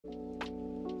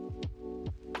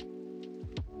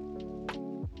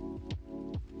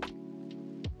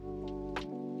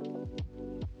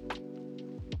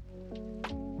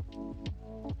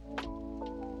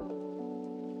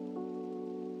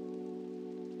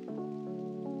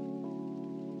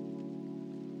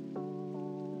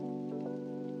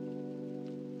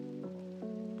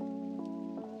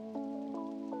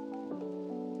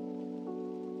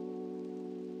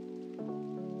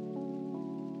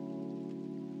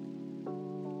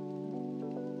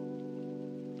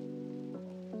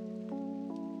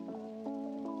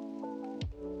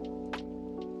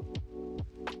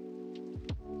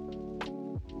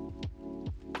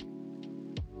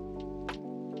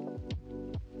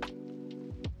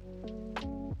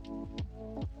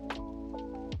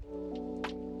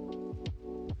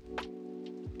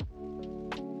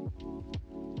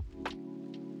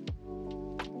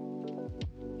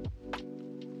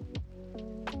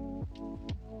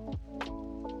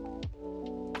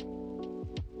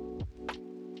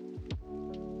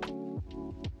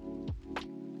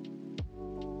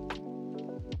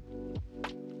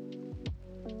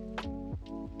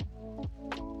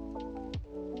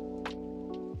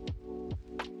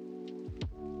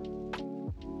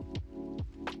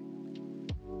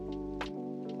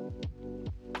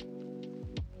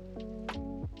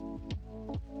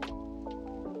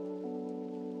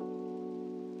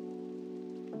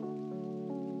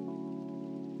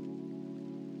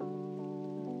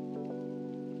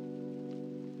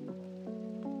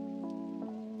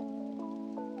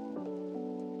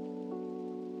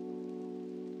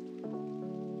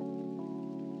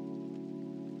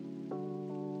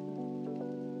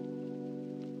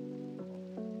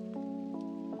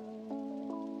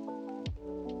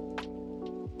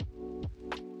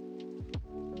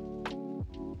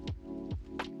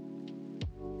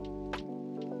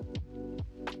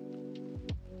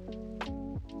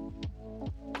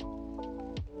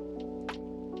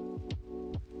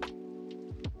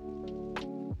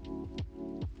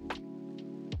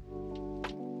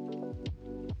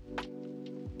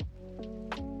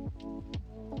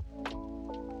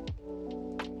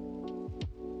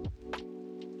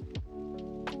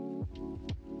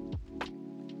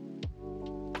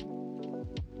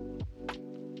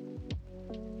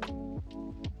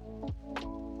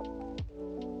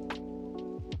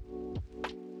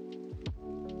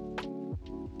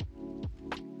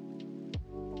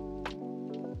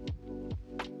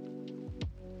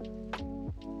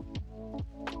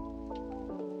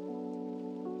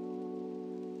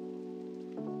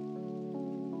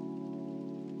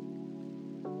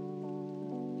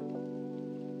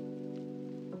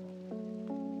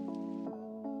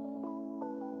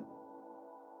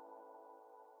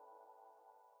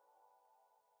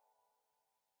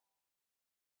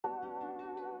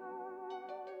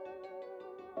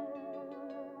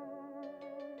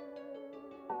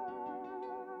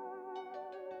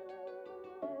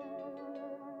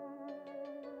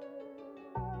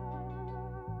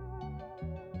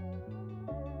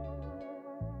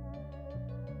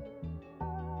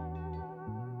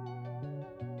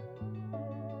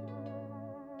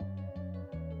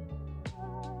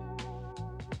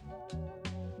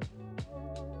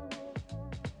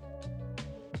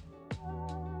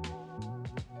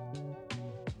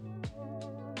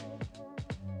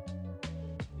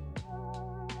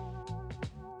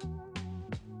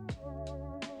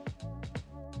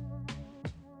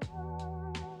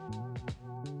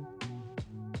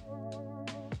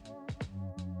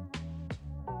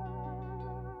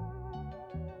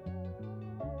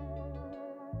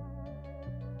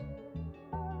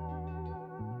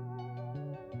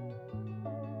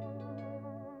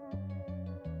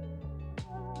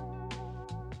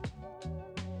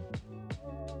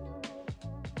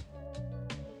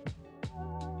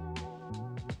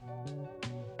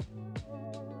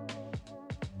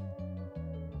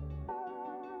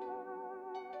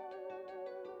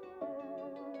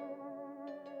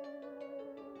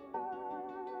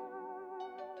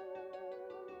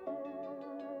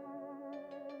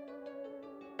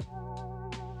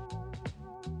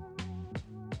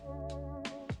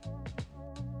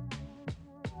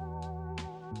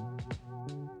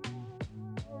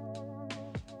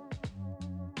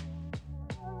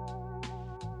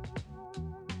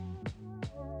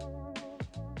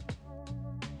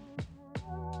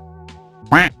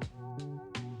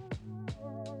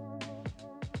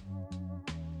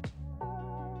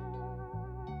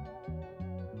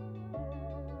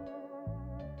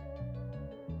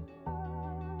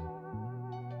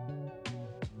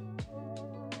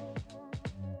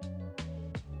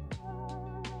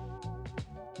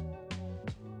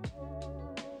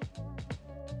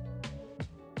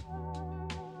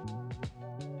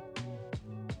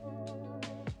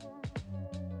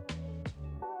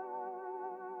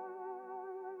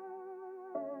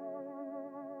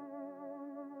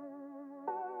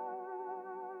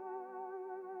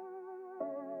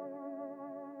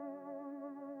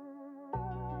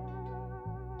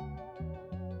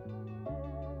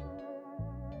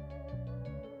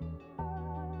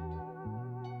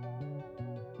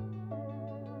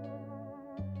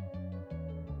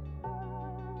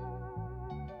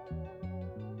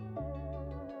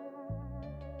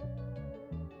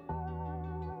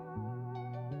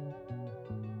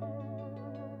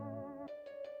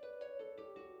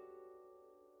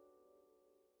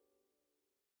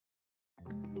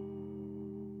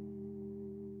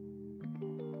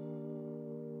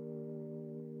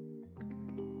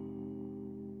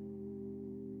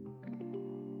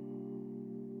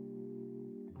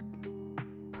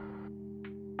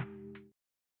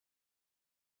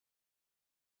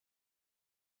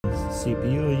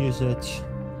CPU usage,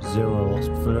 0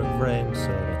 lost frames, so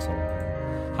that's all.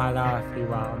 Hello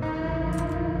everyone.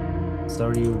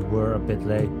 Sorry you were a bit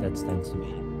late, that's thanks to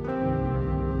me.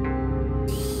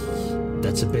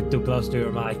 That's a bit too close to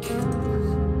your mic.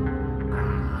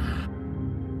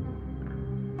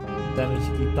 Then if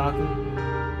you keep talking,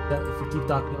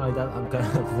 like that, I'm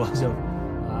gonna voice up.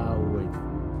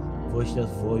 Push that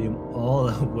volume all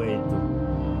the way to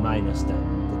 -10,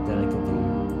 but then I can do.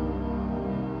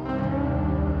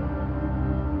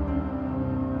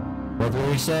 What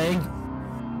were you saying?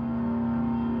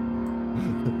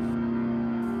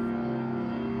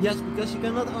 Yes, because you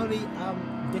can not only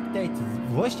dictate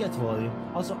voice chat volume,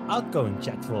 also outgoing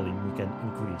chat volume you can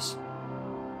increase.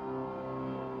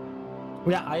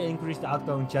 Well, yeah, I increased the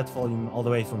outgoing chat volume all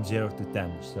the way from 0 to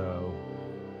 10, so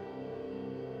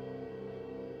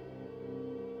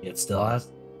it still has.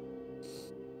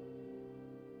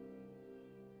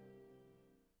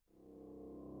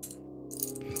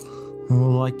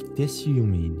 Oh, like this you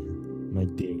mean, my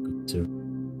dear good sir.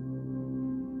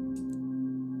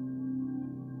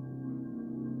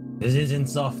 This isn't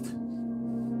soft.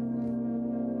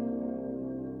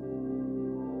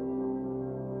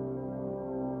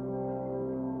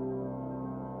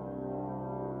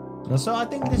 So I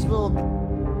think this will be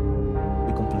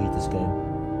complete this game.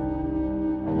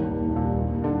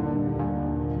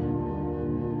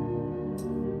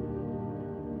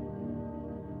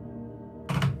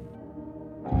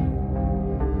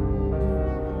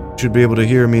 Should be able to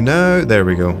hear me now. There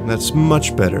we go. That's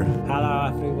much better. Hello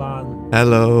everyone.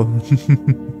 Hello.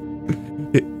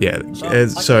 Yeah.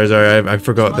 Sorry. I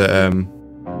forgot that.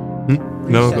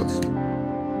 No.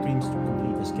 Dreams to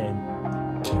complete this game.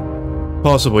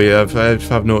 Possibly. Yeah.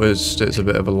 I've noticed it's a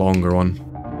bit of a longer one.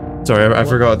 Sorry. I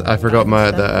forgot. I forgot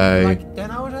that I. Like 10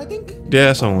 hours, I think.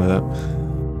 Yeah, something like that.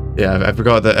 Yeah, I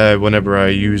forgot that whenever I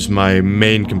use my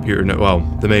main computer, well,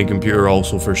 the main computer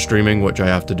also for streaming, which I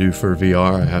have to do for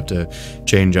VR, I have to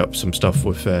change up some stuff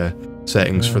with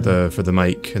settings for the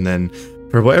mic, and then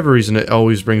for whatever reason it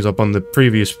always brings up on the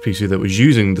previous PC that was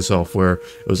using the software.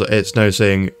 It's now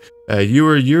saying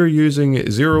you're using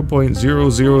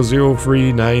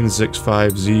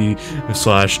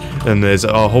 0.0003965Z/ and there's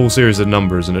a whole series of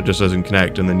numbers, and it just doesn't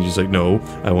connect, and then you're just like, no,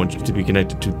 I want you to be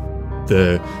connected to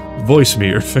the voice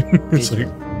meter thing. It's like,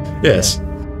 yes.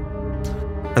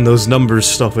 And those numbers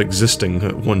stop existing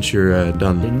once you're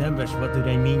done. The numbers, what do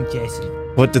they mean, Jesse?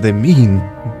 What do they mean?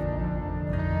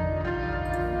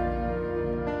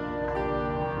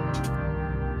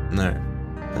 No.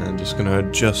 I'm just gonna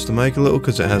adjust the mic a little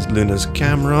because it has Luna's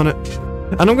camera on it.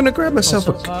 And I'm gonna grab myself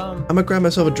a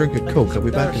drink of Coke. I'll be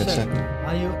back in a second.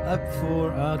 Are you up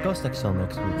for Ghost Exile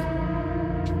next week?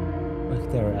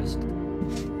 Like they're asked.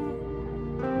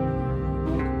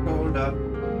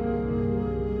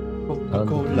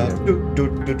 Coca-Cola,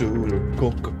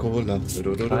 Coca-Cola.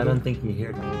 I don't think you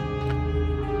heard.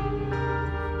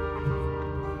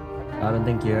 I don't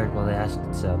think you heard what I asked.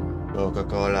 So.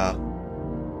 Coca-Cola.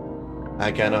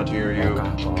 I cannot hear you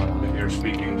if you're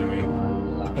speaking to me.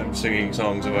 I'm singing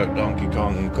songs about Donkey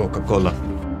Kong and Coca-Cola.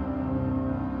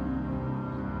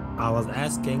 I was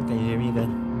asking, can you hear me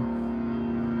again?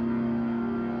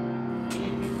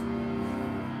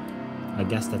 I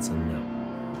guess that's a no.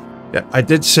 Yeah, I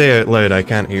did say out loud I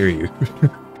can't hear you.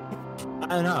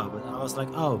 I know, but I was like,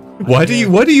 oh. Why do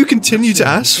you continue to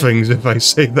ask things if I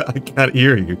say that I can't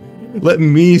hear you? Let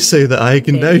me say that I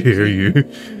can now hear you.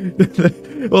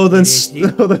 Well then, that's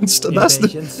not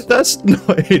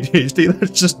ADHD.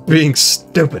 That's just being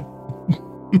stupid.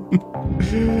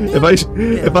 If I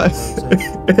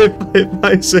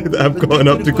say that I'm going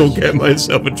up to go get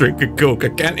myself a drink of Coke, I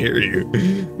can't hear you.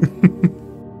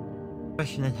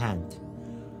 Question at hand.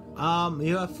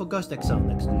 You have for Ghost Exile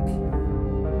next week.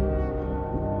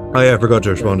 Oh yeah, I forgot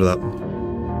to respond to that.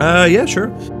 Yeah, sure.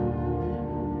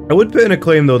 I would put in a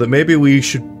claim though that maybe we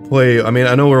should play. I mean,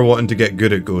 I know we're wanting to get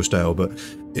good at Ghost Exile, but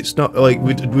it's not like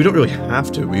we don't really have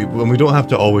to. We don't have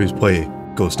to always play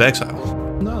Ghost Exile.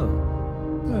 No,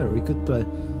 we could play.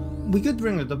 We could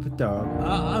bring it up with Tara.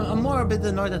 I'm more a bit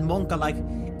annoyed at Monka like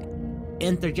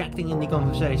interjecting in the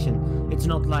conversation. It's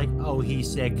not like, oh,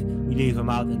 he's sick, we leave him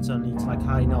out, and suddenly it's like,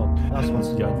 hi, no, else wants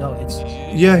to join. No, it's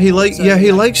he likes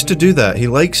to do that. He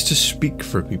likes to speak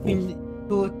for people.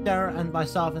 To Tara and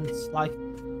myself, and it's like,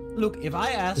 look, if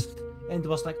I asked and it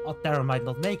was like, oh, Tara might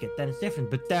not make it, then it's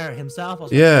different. But Tara himself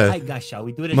was like, hi guys, shall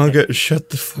we do this? Manga, shut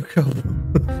the fuck up.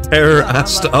 Tara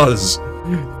asked us.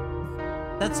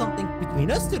 That's something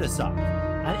between us to decide.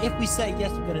 And if we say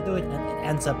yes, we're gonna do it, and it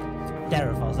ends up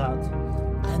Tara falls out,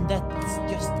 and that's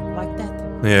just like that.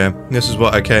 Yeah, this is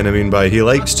what I kind of mean by he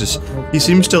likes to. He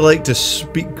seems to like to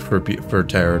speak for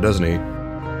Terra, doesn't he?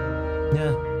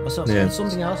 Yeah. Also, Yeah.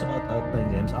 something else about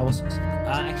playing games. I was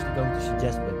actually going to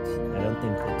suggest, but I don't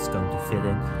think it's going to fit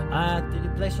in. Did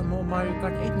you play some more Mario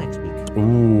Kart 8 next week?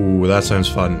 Ooh, that sounds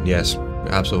fun. Yes,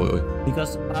 absolutely.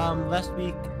 Because last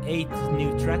week 8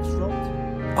 new tracks dropped.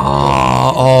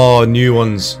 Oh, new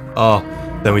ones. Oh,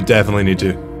 then we definitely need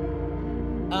to.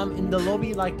 In the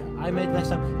lobby, like I made last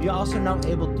time, you're also now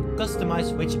able to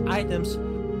customize which items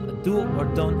do or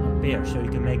don't appear, so you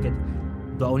can make it.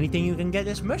 The only thing you can get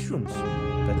is mushrooms.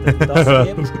 But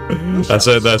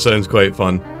that sounds quite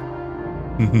fun.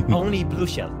 Only blue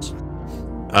shells.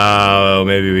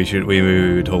 Maybe we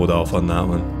would hold off on that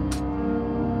one.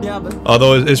 Yeah, but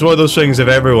although it's one of those things, if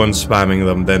everyone's spamming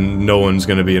them, then no one's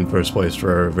going to be in first place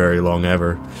for very long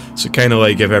ever. So kind of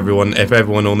like if everyone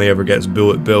only ever gets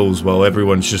bullet bills, well,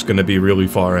 everyone's just going to be really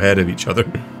far ahead of each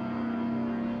other.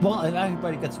 Well, if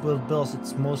everybody gets bullet bills,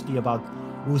 it's mostly about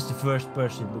who's the first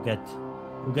person who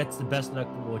gets the best luck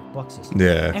with boxes.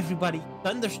 Yeah. Everybody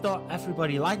Thunderstorm,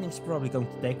 everybody Lightning's probably going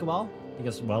to take a while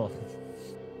because, well,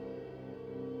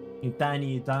 in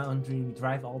Tiny, you don't really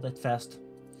drive all that fast.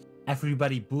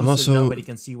 Everybody boosts, so nobody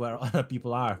can see where other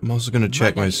people are. I'm also going to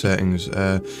check my settings.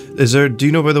 Do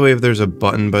you know, by the way, if there's a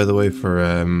button, by the way, for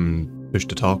push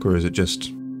to talk, or is it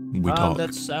just we talk?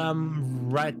 That's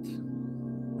right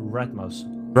mouse.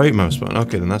 Right mouse button.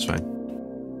 Okay, then that's fine.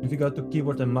 If you go to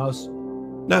keyboard and mouse.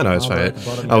 No, it's fine.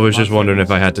 I was just wondering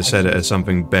if I had to set it as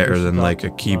something better than like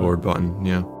a keyboard button.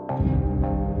 Yeah.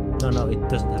 No, it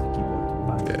doesn't have a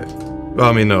keyboard. Yeah. Well,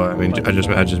 I mean, no. I mean, I just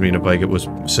mean if like it was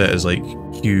set as like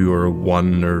Q or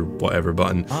 1 or whatever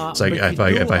button. It's like if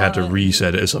I had to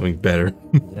reset it as something better.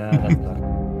 Yeah, that's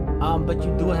right. But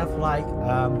you do have like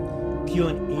Q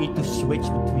and E to switch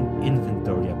between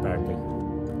inventory apparently.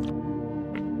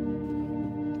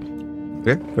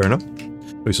 Okay, fair enough.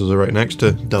 Whistles are right next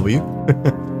to W.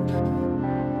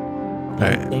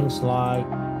 Right. Things like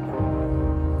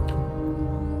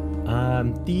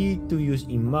T to use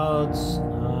emotes.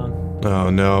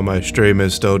 Oh no, my stream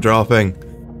is still dropping.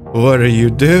 What are you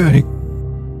doing?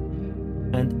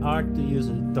 And R to use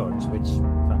a torch, which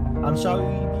shall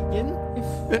we begin?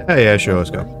 Yeah, sure,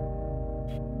 let's go.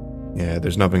 Yeah,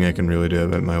 there's nothing I can really do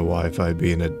about my Wi-Fi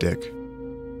being a dick.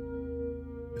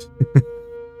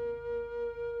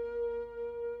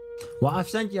 Well, I've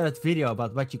sent you that video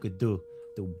about what you could do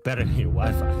to better your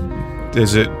Wi-Fi.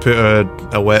 Is it put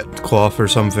a wet cloth or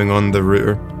something on the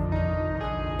router?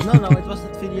 No, it was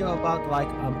that video about like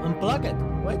unplug it.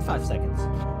 Wait 5 seconds.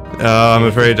 I'm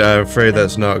afraid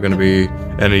that's not going to be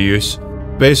any use.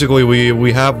 Basically,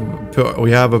 we have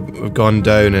gone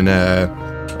down in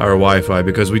our Wi-Fi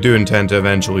because we do intend to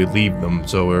eventually leave them.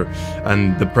 So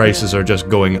and the prices are just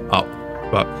going up,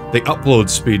 but the upload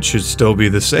speed should still be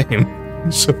the same.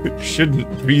 So it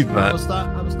shouldn't be that. I was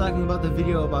talking about the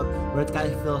video about where the guy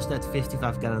fills that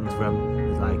 55-gallon drum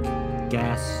with like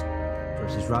gas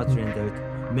versus router into it,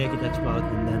 make it explode,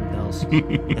 and then tells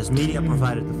as media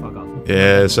provider to fuck off.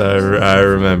 Yes, I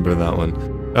remember that one.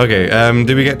 Okay,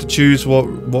 did we get to choose what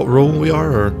role we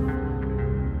are, or?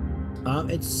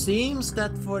 It seems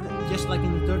that just like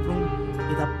in the third room,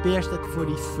 it appears that for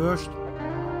the first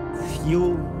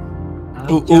few.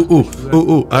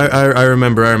 I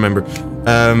remember.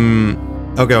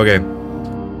 Okay.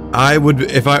 I would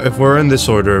if we're in this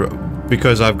order,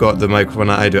 because I've got the microphone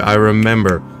that I do. I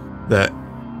remember that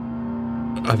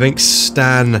I think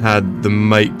Stan had the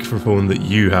microphone that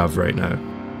you have right now,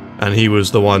 and he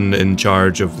was the one in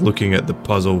charge of looking at the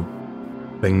puzzle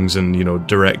things and, you know,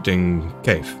 directing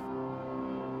Cave.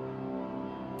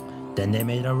 Then they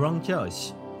made a wrong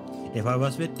choice. If I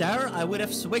was with Tara, I would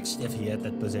have switched if he had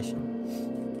that position.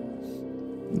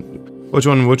 Which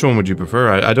one would you prefer?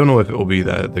 I don't know if it will be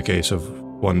the case of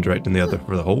one directing the other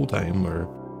for the whole time, or...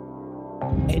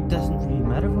 It doesn't really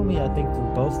matter for me. I think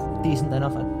we're both decent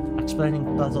enough at explaining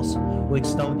puzzles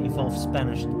which don't involve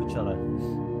Spanish to each other.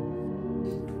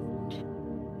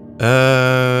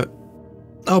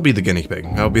 I'll be the guinea pig.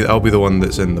 I'll be the one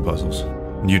that's in the puzzles.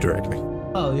 You direct me.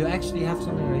 Oh, you actually have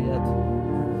something like that.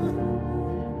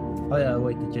 Oh yeah,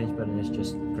 wait, the change button is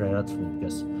just grayed out for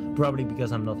me probably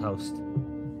because I'm not host.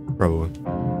 Probably.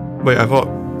 Wait, I thought...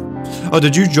 Oh,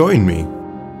 did you join me?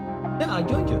 Yeah, I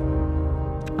joined you.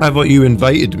 I thought you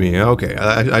invited me. Okay,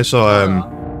 I saw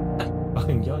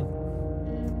Fucking join.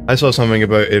 I saw something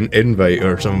about an invite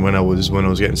or something when I was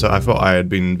getting. So I thought I had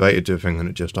been invited to a thing, and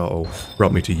it just auto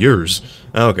brought me to yours.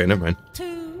 Okay, never mind.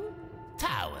 2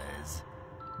 towers,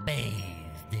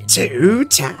 bathed in 2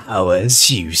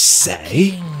 towers, you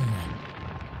say?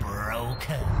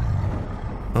 broken.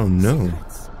 Oh no.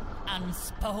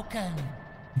 Welcome.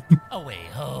 Away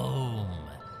home.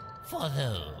 For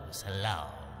those long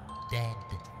dead.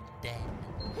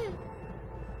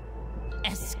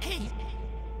 Escape.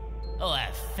 Or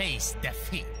face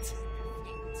defeat.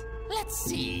 Let's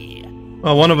see.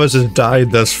 Well, one of us has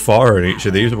died thus far in each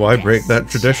of these. Why break that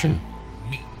tradition?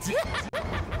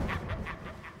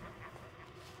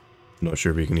 Not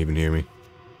sure if you can even hear me.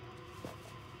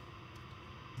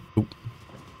 Oop.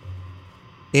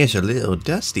 It's a little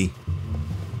dusty.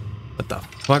 What the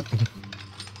fuck?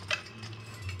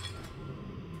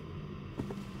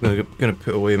 I'm gonna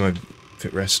put away my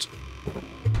footrest.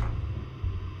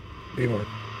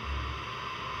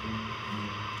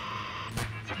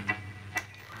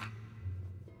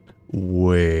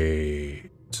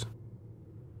 Wait.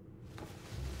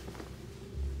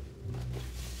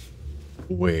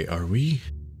 Wait, are we?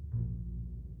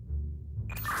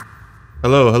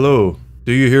 Hello, hello.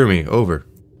 Do you hear me? Over.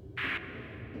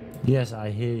 Yes, I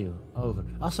hear you. Over.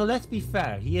 Also, let's be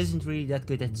fair. He isn't really that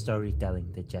good at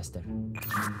storytelling, the Jester.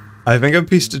 I think I've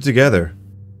pieced it together.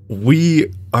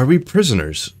 Are we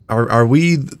prisoners? Are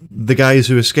we the guys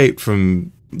who escaped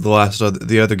from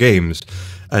the other games,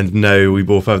 and now we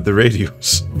both have the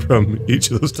radios from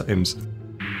each of those times?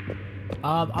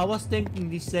 I was thinking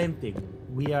the same thing.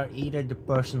 We are either the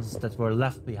persons that were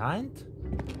left behind,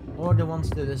 or the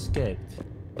ones that escaped.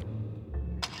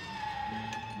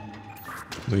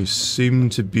 We seem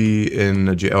to be in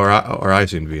a jail, or I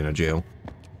seem to be in a jail.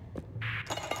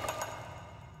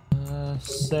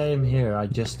 Same here. I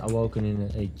just awoken in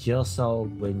a jail cell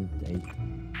with a...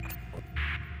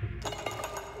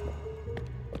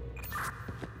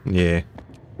 Yeah.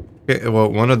 Okay, well,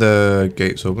 one of the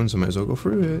gates opens, I might as well go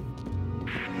through it.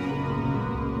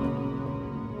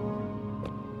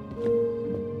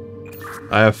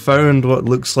 I have found what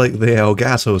looks like the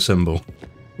Elgato symbol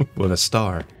with a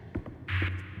star.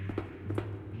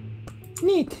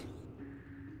 Neat.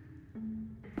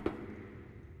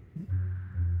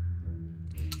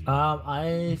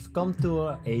 I've come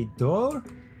to a door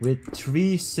with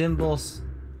 3 symbols.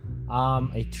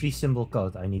 A 3-symbol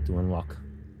code I need to unlock.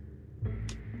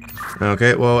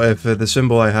 Okay, well, if the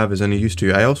symbol I have is any use to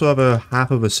you, I also have a half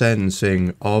of a sentence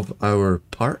saying "of our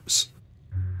parts,"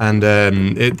 and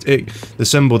the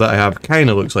symbol that I have kind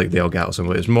of looks like the Elgato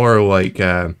symbol. It's more like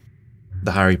the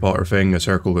Harry Potter thing, a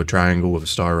circle or a triangle with a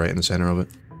star right in the center of it.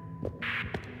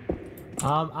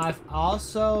 I've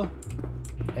also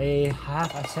a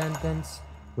half a sentence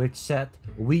which said,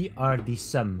 "We are the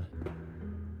sum."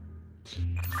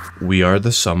 We are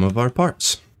the sum of our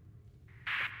parts.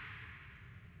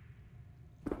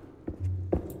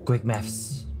 Quick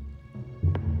maths.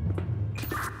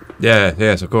 Yeah,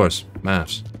 yes, of course.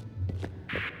 Maths.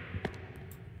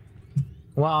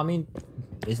 Well, I mean,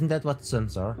 isn't that what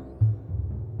sums are?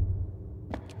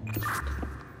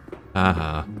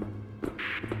 Haha.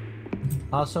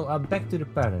 Also, back to the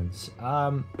parents.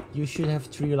 You should have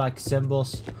 3 like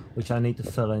symbols which I need to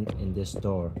fill in this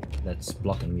door that's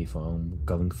blocking me from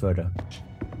going further.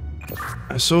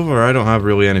 So far, I don't have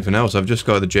really anything else. I've just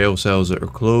got the jail cells that are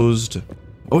closed.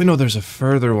 Oh, no, there's a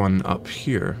further one up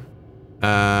here.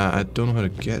 I don't know how to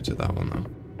get to that one, though.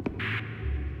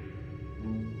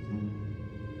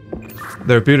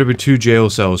 There appear to be 2 jail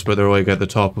cells, but they're like at the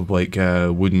top of like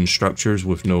wooden structures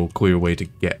with no clear way to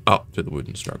get up to the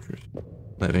wooden structures.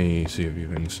 Let me see a few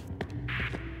things.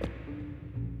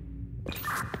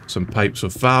 Some pipes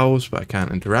with valves, but I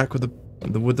can't interact with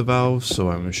the valves,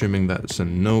 so I'm assuming that's a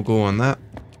no-go on that.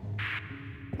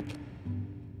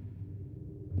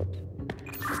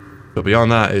 But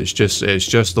beyond that, it's just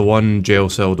the one jail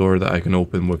cell door that I can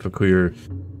open with a clear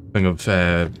thing of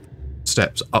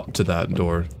steps up to that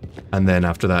door, and then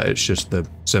after that, it's just the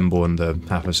symbol and the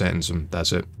half a sentence, and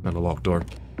that's it, and a locked door.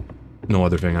 No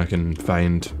other thing I can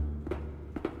find.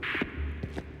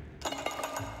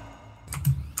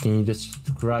 Can you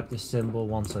describe the symbol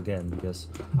once again? Because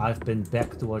I've been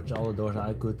back towards all the doors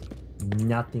I could.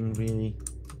 Nothing really.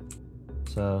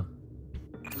 So...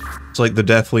 It's like the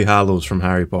Deathly Hallows from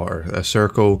Harry Potter. A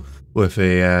circle with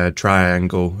a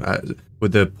triangle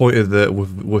with the point of the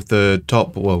with the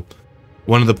top. Well,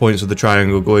 one of the points of the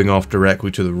triangle going off directly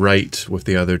to the right, with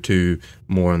the other 2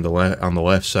 more on the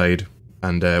left side,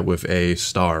 and with a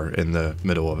star in the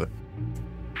middle of it.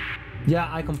 Yeah,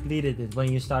 I completed it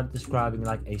when you started describing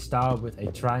like a star with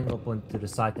a triangle pointing to the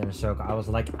side and a circle. I was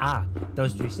like, ah,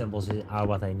 those 3 symbols are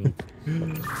what I need.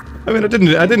 I mean,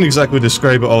 I didn't exactly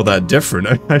describe it all that different.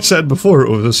 I said before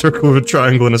it was a circle with a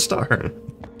triangle and a star.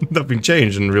 Nothing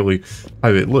changed in really how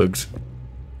it looked.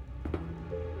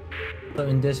 So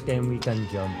in this game we can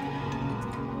jump.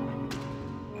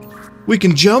 We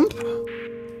can jump?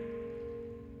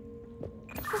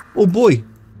 Oh boy.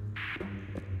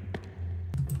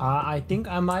 I think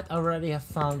I might already have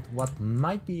found what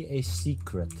might be a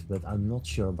secret, but I'm not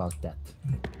sure about that.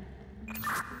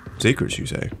 Secrets, you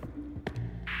say?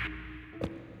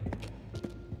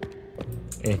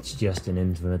 It's just an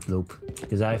infinite loop,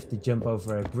 because I have to jump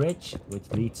over a bridge, which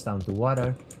leads down to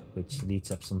water, which leads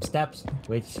up some steps,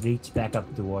 which leads back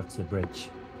up towards the bridge.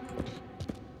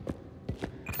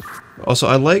 Also,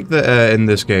 I like that in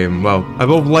this game, well, I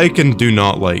both like and do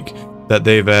not like, that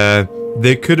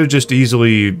they could have just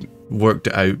easily worked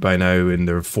it out by now in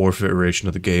their 4th iteration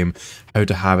of the game, how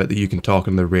to have it that you can talk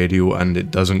on the radio and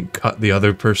it doesn't cut the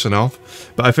other person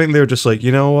off. But I think they're just like,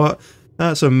 you know what?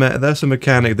 That's a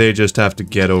mechanic they just have to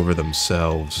get over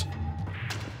themselves.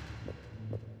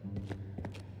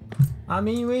 I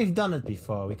mean, we've done it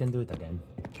before, we can do it again.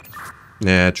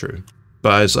 Yeah, true.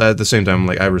 But at the same time,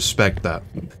 like, I respect that.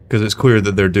 Because it's clear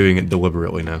that they're doing it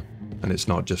deliberately now. And it's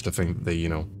not just a thing that they, you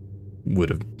know, would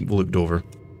have looked over.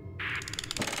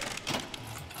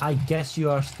 I guess you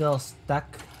are still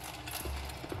stuck.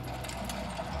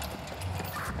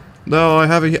 No, I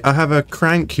have a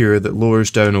crank here that lowers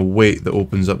down a weight that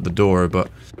opens up the door, but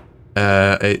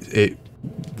it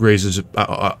raises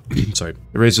sorry,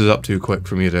 it raises up too quick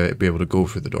for me to be able to go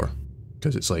through the door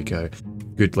because it's like a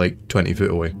good like 20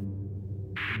 foot away.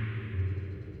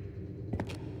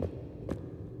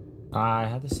 I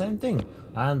had the same thing,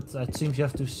 and it seems you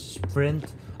have to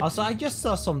sprint. Also, I just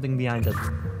saw something behind that,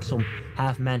 some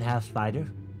half man, half spider.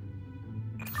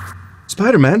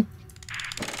 Spider-Man?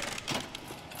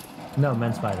 No,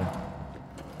 man spider.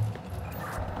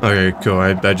 Okay, cool.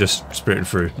 I just sprinted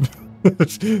through.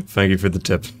 Thank you for the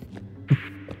tip.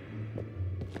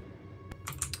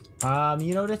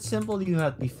 You know that symbol you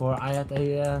had before? I had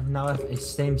a now have a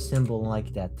same symbol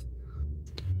like that.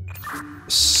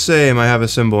 Same. I have a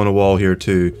symbol on a wall here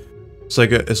too. It's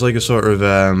like a sort of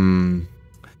I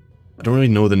don't really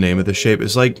know the name of the shape.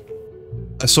 It's like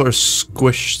a sort of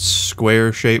squished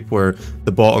square shape where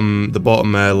the bottom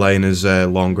line is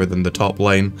longer than the top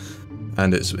line,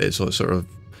 and it's sort of,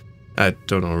 I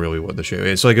don't know really what the shape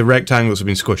is. It's like a rectangle that's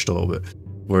been squished a little bit,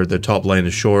 where the top line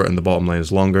is short and the bottom line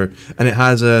is longer, and it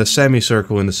has a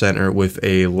semicircle in the center with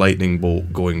a lightning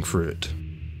bolt going through it.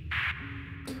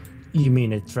 You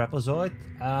mean a trapezoid?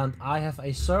 And I have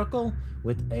a circle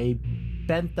with a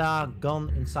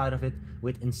pentagon inside of it,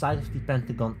 with inside of the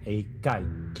pentagon a kite.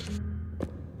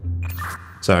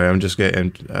 Sorry, I'm just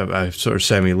getting, I sort of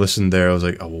semi-listened there, I was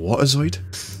like, a what-azoid?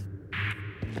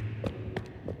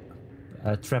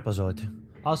 A trapezoid.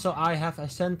 Also, I have a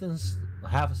sentence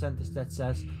that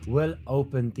says, will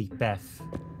open the path.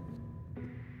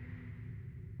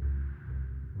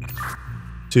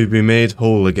 To be made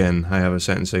whole again, I have a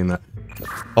sentence saying that.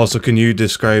 Also, can you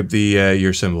describe the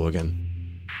your symbol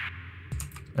again?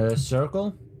 A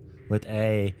circle with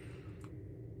a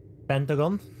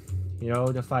pentagon, you know,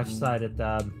 the 5-sided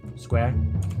square,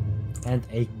 and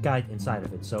a kite inside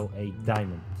of it, so a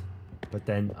diamond. But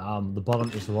then the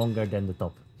bottom is longer than the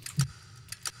top.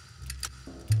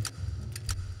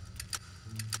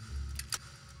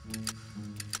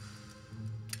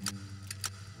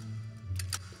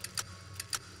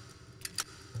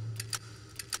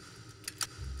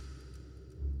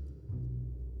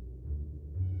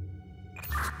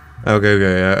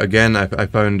 Okay. Again, I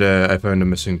found a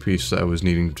missing piece that I was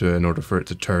needing to in order for it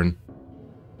to turn.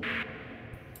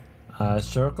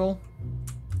 Circle,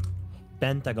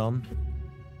 pentagon,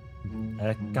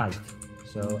 a kite,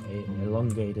 so a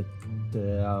elongated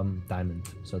diamond,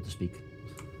 so to speak,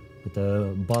 with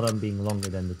the bottom being longer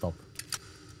than the top.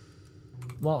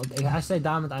 Well, if I say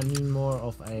diamond, I mean more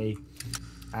of a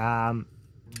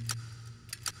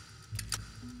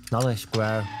not a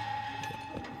square.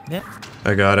 Yeah.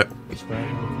 I got it. Square.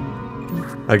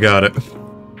 I got it.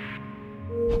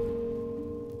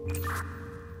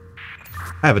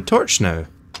 I have a torch now.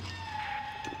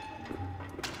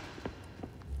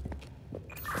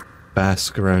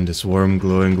 Bask around this warm,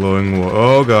 glowing.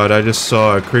 Oh god, I just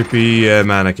saw a creepy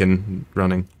mannequin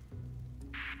running.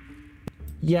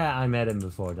 Yeah, I met him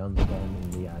before. Don't look at him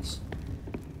in the eyes.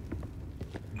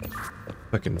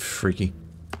 Fucking freaky.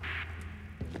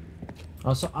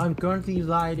 Also, I'm currently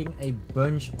lighting a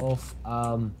bunch of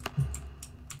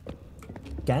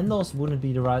candles. Wouldn't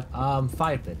be the right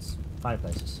fireplaces.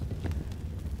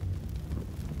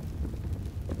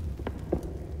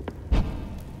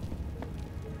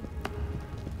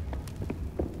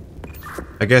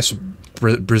 I guess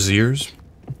braziers.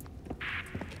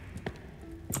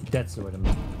 That's the word I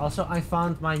mean. Also, I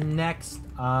found my next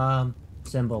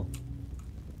symbol.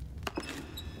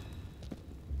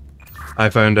 I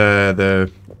found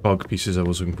the bug pieces I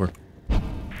was looking for.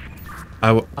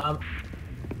 I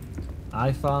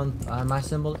found my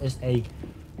symbol is a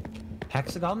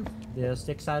hexagon, the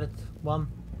stick-sided one,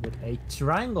 with a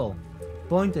triangle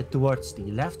pointed towards the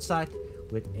left side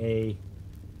with a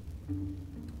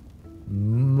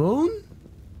moon,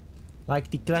 like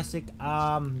the classic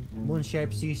moon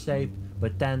shape, C shape,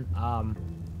 but then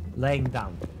laying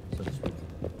down, so to speak.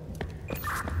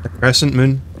 A crescent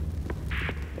moon.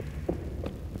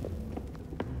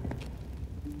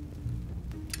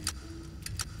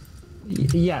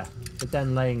 Yeah, but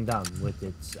then laying down with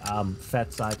its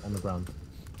fat side on the ground.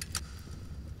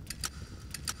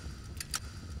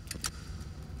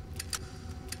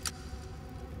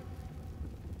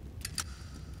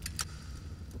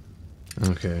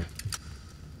 Okay.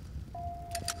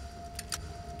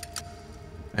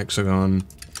 Hexagon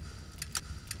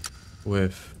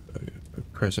with a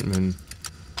crescent moon.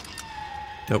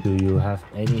 Nope. Do you have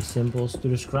any symbols to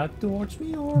describe towards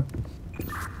me, or?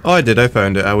 Oh, I did. I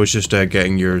found it. I was just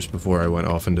getting yours before I went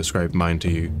off and described mine to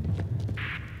you.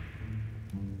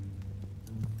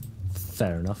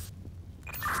 Fair enough.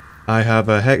 I have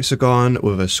a hexagon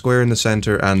with a square in the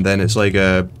center, and then it's like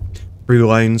a three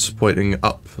lines pointing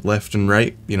up, left, and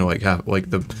right. You know, like like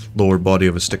the lower body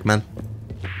of a stickman.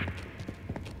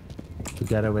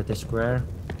 Together with the square.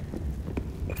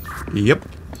 Yep.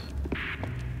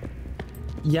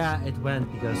 Yeah, it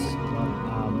went because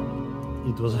well,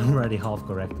 it was already half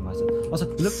correct to myself. Also,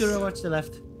 look towards the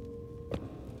left.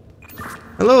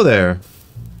 Hello there.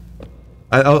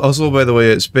 Also, by the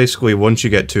way, it's basically once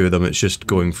you get two of them, it's just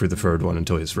going through the third one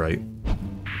until it's right.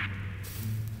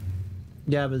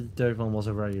 Yeah, but the third one was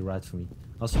already right for me.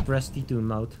 Also, press T to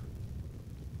emote.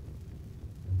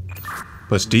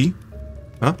 Plus D?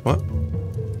 Huh? What?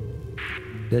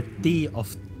 The T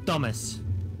of Thomas.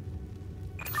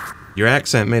 Your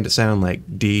accent made it sound like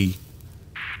D.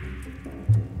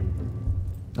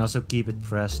 Also, keep it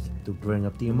pressed to bring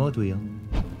up the emote wheel.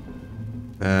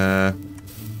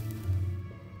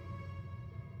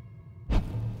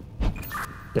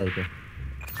 Paper.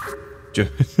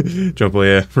 Jump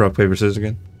away, rock, paper, scissors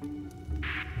again?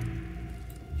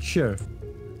 Sure.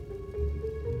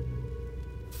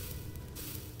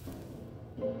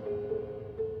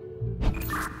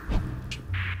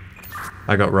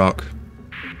 I got rock.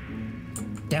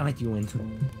 Damn it, you win.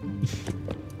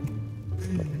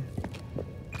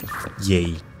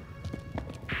 Yay.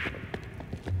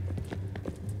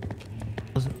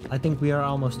 I think we are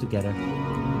almost together.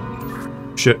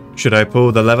 Should I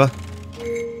pull the lever?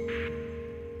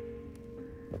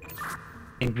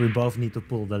 I think we both need to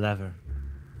pull the lever.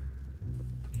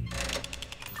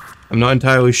 I'm not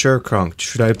entirely sure, Kronk.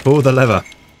 Should I pull the lever?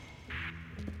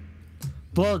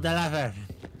 Pull the lever!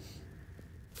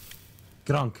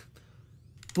 Kronk.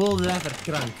 Pull the lever,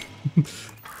 Kronk.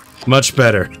 Much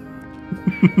better.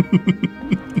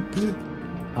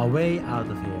 A way out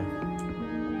of here.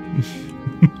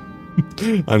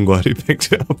 I'm glad he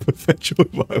picked it up eventually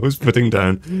while I was putting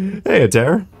down. Hey,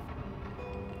 Adair.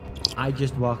 I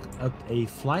just walked up a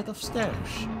flight of stairs.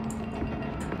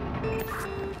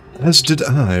 As did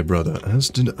I, brother. As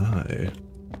did I.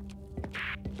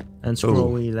 And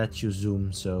scrolly lets you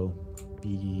zoom, so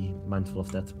be mindful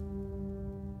of that.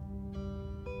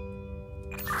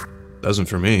 Doesn't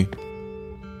for me.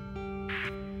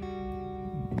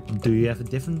 Do you have a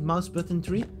different mouse button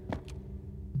tree?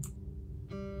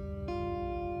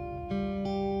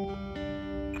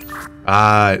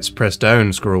 Ah, it's pressed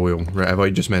down scroll wheel. Right, I thought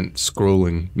you just meant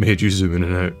scrolling made you zoom in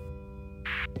and out.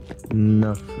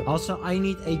 No. Also, I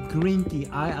need a green key.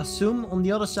 I assume on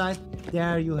the other side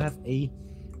there you have a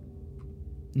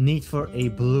need for a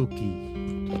blue key.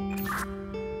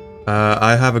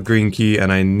 I have a green key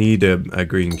and I need a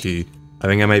green key. I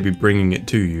think I might be bringing it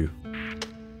to you.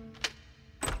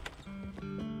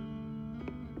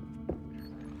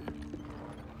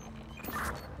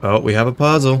 Oh, we have a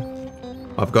puzzle.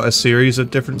 I've got a series of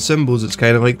different symbols. It's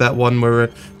kind of like that one where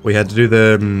we had to do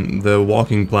the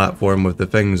walking platform with the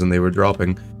things and they were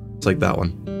dropping. It's like that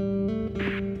one.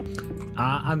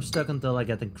 I'm stuck until I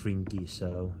get a green key,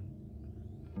 so...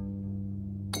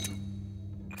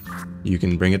 You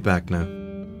can bring it back now.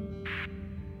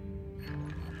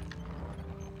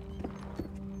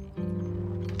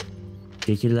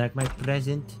 Did you like my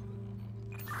present?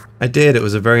 I did. It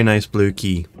was a very nice blue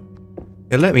key.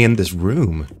 It let me in this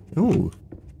room. Ooh.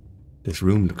 This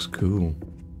room looks cool.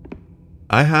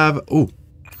 I have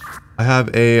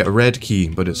a red key,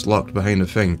 but it's locked behind a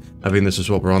thing. I think this is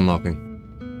what we're unlocking.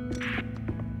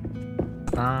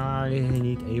 I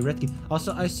need a red key.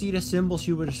 Also, I see the symbols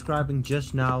you were describing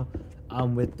just now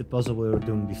with the puzzle we were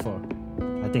doing before.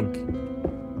 I think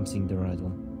I'm seeing the right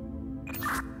one.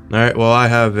 Alright, well I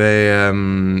have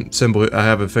a symbol, I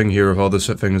have a thing here with all the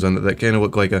things on it that kind of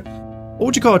look like a... What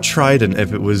would you call a trident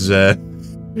if it was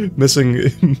missing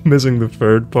the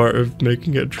third part of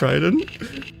making it a trident?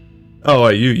 Oh,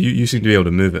 wait, you seem to be able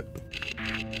to move it.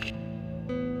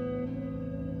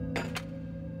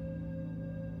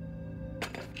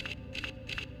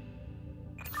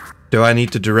 Do I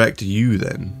need to direct you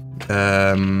then?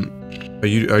 Are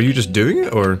you just doing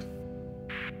it, or?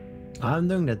 I'm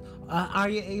doing that. Are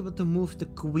you able to move the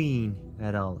queen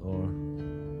at all, or?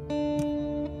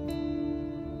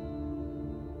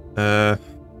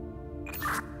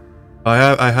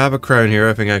 I have a crown here.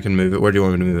 I think I can move it. Where do you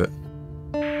want me to move it?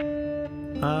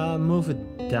 Move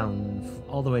it down,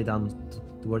 all the way down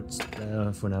towards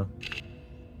for now.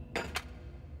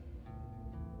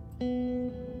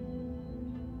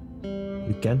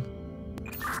 You can.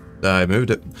 I moved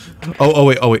it. Oh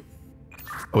wait,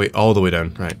 all the way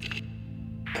down. Right.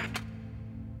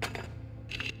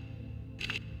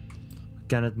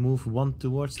 Can it move one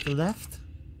towards the left?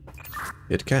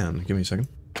 It can. Give me a second.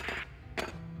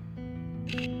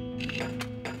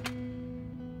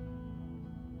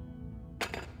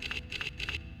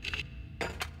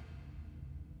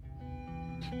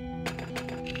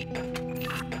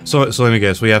 So let me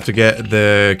guess, we have to get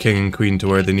the king and queen to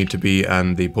where they need to be,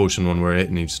 and the potion one where it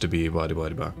needs to be, blah blah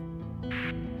blah.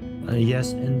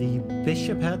 Yes, and the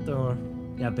bishop head, or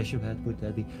yeah, bishop head would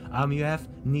that be? You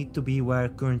need to be where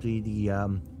currently the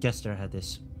jester head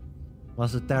is.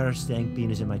 Was the terror staying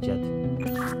penis in my chat?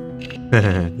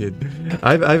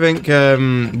 I think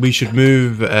we should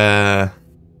move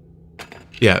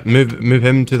move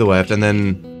him to the left, and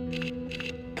then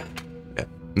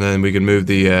we can move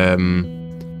the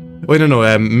wait,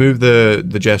 no, move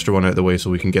the jester one out of the way so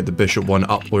we can get the bishop one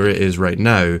up where it is right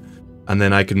now, and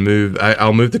then I can move.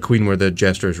 I'll move the queen where the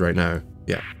jester is right now.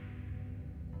 Yeah.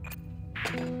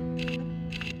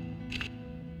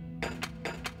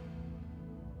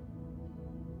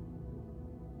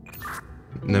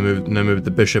 Now move the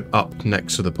bishop up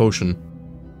next to the potion.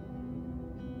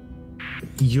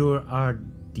 You are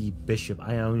the bishop.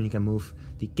 I only can move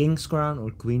the king's crown or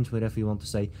queen's, whatever you want to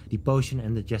say, the potion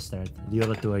and the jester. The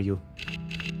other two are you.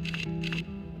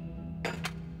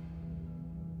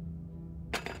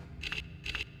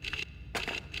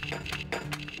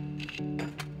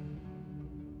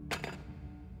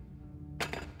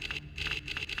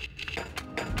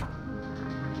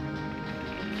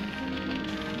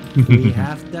 We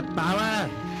have the power!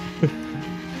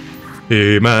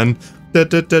 Hey man. My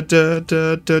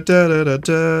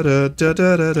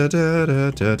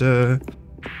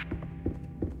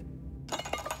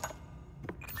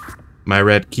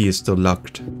red key is still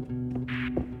locked. You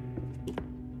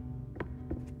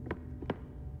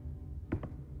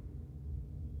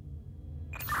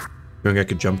think I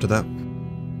could jump to that?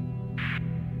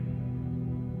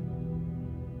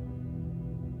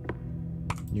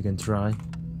 You can try.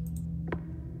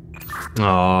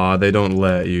 Aw, they don't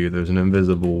let you. There's an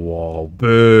invisible wall.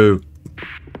 Boo!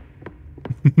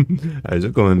 How's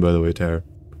it going, by the way, Tara?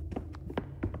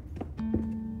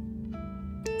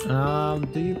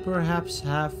 Do you perhaps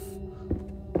have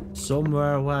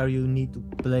somewhere where you need to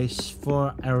place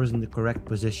 4 arrows in the correct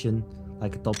position?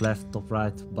 Like a top left, top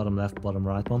right, bottom left, bottom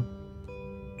right one?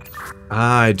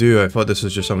 Ah, I do. I thought this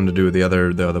was just something to do with the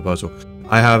other puzzle.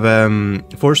 I have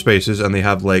 4 spaces, and they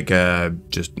have like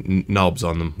just knobs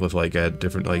on them with like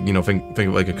different, like, you know, think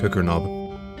of like a cooker knob,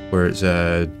 where it's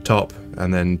top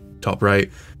and then top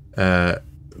right,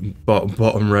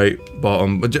 bottom right,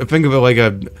 bottom. Think of it like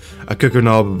a cooker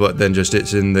knob, but then just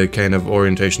it's in the kind of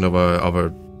orientation of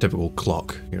a typical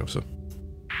clock, you know. So.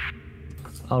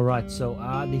 Alright, so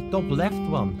the top left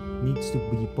one needs to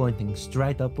be pointing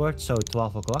straight upwards, so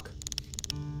 12 o'clock.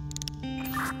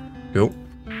 Cool.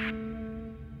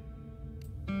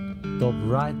 Top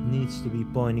right needs to be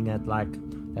pointing at like,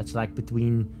 that's like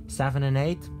between 7 and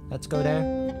 8. Let's go there.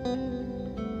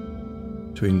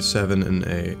 Between 7 and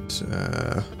 8.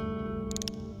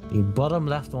 The bottom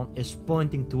left one is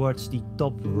pointing towards the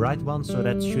top right one, so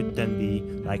that should then be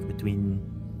like between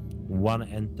 1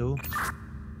 and 2.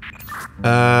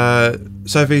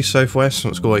 Southeast, southwest,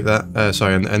 let's go like that.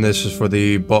 Sorry, and this is for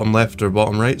the bottom left or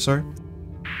bottom right, sorry?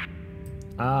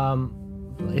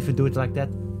 If you do it like that,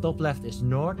 top left is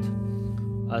north,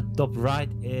 top right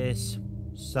is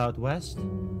southwest,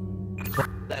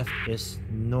 bottom left is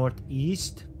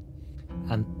northeast,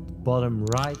 and bottom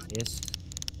right is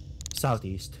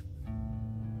southeast.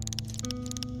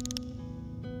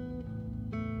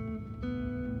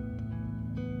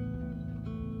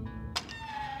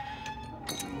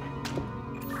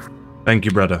 Thank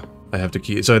you, brother. I have to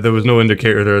key. So there was no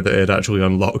indicator there that it actually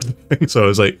unlocked the thing. So I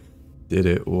was like, did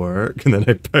it work? And then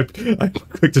I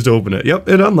clicked it to open it. Yep,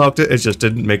 it unlocked it. It just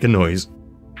didn't make a noise.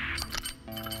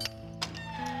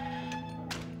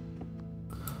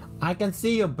 I can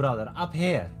see you, brother, up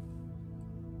here.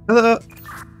 Hello.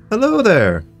 Hello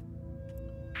there.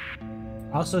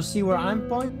 Also see where I'm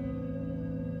pointing?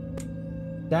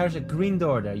 There's a green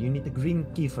door there. You need a green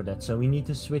key for that, so we need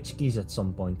to switch keys at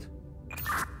some point.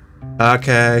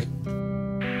 Okay.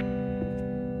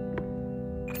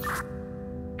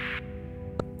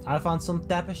 I found some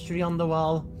tapestry on the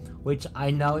wall, which I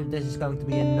know this is going to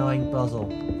be an annoying puzzle.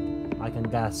 I can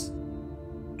guess.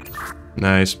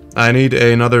 Nice. I need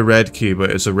another red key,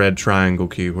 but it's a red triangle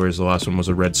key, whereas the last one was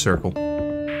a red circle.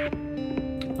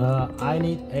 I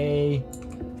need a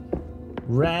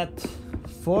red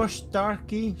 4-star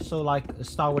key, so like a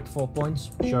star with 4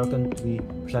 points, sure can be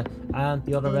precise. And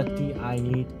the other red key I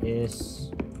need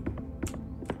is...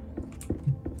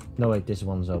 No wait, this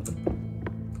one's open.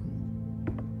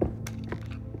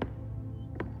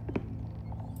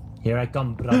 Here I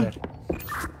come, brother.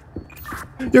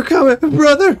 You're coming,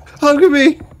 brother! Hug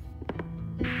me!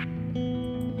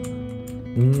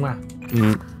 Mwah.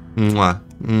 Mwah.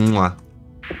 Mwah.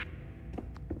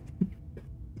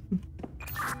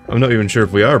 I'm not even sure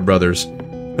if we are brothers.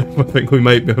 I think we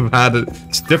might have had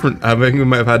it's different. I think we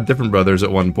might have had different brothers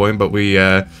at one point, but we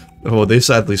well, they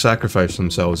sadly sacrificed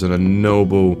themselves in a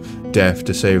noble death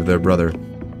to save their brother.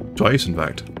 Twice, in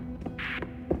fact.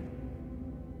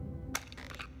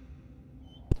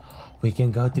 We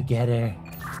can go together.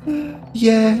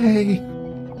 Yay!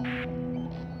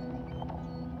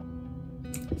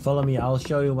 Follow me, I'll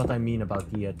show you what I mean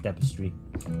about the tapestry.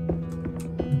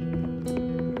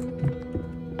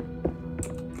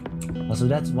 Also,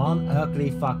 that's one ugly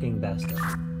fucking bastard.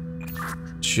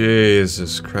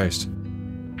 Jesus Christ.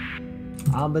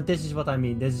 But this is what I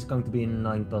mean. This is going to be an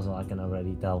annoying puzzle, I can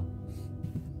already tell.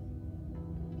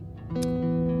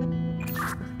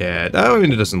 Yeah, I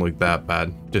mean, it doesn't look that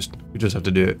bad. We just have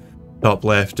to do it. Top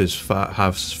left is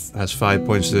has 5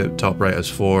 points to it. Top right has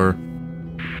 4.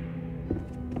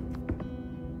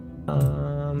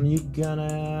 You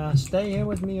gonna stay here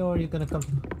with me or you gonna come?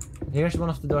 Here's one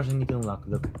of the doors I need to unlock.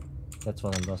 Look, that's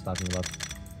what I was talking about.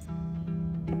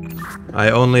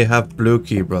 I only have blue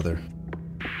key, brother.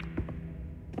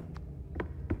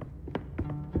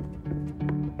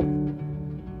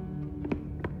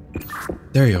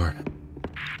 There you are.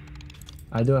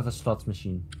 I do have a slots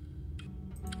machine.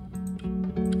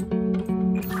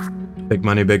 Big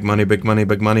money, big money, big money,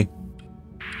 big money.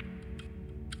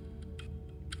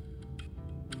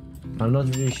 I'm not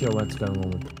really sure what's going on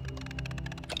with it.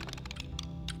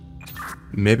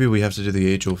 Maybe we have to do the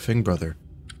age-old thing, brother.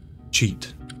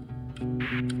 Cheat.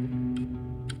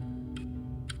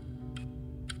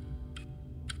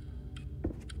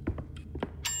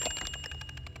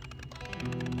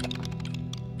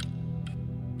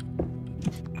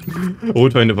 I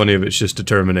would find it funny if it's just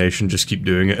determination, just keep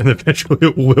doing it, and eventually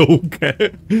it will get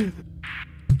it.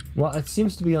 Well, it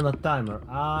seems to be on a timer.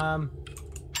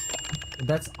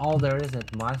 That's all there is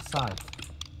at my side.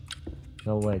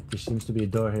 No, wait, there seems to be a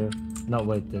door here. No,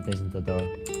 wait, that isn't a door.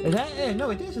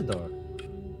 No, it is a door.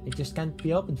 It just can't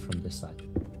be opened from this side.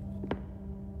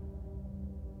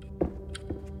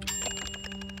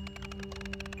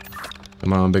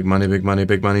 Come on, big money, big money,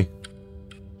 big money.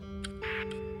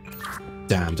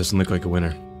 Damn, doesn't look like a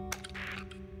winner.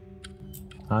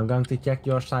 I'm going to check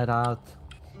your side out.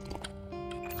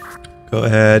 Go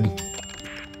ahead.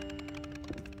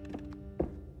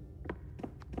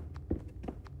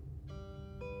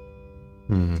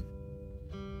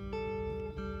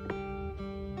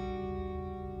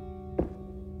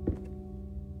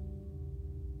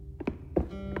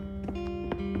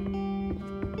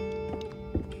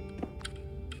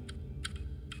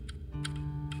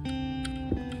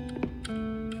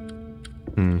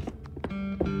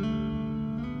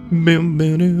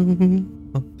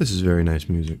 Oh, this is very nice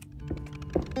music.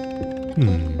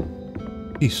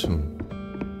 Peaceful.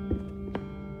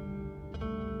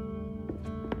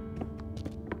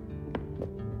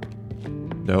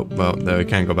 Nope, well, no, we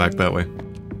can't go back that way.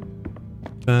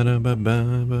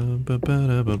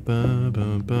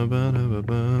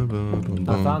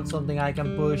 I found something I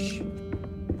can push.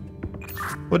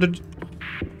 What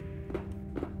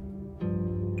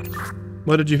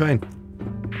did you find?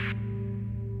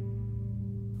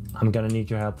 I'm gonna need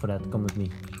your help for that. Come with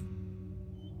me.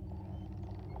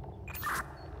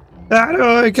 Ah,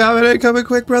 no, coming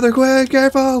quick, brother, quick,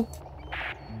 careful!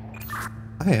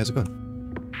 Hey, how's it going?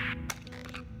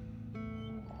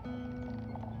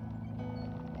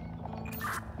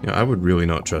 Yeah, I would really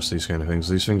not trust these kind of things.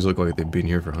 These things look like they've been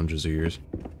here for hundreds of years.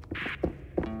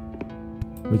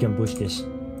 We can push this.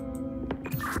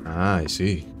 Ah, I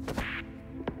see.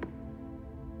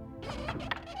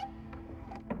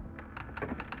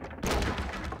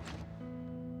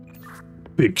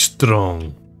 Big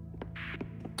strong.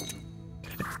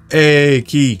 Hey,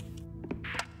 key.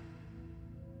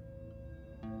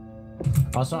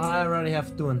 Also, I already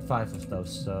have 2 and 5 of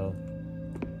those, so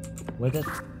with it,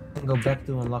 I can go back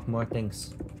to unlock more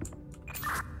things.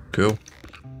 Cool.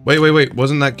 Wait.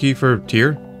 Wasn't that key for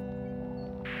tier?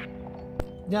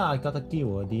 Yeah, I got a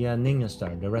keyword, the Ninja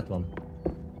Star, the red one.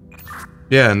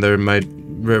 Yeah, and there my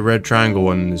red triangle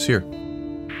one is here.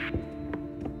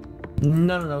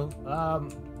 No.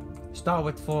 Star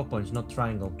with 4 points, not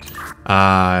triangle.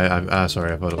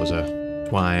 Sorry, I thought it was a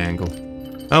triangle.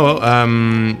 Oh well,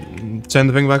 send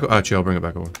the thing back. Actually, I'll bring it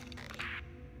back over.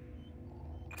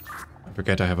 I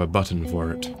forget I have a button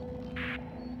for it.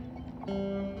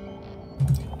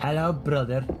 Hello,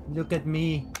 brother. Look at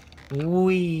me.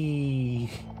 Wee.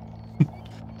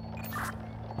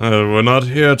 We're not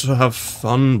here to have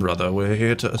fun, brother. We're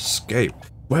here to escape.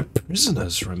 We're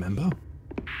prisoners, remember?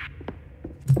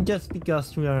 Just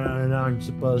because we aren't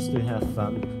supposed to have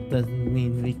fun doesn't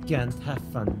mean we can't have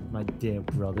fun, my dear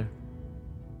brother.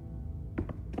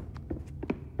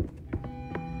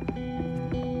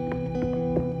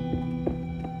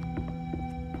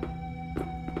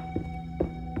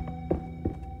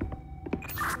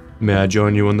 May I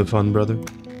join you on the fun, brother?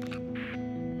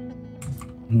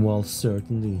 Well,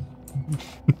 certainly.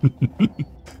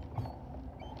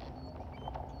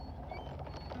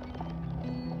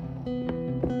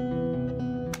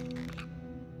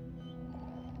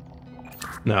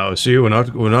 No, see, we're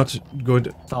not going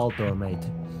to. Salto, mate.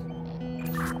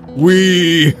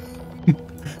 We.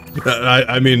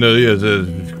 I mean, yes,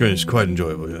 it's quite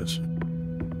enjoyable, yes.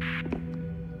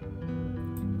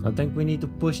 I think we need to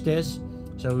push this,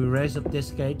 so we raise up this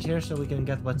cage here so we can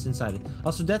get what's inside it.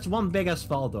 Also, that's one big ass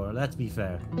fall door, let's be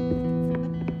fair.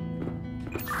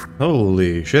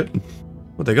 Holy shit.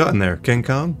 What they got in there? King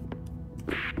Kong?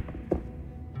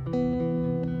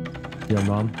 Your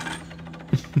mom.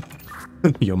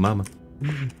 Your mama.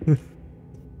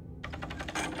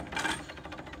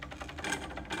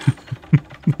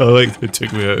 I like they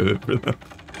took me out of it for that.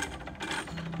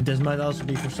 This might also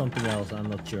be for something else, I'm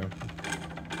not sure.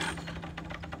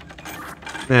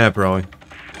 Yeah, probably.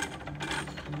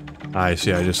 I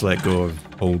see, I just let go of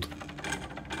hold.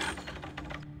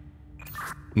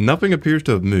 Nothing appears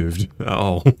to have moved at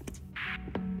all.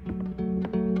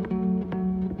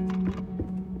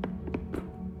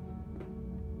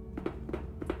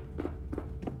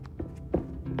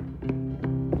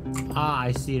 Ah,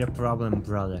 I see the problem,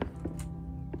 brother.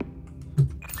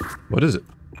 What is it?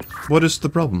 What is the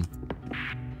problem?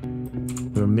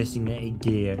 We're missing a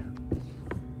gear.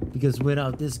 Because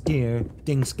without this gear,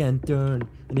 things can't turn.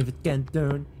 And if it can't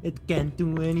turn, it can't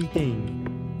do anything.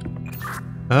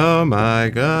 Oh my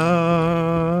god.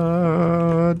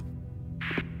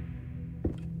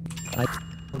 I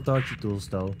have torture tools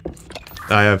though.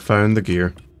 I have found the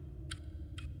gear.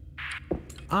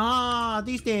 Ah,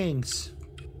 these things!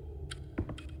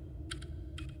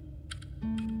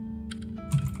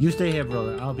 You stay here,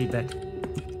 brother. I'll be back.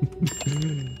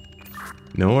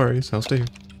 No worries, I'll stay here.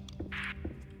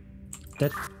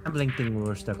 That gambling thing we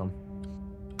were stuck on.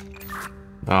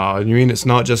 Oh, you mean it's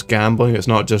not just gambling, it's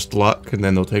not just luck, and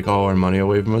then they'll take all our money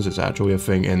away from us? It's actually a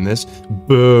thing in this?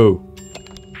 Boo!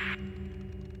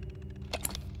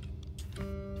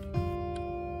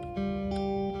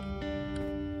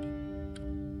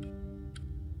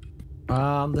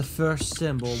 The first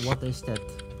symbol, what is that?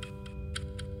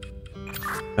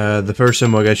 The first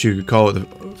symbol, I guess you could call it the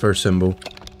first symbol.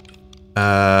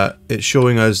 It's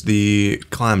showing us the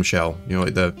clamshell, you know,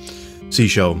 like the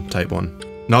seashell type one.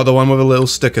 Not the one with a little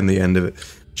stick in the end of it,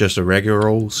 just a regular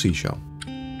old seashell.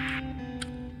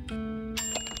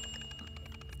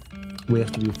 We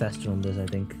have to be faster on this, I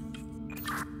think.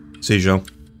 Seashell.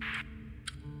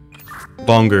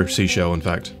 Longer seashell, in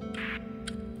fact.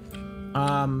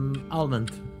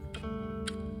 Almond.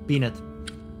 Peanut.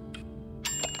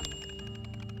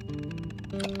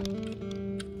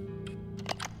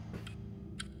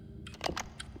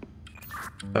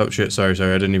 Oh shit, sorry, I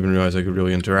didn't even realize I could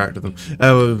really interact with them.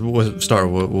 We'll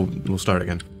start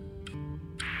again.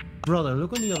 Brother,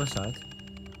 look on the other side.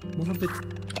 Move a bit.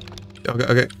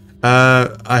 Okay.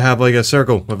 I have like a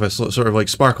circle with a sort of like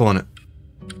sparkle on it.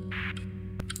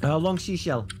 Long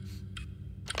seashell.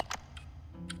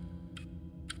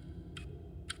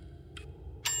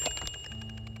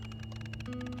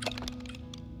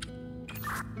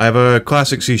 I have a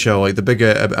classic seashell, like the big,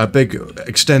 a big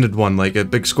extended one, like a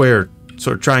big square,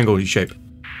 sort of triangle shape.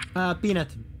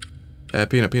 Peanut.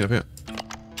 Peanut.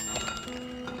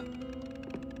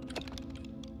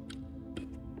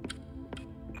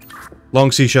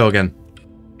 Long seashell again.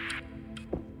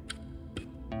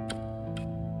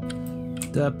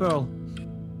 The pearl.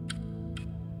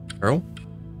 Pearl?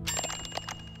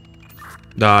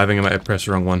 No, I think I might have pressed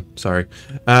the wrong one. Sorry.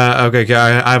 Okay,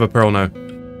 I have a pearl now.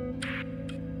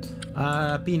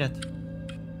 Peanut.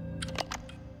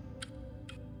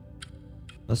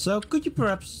 So, could you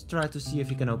perhaps try to see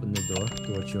if you can open the door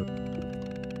towards your...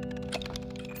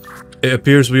 It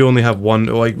appears we only have one,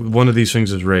 like, one of these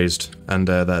things is raised, and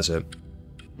that's it.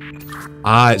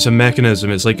 Ah, it's a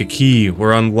mechanism, it's like a key.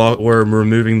 We're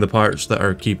removing the parts that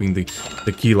are keeping the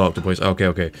key locked in place.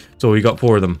 Okay. So we got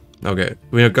 4 of them. Okay,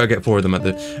 we gotta get 4 of them at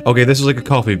the... Okay, this is like a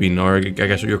coffee bean, or I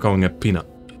guess what you're calling a peanut.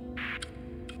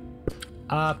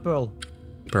 Pearl.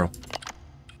 Pearl.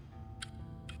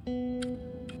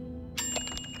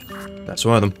 That's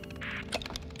one of them.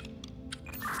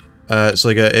 It's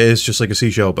like it is just like a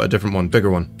seashell, but a different one, bigger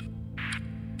one.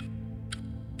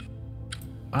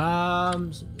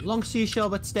 Long seashell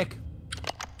but stick.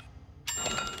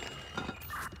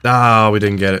 Ah, we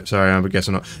didn't get it. Sorry, I'm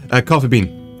guessing not. Coffee bean.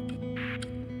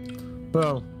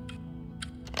 Pearl.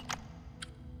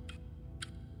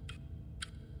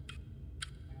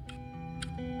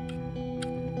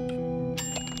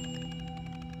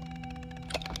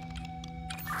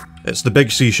 It's the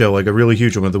big seashell, like a really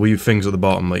huge one with the wee things at the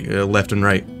bottom, like left and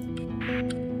right.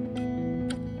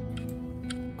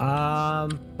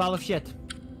 Pile of shit.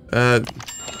 I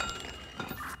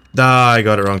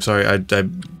got it wrong. Sorry, I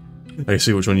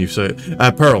see which one you said.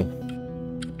 Pearl.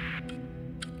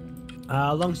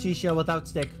 Long seashell without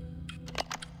stick.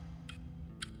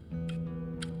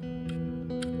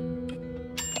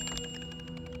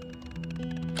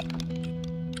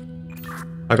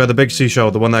 I got the big seashell,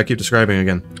 the one that I keep describing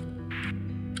again.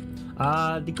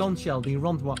 The conch shell, the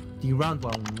round one,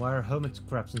 where hermit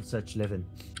crabs and such live in.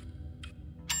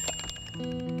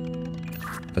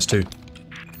 That's 2.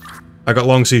 I got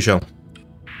long seashell.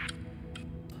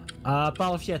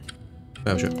 Pile of shit.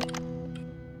 Oh shit.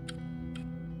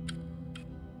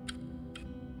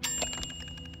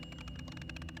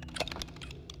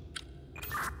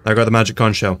 I got the magic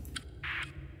conch shell.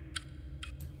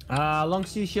 Long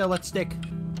seashell with stick.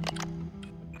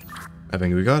 I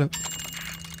think we got it.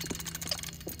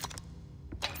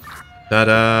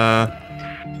 Ta-da!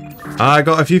 I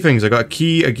got a few things. I got a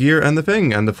key, a gear, and the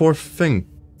thing, and the 4th thing.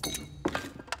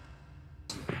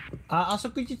 Also,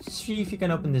 could you see if you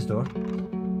can open this door?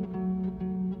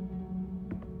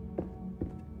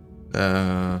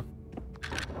 Well,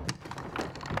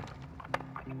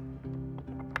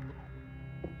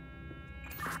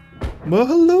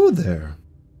 hello there.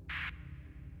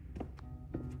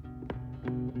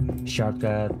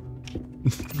 Shortcut.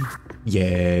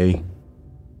 Yay.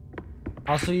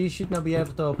 Also, you should now be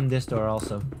able to open this door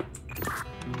also.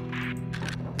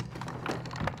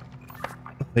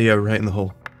 Yeah, right in the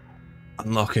hole.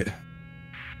 Unlock it.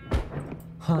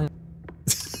 Hi.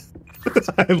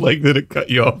 I like that it cut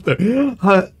you off there.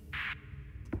 Huh.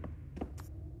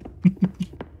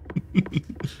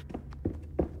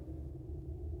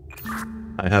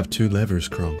 I have 2 levers,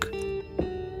 Kronk,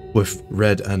 with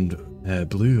red and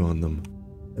blue on them,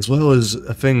 as well as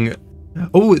a thing.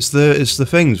 Oh, it's the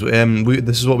things.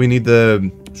 This is what we need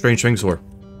the strange things for.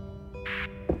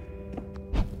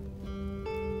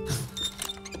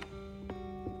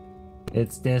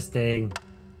 It's this thing.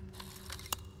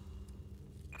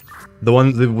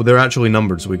 They're actually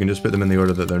numbered, so we can just put them in the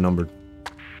order that they're numbered.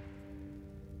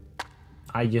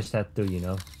 I just had to, you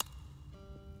know.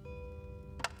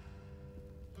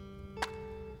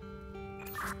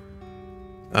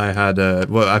 I had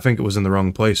well, I think it was in the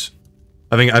wrong place.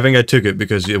 I think I took it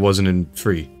because it wasn't in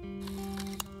free.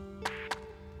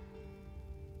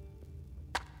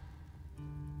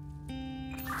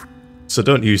 So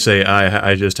don't you say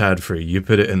I just had free. You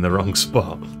put it in the wrong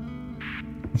spot.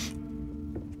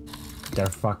 They're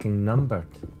fucking numbered.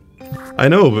 I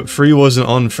know, but free wasn't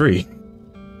on free.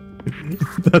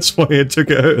 That's why I took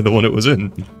it out of the one it was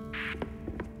in.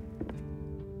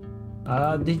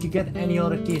 Did you get any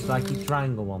other keys, like the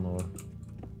triangle one, or?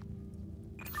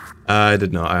 I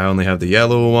did not. I only have the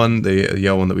yellow one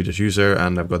that we just used there,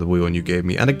 and I've got the blue one you gave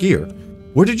me, and a gear.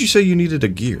 Where did you say you needed a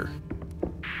gear?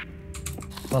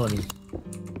 Follow me.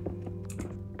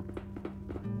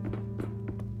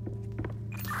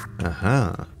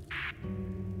 Aha.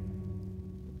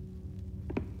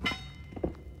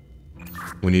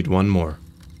 We need one more.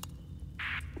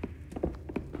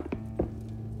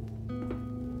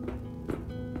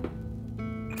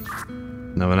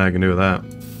 Nothing I can do with that.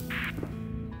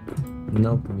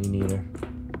 Nope, me neither.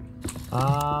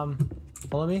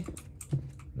 Follow me.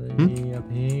 Me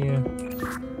up here.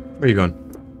 Where are you going?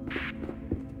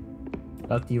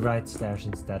 Up the right stairs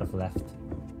instead of left.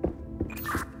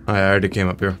 I already came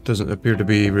up here. Doesn't appear to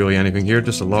be really anything here,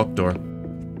 just a locked door.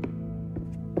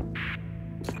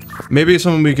 Maybe it's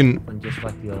something we can... And just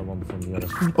like the other one from the other.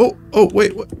 Oh,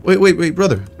 wait,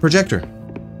 brother. Projector.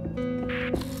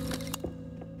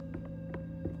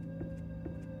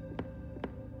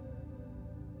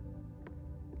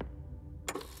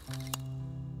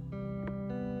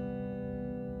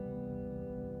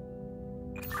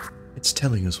 It's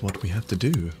telling us what we have to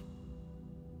do.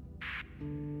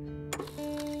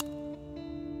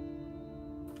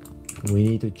 We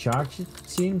need to charge it, it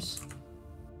seems.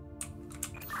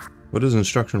 What does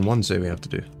instruction 1 say we have to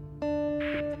do?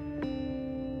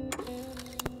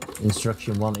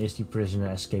 Instruction 1 is the prisoner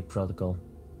escape protocol.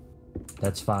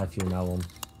 That's 5 you're now on.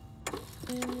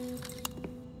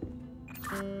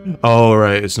 Oh,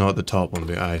 right, it's not the top one.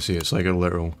 I see, it's like a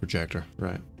literal projector.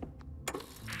 Right.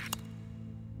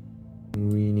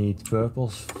 We need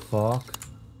purples. Fuck.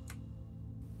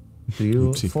 Do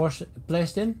you force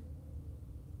placed in?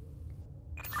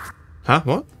 Huh?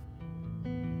 What?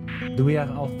 Do we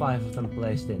have all 5 of them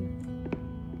placed in?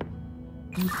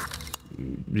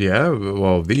 Yeah,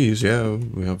 well, these, yeah,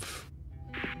 we have...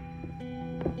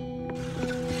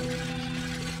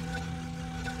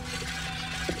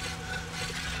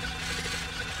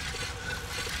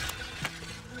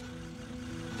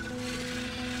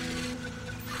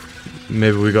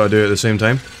 Maybe we gotta do it at the same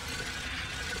time?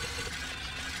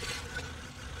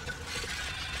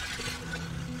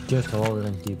 Just hold it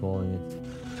and keep holding it.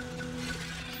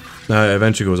 No, it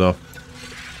eventually goes off.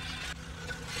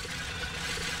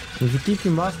 If you keep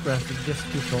your mouse pressed, it just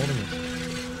keeps holding it.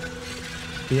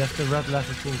 You have the red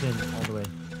lever pulled in all the way.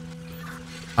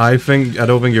 I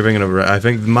don't think you're thinking of it right. I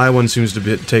think my one seems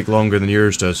to take longer than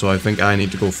yours does, so I think I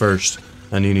need to go first,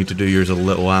 and you need to do yours a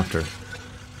little after.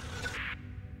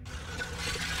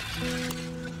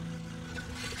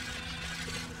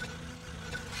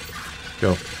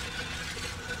 Go.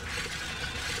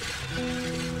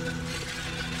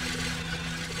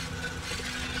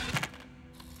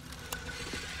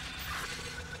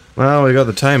 Well, we got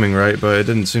the timing right, but it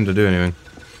didn't seem to do anything.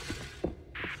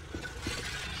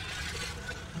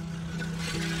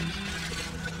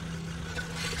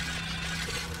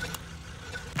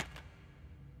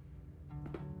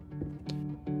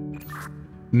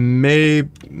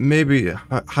 Maybe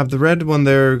have the red one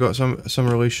there got some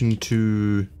relation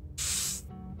to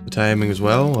the timing as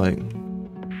well? Like,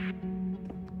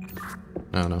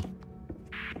 I don't know.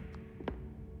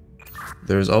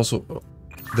 There's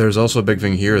also a big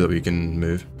thing here that we can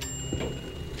move.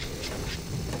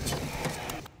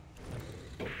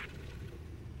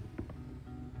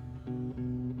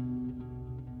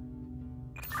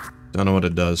 Don't know what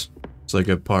it does. It's like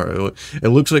a part. It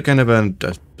looks like kind of a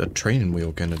training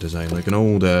wheel kind of design, like an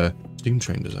old steam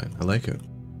train design. I like it.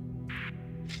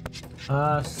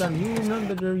 Sam, you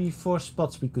remember the 4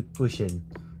 spots we could push in,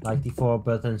 like the 4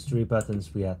 buttons, 3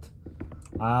 buttons we had.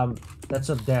 That's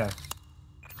up there.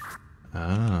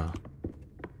 Ah.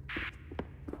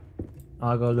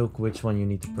 I'll go look which one you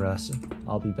need to press.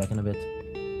 I'll be back in a bit.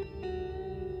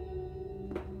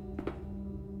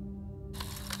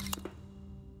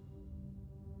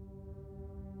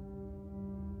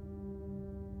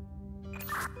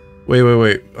 Wait.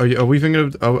 Are we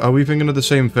thinking of the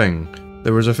same thing?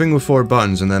 There was a thing with 4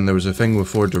 buttons, and then there was a thing with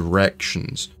 4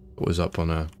 directions that was up on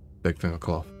a big thing of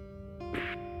cloth.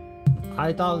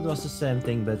 I thought it was the same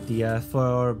thing, but the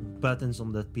 4 buttons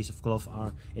on that piece of cloth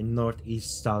are in north,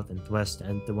 east, south, and west,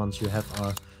 and the ones you have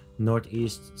are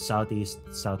northeast, southeast,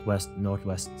 southwest,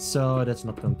 northwest. So that's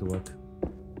not going to work.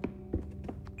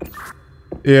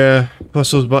 Yeah, plus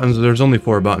those buttons, there's only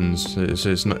 4 buttons.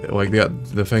 It's not like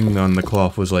the thing on the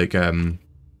cloth was like it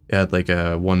had like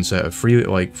one set of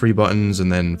 3 buttons,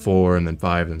 and then 4, and then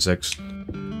 5, and 6.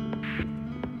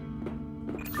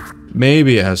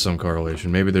 Maybe it has some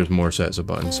correlation. Maybe there's more sets of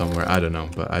buttons somewhere. I don't know,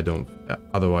 but I don't.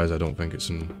 Otherwise, I don't think it's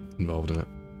involved in it.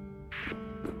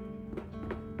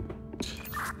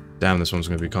 Damn, this one's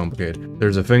gonna be complicated.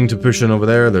 There's a thing to push in over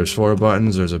there. There's 4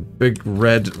 buttons. There's a big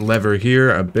red lever here,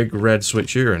 a big red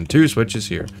switch here, and 2 switches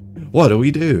here. What do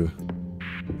we do?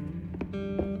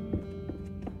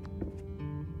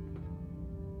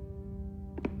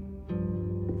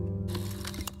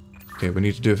 Okay, we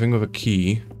need to do a thing with a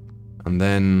key, and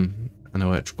then an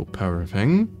electrical power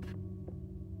thing,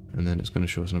 and then it's going to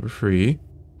show us number 3.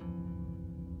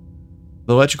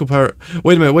 The electrical power.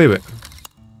 Wait a minute. Wait.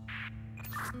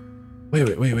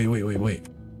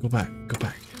 Go back. Go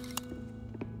back.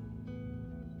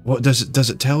 What does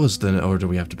it tell us then, or do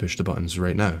we have to push the buttons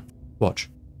right now? Watch.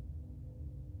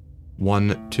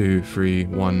 1, 2, 3,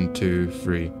 1, 2,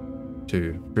 3,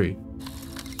 2, 3.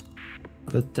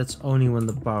 But that's only when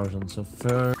the power's on, so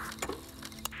first...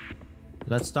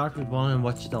 Let's start with 1 and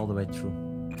watch it all the way through.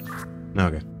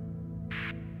 Okay.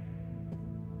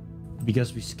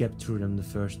 Because we skipped through them the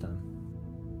first time.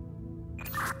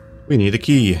 We need a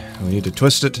key. We need to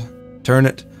twist it, turn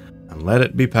it, and let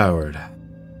it be powered.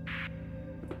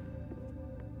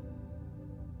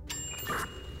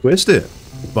 Twist it,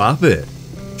 bop it,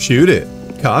 shoot it,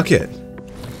 cock it.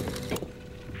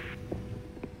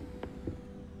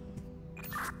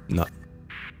 No.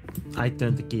 I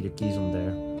turned the keys on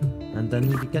there. And then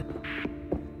we get...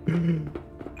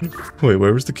 Wait,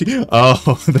 where was the key?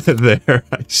 Oh, there,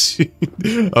 I see.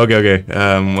 Okay.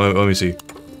 Let me see.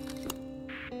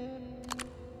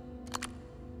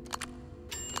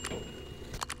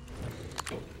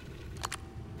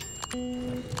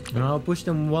 And I'll push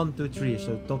them 1, 2, 3,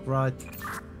 so top right.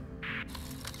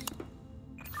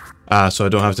 Ah, so I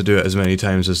don't have to do it as many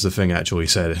times as the thing actually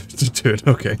said to do it,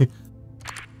 okay.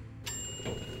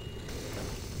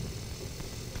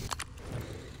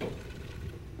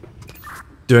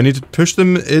 Do I need to push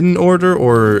them in order,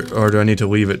 or do I need to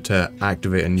leave it to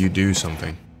activate and you do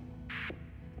something?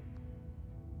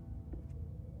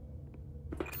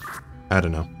 I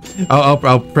don't know.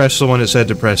 I'll press the one it said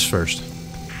to press first.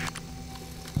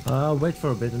 Wait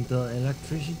for a bit until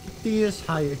electricity is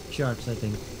higher charged, I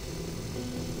think.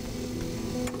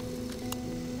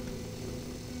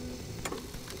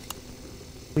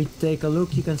 We take a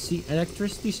look, you can see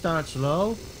electricity starts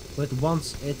low, but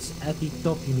once it's at the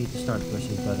top you need to start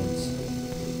pushing buttons.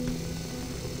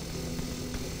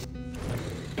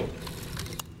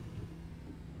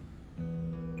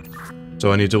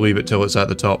 So I need to leave it till it's at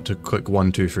the top to click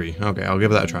 1, 2, 3. Okay, I'll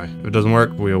give that a try. If it doesn't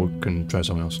work, we can try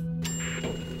something else.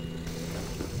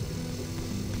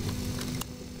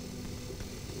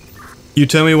 You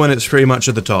tell me when it's pretty much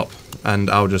at the top, and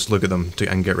I'll just look at them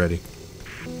and get ready.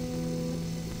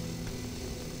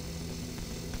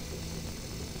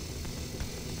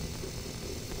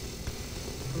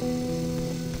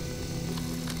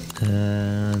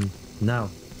 And now.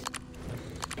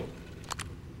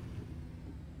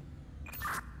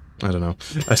 I don't know.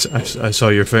 I saw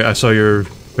your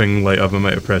thing light up. I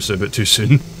might have pressed it a bit too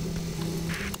soon.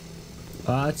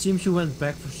 It seems you went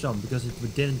back for some because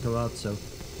it didn't go out. So.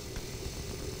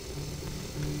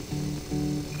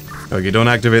 Okay, don't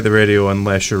activate the radio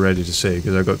unless you're ready to say,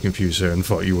 because I got confused there and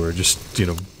thought you were just, you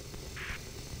know...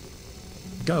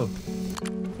 Go.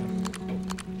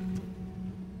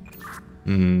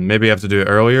 Maybe I have to do it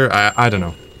earlier? I don't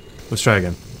know. Let's try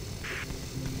again.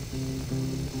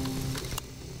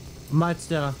 Might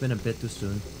still have been a bit too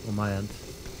soon on my end.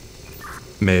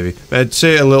 Maybe. I'd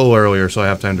say it a little earlier so I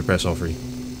have time to press all 3.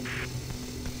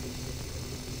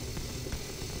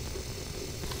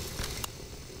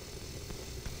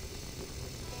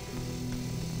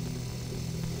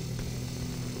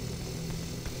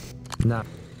 Nah.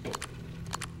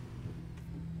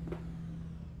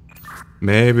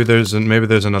 Maybe there's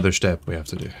another step we have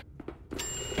to do.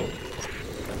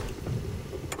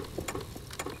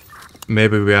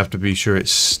 Maybe we have to be sure it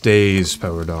stays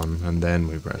powered on and then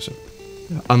we press it.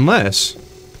 Unless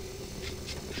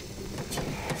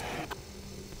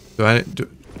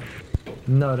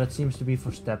No, that seems to be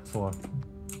for step 4.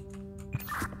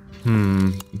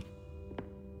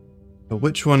 But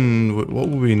which one? What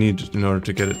will we need in order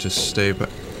to get it to stay? But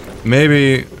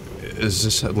maybe is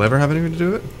this lever have anything to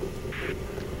do with it?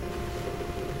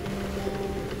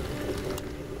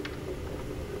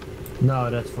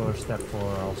 No, that's for step 4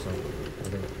 also, I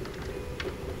think.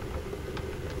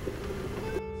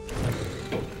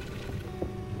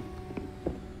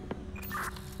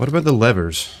 What about the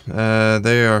levers?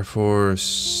 They are for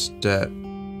step...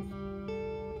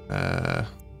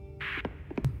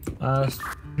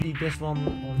 This one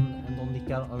on the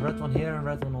kettle, a red one here and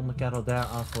red one on the kettle there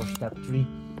are for step 3,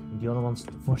 and the other one's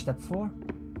for step 4.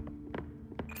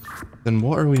 Then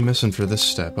what are we missing for this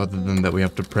step, other than that we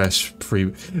have to press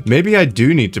 3? Maybe I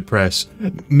do need to press...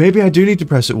 Maybe I do need to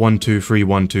press it 1, 2, 3,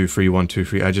 1, 2, 3, 1, 2,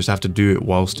 3. I just have to do it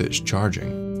whilst it's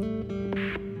charging.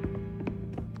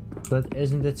 But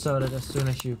isn't it so that as soon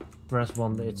as you press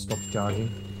 1, it stops charging?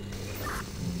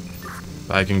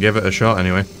 I can give it a shot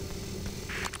anyway.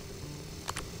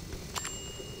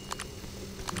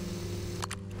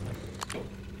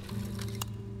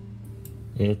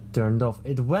 It turned off.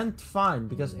 It went fine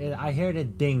because I heard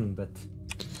it ding, but...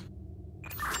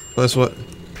 That's what...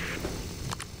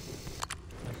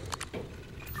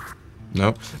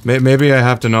 No. Maybe I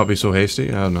have to not be so hasty.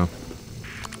 I don't know.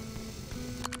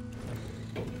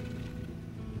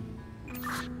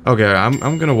 Okay,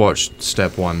 I'm gonna watch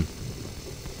step 1.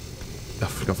 Oh,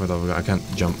 forgot. I can't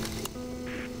jump.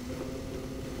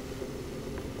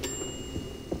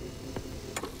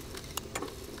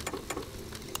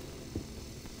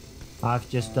 I've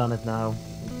just done it now.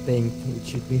 Think it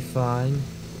should be fine.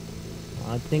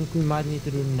 I think we might need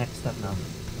to do the next step now,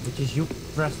 which is you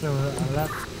press the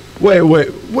left. Wait,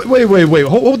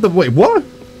 hold the, wait, what?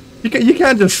 You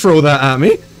can't just throw that at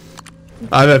me.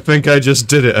 I think I just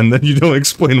did it, and then you don't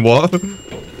explain what.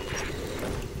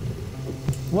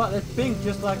 Well, it's pink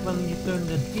just like when you turn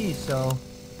the key, so...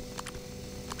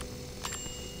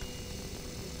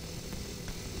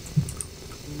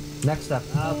 Next step,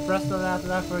 press the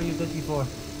lever you did before.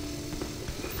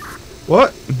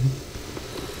 What?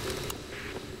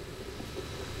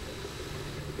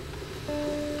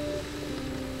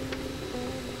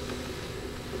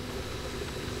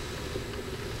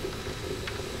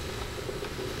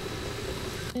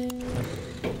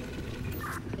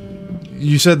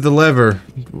 You said the lever.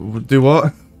 Do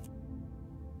what?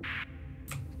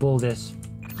 Pull this.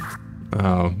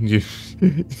 Oh, you...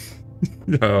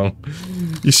 No.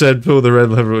 You said pull the red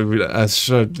lever. I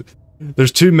should...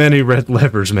 There's too many red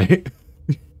levers, mate.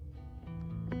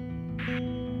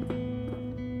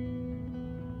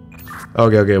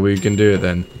 Okay, we can do it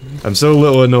then. I'm so a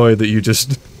little annoyed that you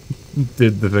just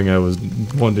did the thing I was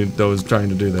trying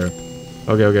to do there.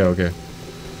 Okay.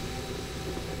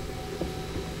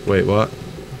 Wait, what?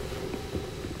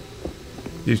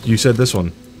 You said this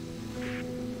one.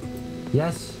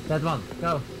 Yes, that one.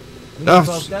 Go. We Oh. need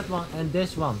both that one and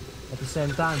this one at the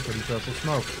same time for the purple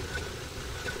smoke.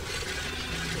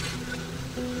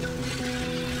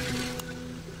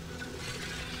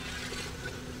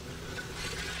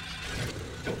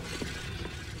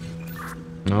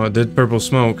 No, it did purple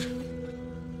smoke.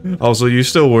 Also, you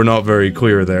still were not very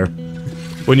clear there.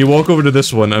 When you walk over to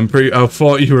this one, I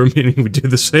thought you were meaning we do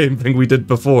the same thing we did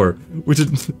before. We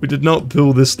did not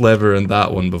pull this lever and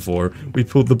that one before. We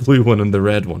pulled the blue one and the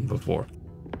red one before.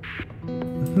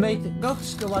 Mate, go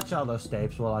watch all those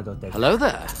tapes while I go take. Hello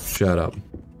there. Shut up.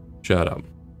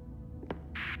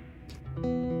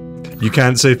 You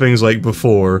can't say things like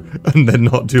before and then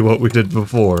not do what we did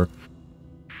before.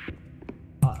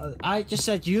 I just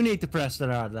said you need to press the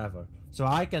red lever, so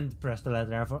I can press the red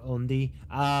lever on the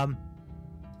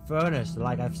furnace,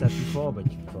 like I've said before,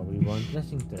 but you probably weren't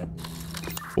listening to it.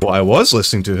 What I was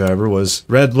listening to, however, was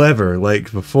red lever,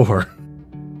 like before.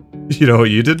 You know what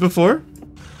you did before?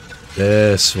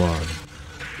 This one.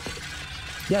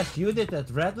 Yes, you did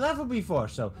that red lever before,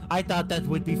 so I thought that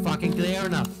would be fucking clear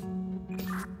enough.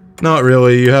 Not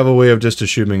really, you have a way of just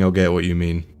assuming I'll get what you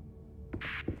mean.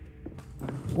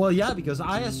 Well, yeah, because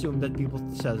I assume that people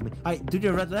tell me, I do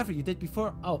the red lever you did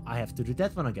before. Oh, I have to do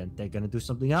that one again. They're gonna do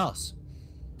something else.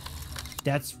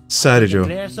 That's Sorry, a Joe.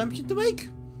 clear assumption to make.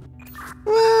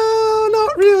 Well,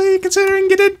 not really, considering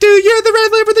you didn't do the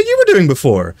red lever that you were doing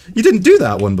before. You didn't do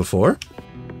that one before.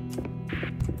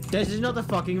 This is not a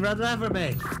fucking red lever,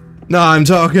 mate. No, I'm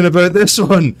talking about this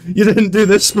one. You didn't do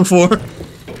this before.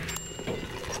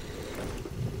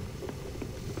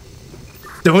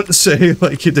 Don't say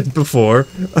like you did before,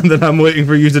 and then I'm waiting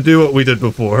for you to do what we did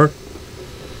before,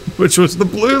 which was the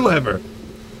blue lever.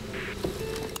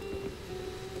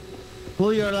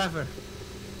 Pull your lever.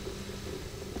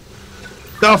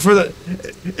 No, for the...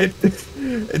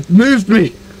 It moved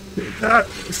me.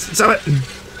 Stop it.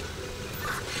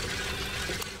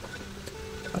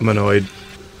 I'm annoyed.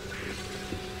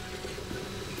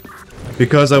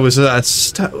 Because I was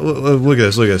look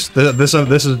at this.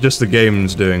 This is just the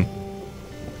game's doing.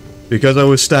 Because I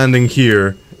was standing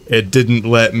here, it didn't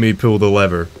let me pull the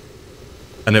lever.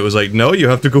 And it was like, no, you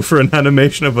have to go for an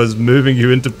animation of us moving you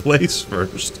into place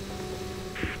first.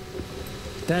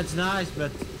 That's nice,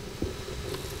 but...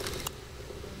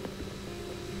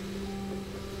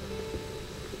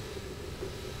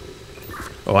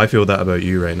 Oh, I feel that about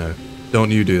you right now.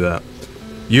 Don't you do that.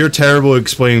 You're terrible at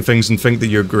explaining things and think that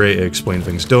you're great at explaining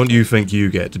things. Don't you think you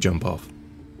get to jump off?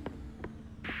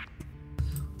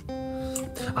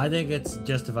 I think it's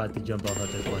justified to jump off at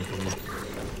this point for me.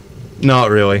 Not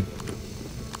really.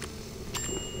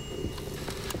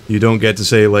 You don't get to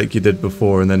say like you did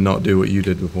before and then not do what you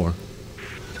did before.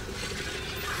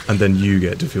 And then you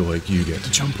get to feel like you get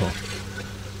to jump off.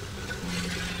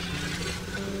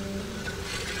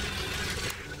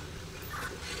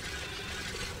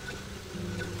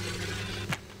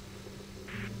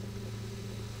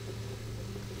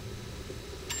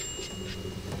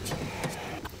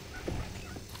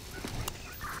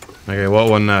 Okay, what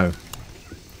one now?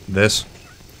 This?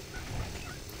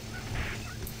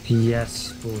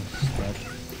 Yes, full step.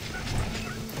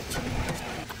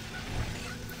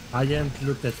 I didn't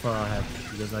look that far ahead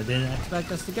because I didn't expect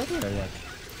us to get here yet.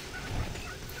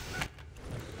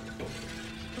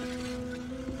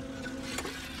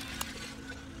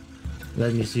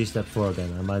 Let me see step 4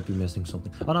 again. I might be missing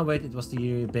something. Oh no, wait, it was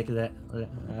the big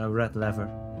red lever.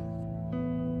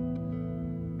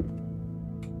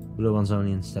 Blue one's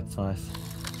only in step 5.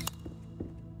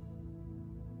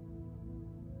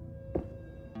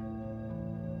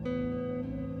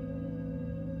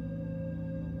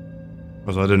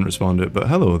 Because I didn't respond to it, but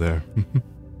hello there.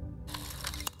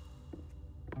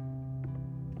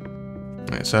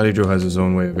 Right, Sadie Joe has his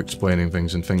own way of explaining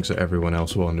things and thinks that everyone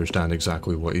else will understand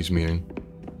exactly what he's meaning.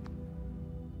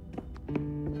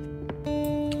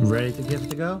 Ready to give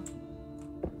it a go?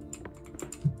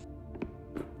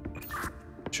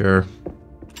 Sure.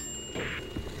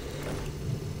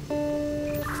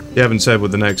 You haven't said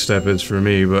what the next step is for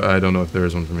me, but I don't know if there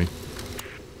is one for me.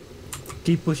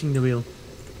 Keep pushing the wheel.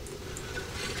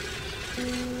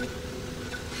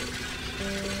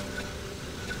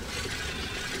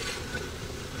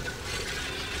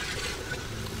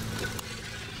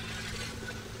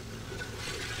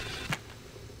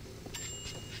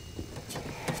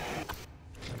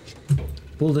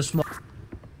 Pull the small.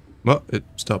 What? It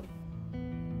stopped.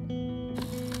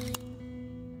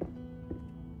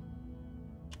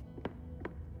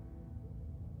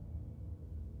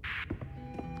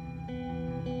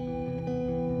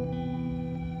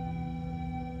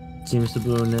 Seems the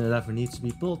blue lever needs to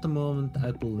be pulled the moment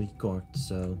I pull the cord,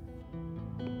 so...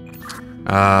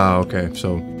 Ah, okay.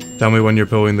 So, tell me when you're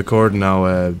pulling the cord and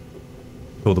I'll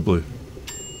pull the blue.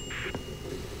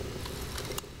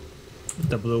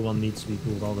 The blue one needs to be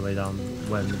pulled all the way down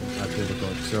when I pull the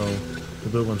cord, so the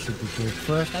blue one should be pulled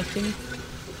first, I think.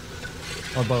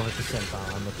 Or both at the same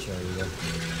time, I'm not sure either.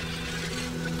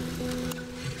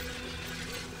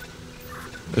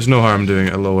 There's no harm doing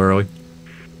it a little early.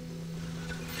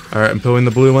 Alright, I'm pulling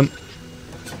the blue one.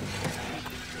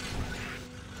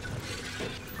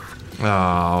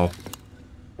 Oh.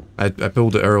 I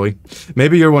pulled it early.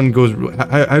 Maybe your one goes...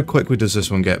 How quickly does this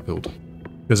one get pulled?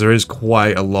 Because there is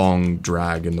quite a long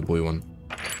drag in the blue one.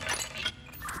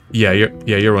 Yeah,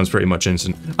 your one's pretty much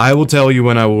instant. I will tell you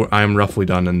when I'm roughly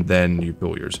done and then you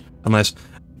pull yours. Unless,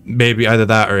 maybe either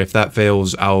that or if that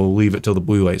fails, I'll leave it till the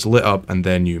blue light's lit up and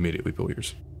then you immediately pull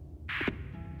yours.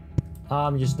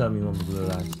 Just tell me when the blue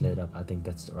light's lit up. I think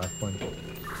that's the right point.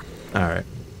 Alright.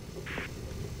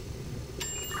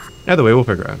 Either way, we'll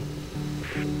figure it out.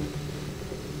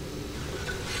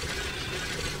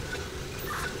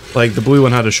 Like, the blue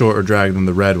one had a shorter drag than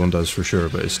the red one does for sure,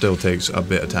 but it still takes a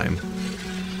bit of time.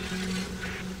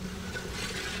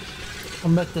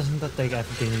 But doesn't that take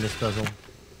everything in this puzzle?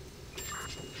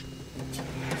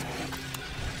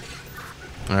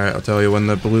 Alright, I'll tell you when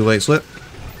the blue light's lit.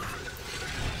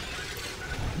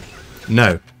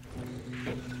 No.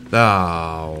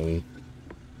 Oh.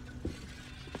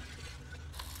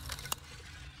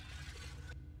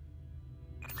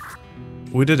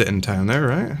 We did it in town there,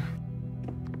 right?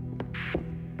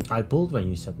 I pulled when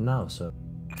you said no, so...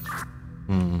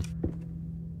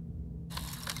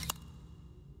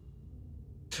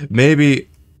 Maybe...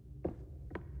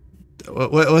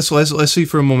 Let's see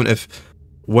for a moment if...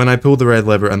 When I pull the red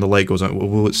lever and the light goes on,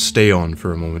 will it stay on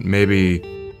for a moment? Maybe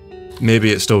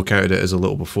it still counted it as a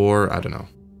little before, I don't know.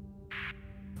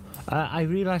 I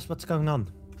realized what's going on.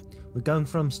 We're going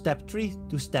from step 3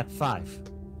 to step 5.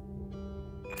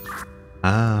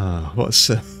 Ah, what's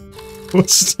step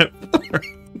 4?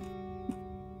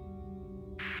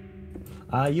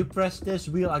 You press this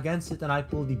wheel against it and I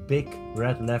pull the big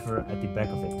red lever at the back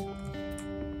of it.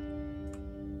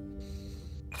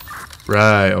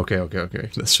 Right, okay.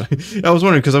 That's right. I was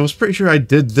wondering, because I was pretty sure I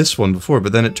did this one before,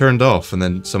 but then it turned off, and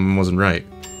then something wasn't right.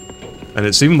 And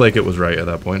it seemed like it was right at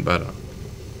that point, but I don't know.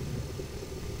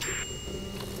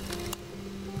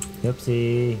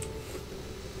 Oopsie.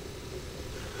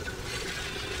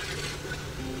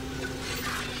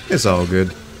 It's all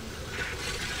good.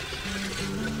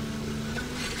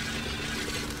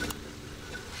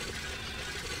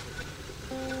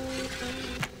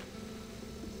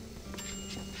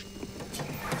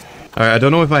 Alright, I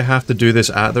don't know if I have to do this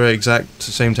at the exact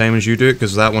same time as you do it,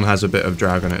 because that one has a bit of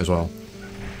drag on it as well.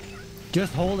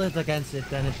 Just hold it against it,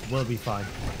 then it will be fine.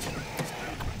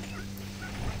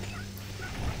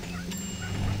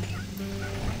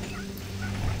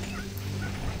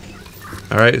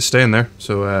 Alright, it's staying there,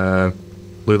 so,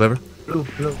 blue lever. Blue.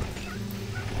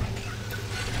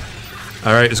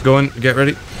 Alright, it's going, get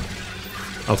ready.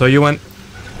 I'll tell you when.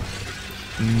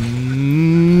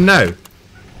 No.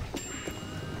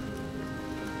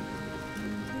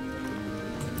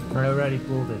 I already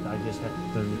pulled it, I just had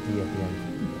to turn the key at the end.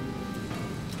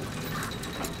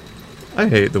 I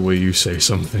hate the way you say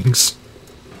some things.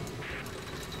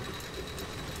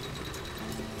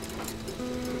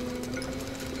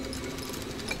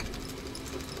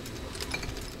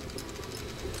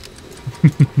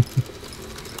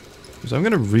 So I'm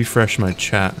gonna refresh my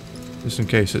chat, just in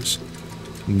case it's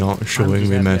not showing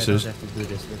me messages. I don't have to do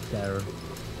this with terror.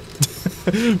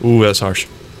 Ooh, that's harsh.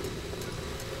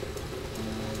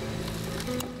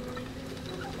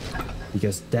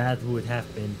 Because that would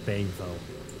have been painful.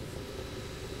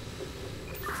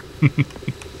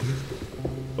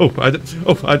 I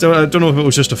don't know if it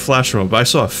was just a flash moment, but I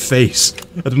saw a face.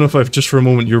 I don't know if I've just for a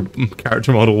moment your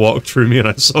character model walked through me and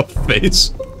I saw a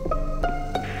face.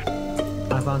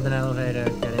 I found an elevator,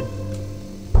 get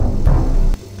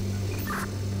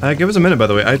in. Give us a minute, by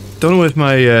the way. I don't know if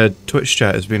my Twitch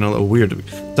chat has been a little weird.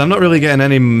 I'm not really getting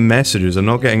any messages. I'm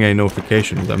not getting any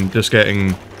notifications. I'm just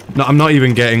getting... No, I'm not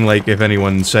even getting, like, if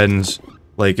anyone sends,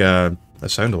 like, a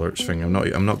sound alerts thing. I'm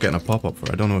not getting a pop-up for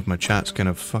it. I don't know if my chat's kind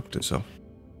of fucked itself.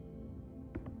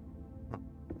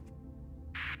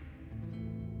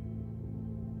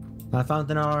 I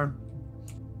found an arm.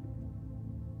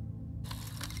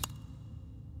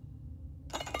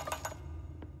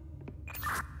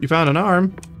 You found an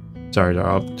arm? Sorry,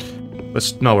 Darryl.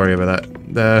 Let's not worry about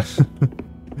that.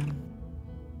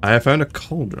 I found a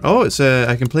cauldron. Oh, it's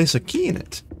I can place a key in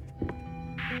it.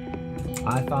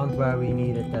 I found where we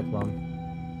needed that one.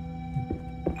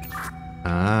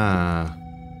 Ah.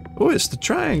 Oh, it's the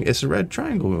triangle. It's a red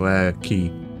triangle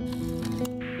key.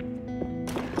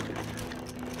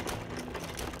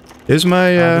 Is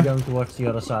my I'll be going towards the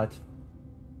other side.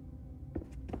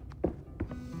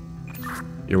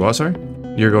 Your what, sorry?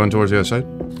 You're going towards the other side?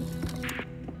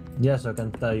 Yes, I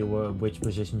can tell you which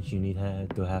positions you need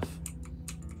to have.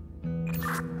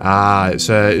 Ah,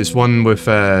 it's one with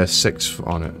 6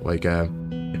 on it. Like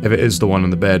if it is the one on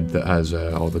the bed that has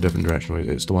all the different directions,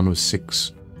 it's the one with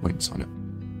 6 points on it.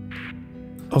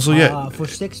 Also, yeah. For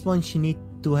 6 points, you need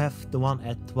to have the one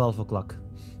at 12 o'clock.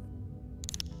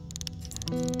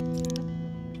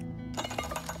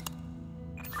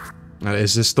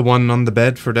 Is this the one on the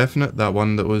bed for definite? That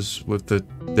one that was with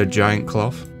the giant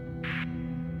cloth?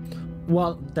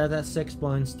 Well, that has 6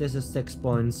 points, this is 6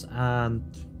 points, and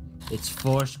it's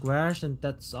 4 squares, and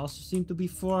that's also seemed to be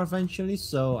 4 eventually,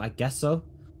 so I guess so.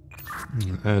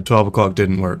 12 o'clock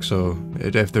didn't work, so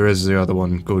if there is the other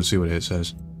one, go see what it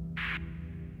says.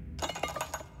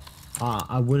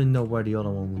 I wouldn't know where the other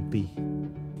one would be.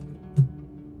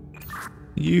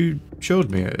 You showed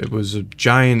me it. It was a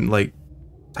giant, like,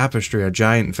 tapestry, a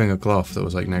giant thing of cloth that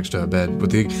was, like, next to a bed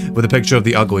with the picture of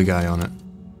the ugly guy on it.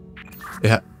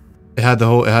 It had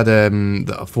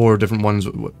the 4 different ones.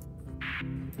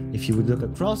 If you would look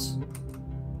across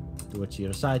towards the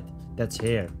other side, that's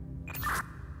here.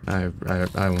 I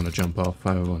want to jump off.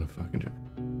 I want to fucking jump.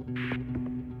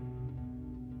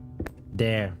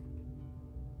 There.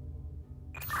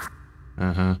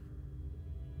 Uh-huh.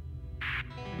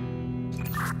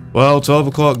 Well, 12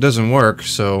 o'clock doesn't work,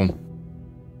 so...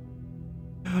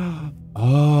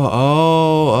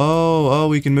 Oh,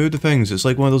 we can move the things. It's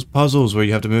like one of those puzzles where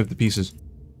you have to move the pieces.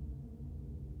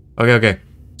 Okay.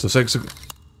 So 6...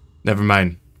 Never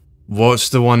mind. What's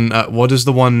the one... what does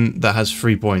the one that has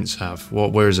 3 points have?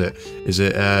 Where is it? Is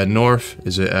it, north?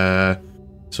 Is it,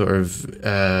 sort of,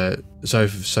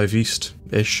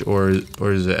 southeast-ish? Or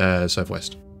is it,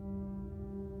 southwest?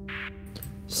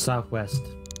 Southwest.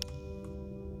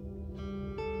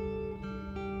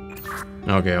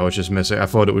 Okay, I was just missing. I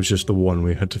thought it was just the one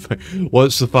we had to find.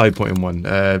 What's the 5-point one?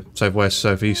 Southwest,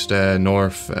 southeast,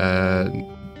 north,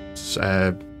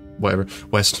 whatever.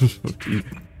 West.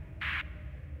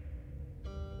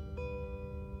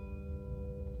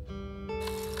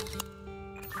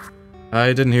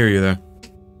 I didn't hear you there.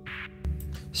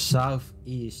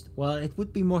 Southeast. Well, it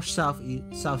would be more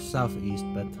southeast,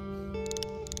 but...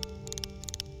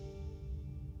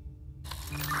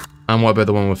 And what about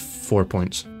the one with 4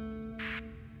 points?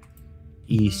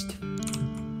 East.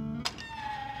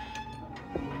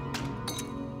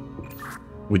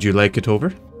 Would you like it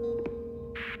over?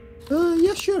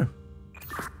 Yeah, sure.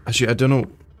 Actually, I don't know.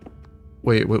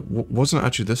 Wait, wasn't it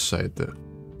actually this side that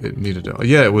it needed it?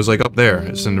 Yeah, it was like up there.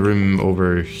 It's in the room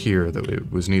over here that it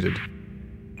was needed.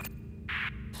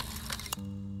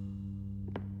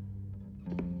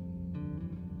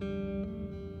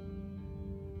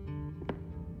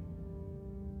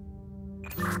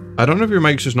 I don't know if your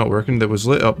mic's just not working. That was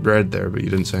lit up red there, but you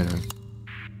didn't say anything.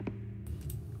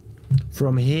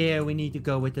 From here, we need to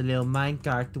go with the little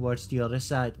minecart towards the other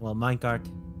side. Well, minecart,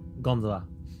 gondola.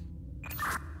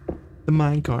 The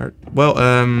minecart. Well,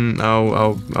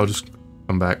 I'll just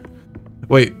come back.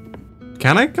 Wait,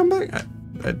 can I come back?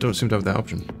 I don't seem to have that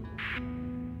option.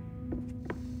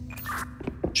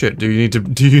 Shit, do you need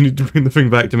to bring the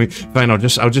thing back to me? Fine, I'll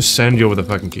just send you over the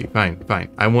fucking key. Fine.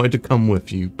 I wanted to come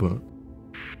with you, but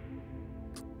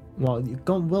Well, you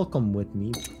will come with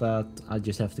me, but I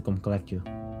just have to come collect you.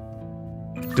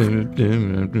 Can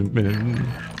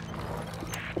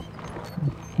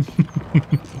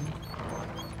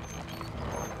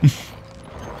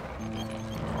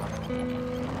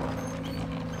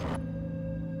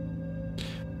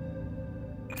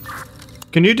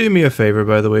you do me a favor,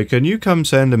 by the way? Can you come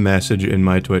send a message in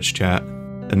my Twitch chat?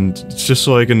 And just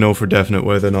so I can know for definite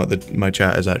whether or not that my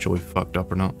chat is actually fucked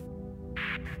up or not.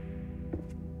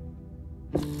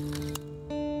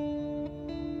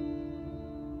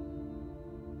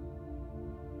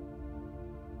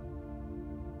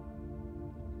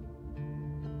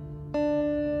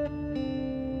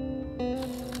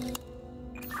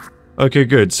 Okay,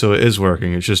 good. So it is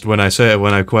working. It's just when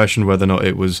I questioned whether or not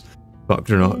it was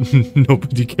fucked or not,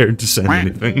 nobody cared to send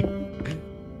anything.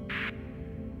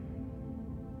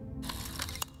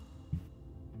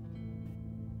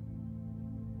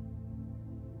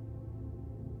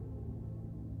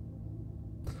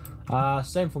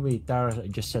 Same for me. Tara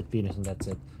just said penis and that's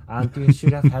it. And you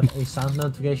should have had a sound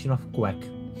notification of quack.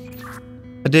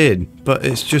 I did, but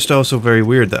it's just also very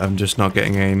weird that I'm just not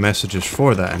getting any messages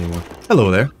for that anymore. Hello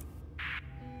there.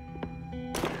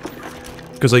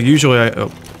 Because like usually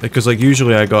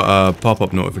I got a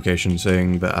pop-up notification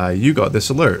saying that you got this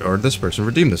alert or this person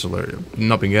redeemed this alert.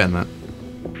 Not been getting that.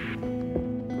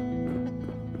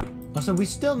 Also, we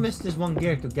still missed this one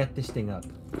gear to get this thing up.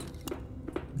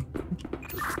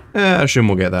 I assume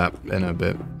we'll get that in a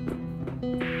bit.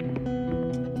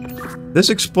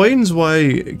 This explains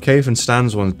why Cave and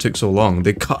Stan's one took so long.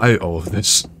 They cut out all of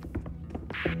this.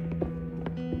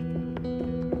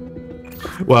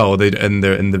 Well, they in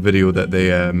the video that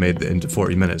they made into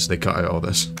 40 minutes, they cut out all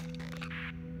this.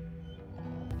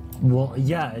 Well,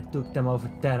 yeah, it took them over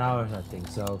 10 hours, I think,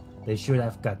 so they should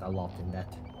have cut a lot in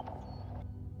that.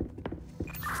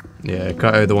 Yeah,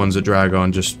 cut out the ones that drag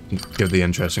on, just give the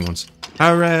interesting ones.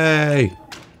 Hooray!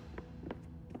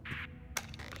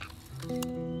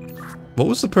 What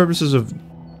was the purposes of,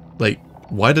 like,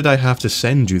 why did I have to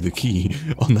send you the key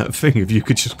on that thing if you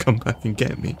could just come back and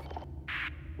get me?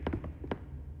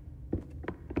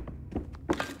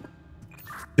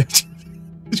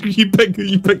 you pick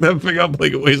that thing up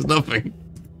like it weighs nothing.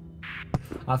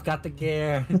 I've got the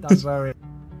gear, don't worry.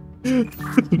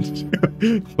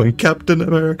 When Captain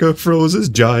America froze his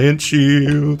giant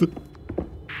shield.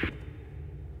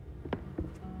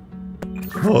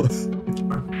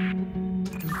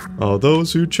 All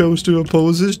those who chose to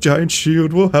oppose his giant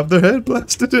shield will have their head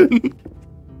blasted in.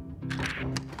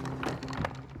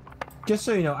 Just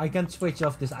so you know, I can switch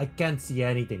off this. I can't see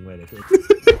anything with it.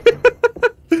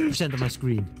 Percent of my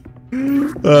screen.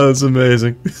 Oh, that's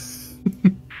amazing.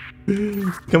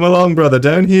 Come along, brother,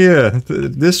 down here.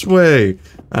 This way.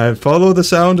 I follow the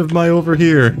sound of my over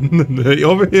here.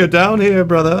 Over here, down here,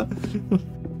 brother.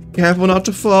 Careful not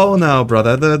to fall now,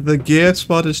 brother. The gear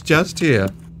spot is just here.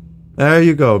 There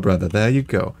you go, brother. There you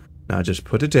go. Now just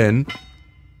put it in.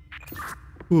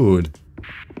 Good.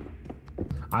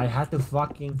 I had to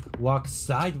fucking walk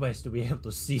sideways to be able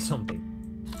to see something.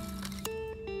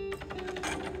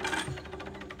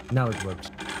 Now it works.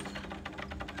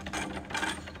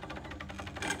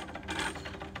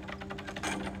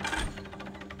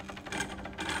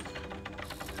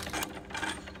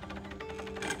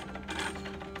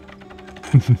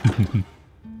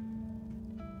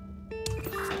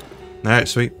 Alright,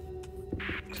 sweet.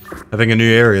 I think a new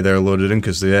area there loaded in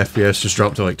because the FPS just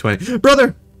dropped to like 20.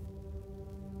 Brother!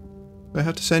 Do I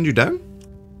have to send you down?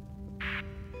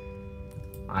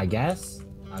 I guess.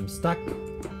 I'm stuck.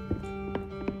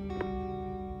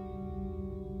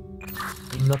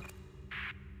 No.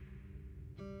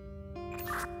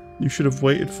 You should have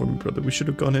waited for me, brother. We should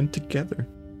have gone in together.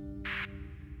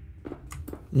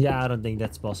 Yeah, I don't think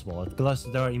that's possible. It closed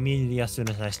the door immediately as soon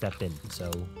as I stepped in,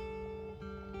 so...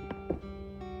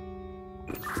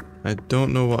 I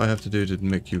don't know what I have to do to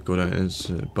make you go down. Is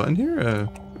a button here?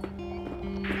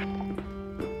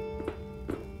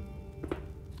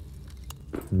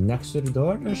 Next to the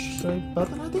door, there's a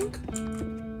button, I think?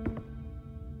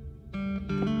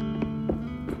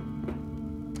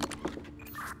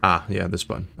 Ah, yeah, this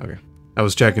button. Okay. I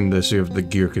was checking to see if the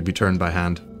gear could be turned by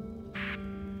hand.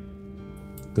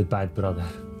 Goodbye, brother.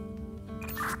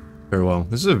 very well.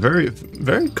 This is a very,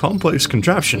 very complex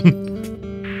contraption.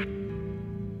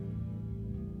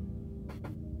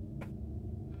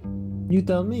 You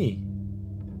tell me.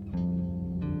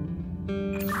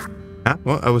 Ah,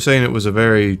 well, I was saying it was a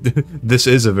very... this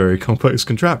is a very complex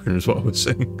contraption, is what I was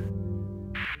saying.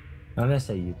 When I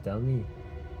say you tell me.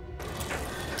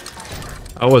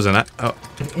 I wasn't... Oh.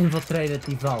 It infiltrated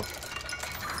the vault.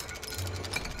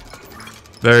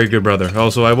 Very good, brother.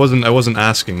 Also, I wasn't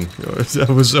asking.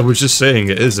 I was just saying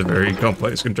it is a very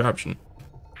complex contraption.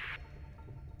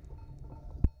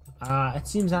 It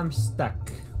seems I'm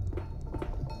stuck.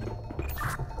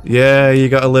 Yeah, you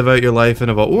gotta live out your life in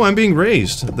a vault. Oh, I'm being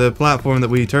raised. The platform that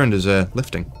we turned is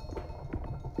lifting.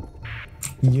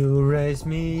 You raise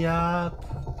me up.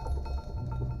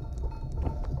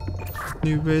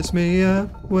 You raise me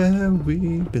up where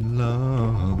we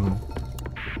belong.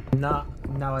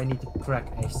 Now I need to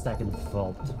crack a stack in the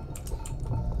vault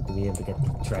to be able to get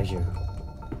the treasure.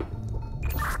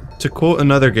 To quote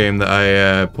another game that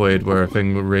I played where a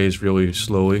thing would raise really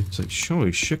slowly, it's like,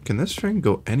 holy shit, can this thing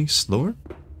go any slower?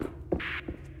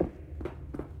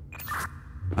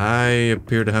 I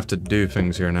appear to have to do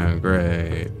things here now,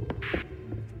 great.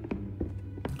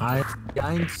 I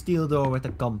behind steel door with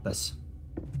a compass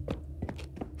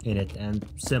in it and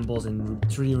symbols in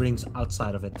 3 rings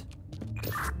outside of it.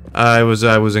 I was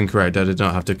incorrect. I did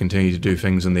not have to continue to do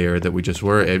things in the area that we just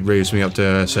were. It raised me up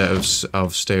to a set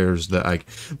of stairs that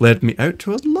led me out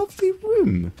to a lovely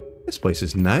room. This place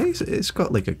is nice. It's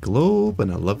got like a globe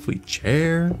and a lovely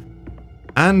chair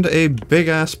and a big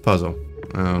ass puzzle.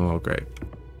 Oh, well, great.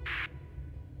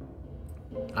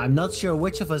 I'm not sure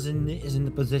which of us is in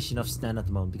the position of Stan at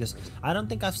the moment, because I don't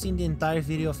think I've seen the entire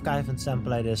video of Kaiv and Sam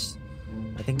play this.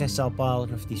 I think I saw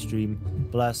part of the stream,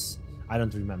 plus I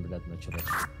don't remember that much of it.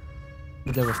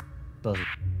 But there was puzzle.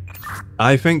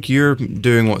 I think you're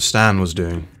doing what Stan was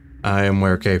doing. I am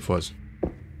where Cave was.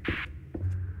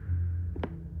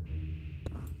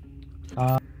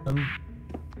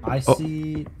 I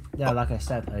see, yeah, like I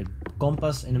said, a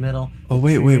compass in the middle. Oh,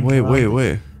 wait.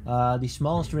 The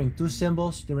smallest ring 2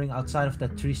 symbols, the ring outside of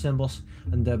that 3 symbols,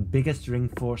 and the biggest ring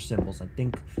 4 symbols. I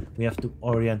think we have to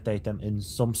orientate them in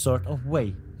some sort of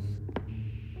way.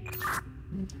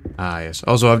 Ah, yes.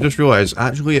 Also, I've just realized,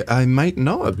 actually, I might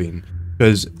not have been.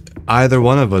 Because either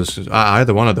one of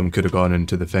them could have gone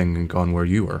into the thing and gone where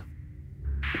you were.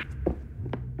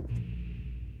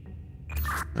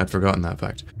 I'd forgotten that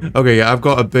fact. Okay, yeah, I've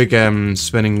got a big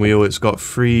spinning wheel. It's got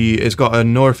a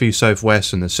north, east, south,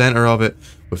 west in the center of it,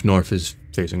 with north is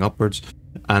facing upwards.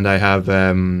 And I have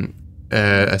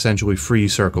essentially 3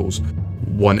 circles.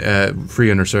 One of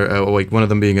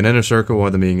them being an inner circle, one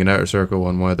of them being an outer circle,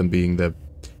 and one of them being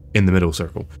in the middle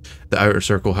circle. The outer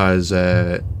circle has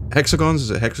hexagons. Is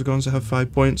it hexagons that have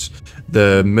 5 points?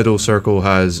 The middle circle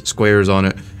has squares on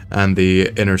it, and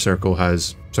the inner circle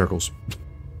has circles.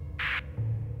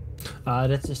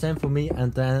 That's the same for me,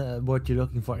 and then what you're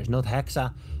looking for is not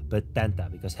hexa, but penta,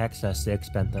 because hexa has 6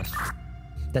 pentas.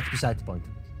 That's beside the point.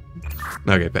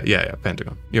 Okay, yeah,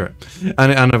 pentagon. You're right.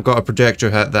 And I've got a projector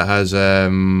that has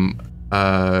some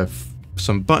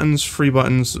buttons, 3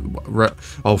 buttons.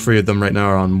 All 3 of them right now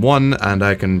are on 1, and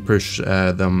I can push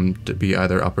them to be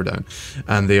either up or down.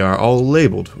 And they are all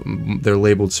labeled. They're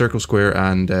labeled circle, square,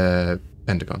 and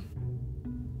pentagon.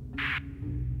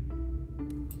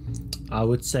 I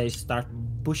would say start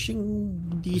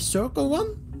pushing the circle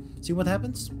one. See what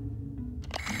happens.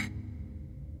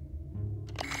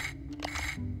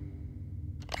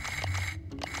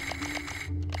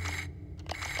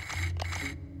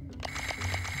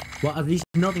 Well, at least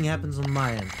nothing happens on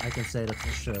my end. I can say that for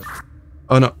sure.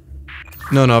 Oh no.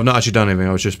 No, I've not actually done anything.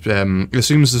 I was just it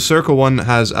seems the circle one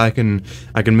has I can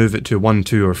move it to 1,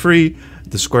 2, or 3.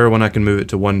 The square one I can move it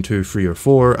to 1, 2, 3, or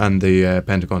 4, and the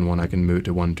pentagon one I can move it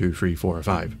to 1, 2, 3, 4, or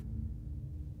 5.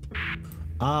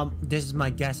 This is my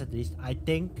guess at least. I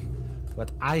think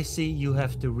what I see you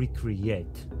have to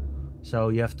recreate. So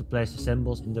you have to place the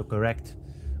symbols in the correct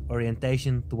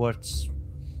orientation towards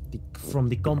from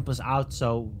the compass out.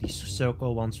 So the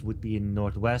circle ones would be in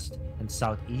northwest and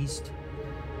southeast,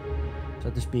 so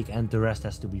to speak, and the rest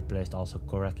has to be placed also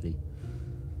correctly.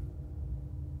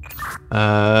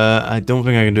 I don't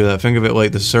think I can do that. Think of it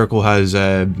like the circle has,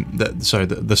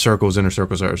 the circles, inner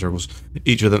circles, outer circles.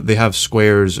 Each of them, they have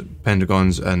squares,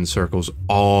 pentagons, and circles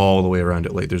all the way around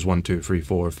it. Like there's 1, 2, 3,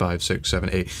 4, 5, 6, 7,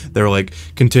 8. They're like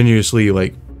continuously,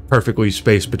 like perfectly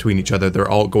spaced between each other. They're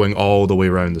all going all the way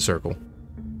around the circle.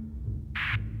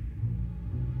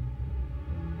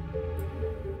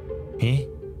 Eh?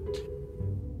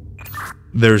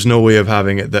 There's no way of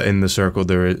having it that in the circle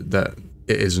that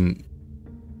it isn't.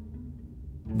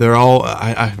 they're all,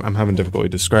 I'm having difficulty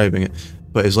describing it,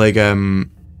 but it's like,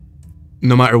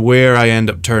 no matter where I end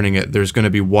up turning it, there's going to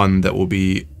be one that will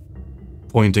be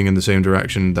pointing in the same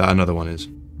direction that another one is.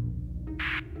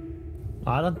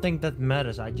 I don't think that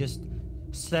matters. I just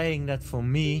saying that for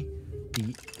me,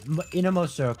 the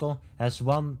innermost circle has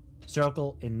one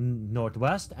circle in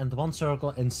northwest and one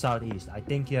circle in southeast. I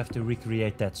think you have to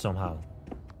recreate that somehow.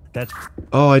 That's.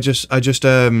 Oh, I just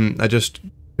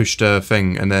pushed a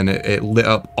thing and then it lit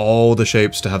up all the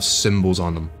shapes to have symbols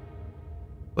on them.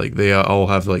 Like they all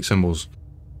have like symbols,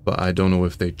 but I don't know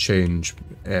if they change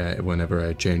whenever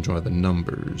I change one of the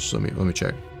numbers. Let me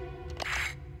check.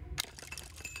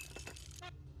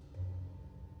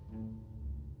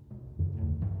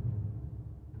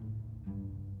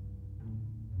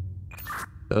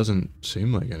 Doesn't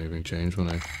seem like anything changed when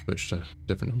I switched a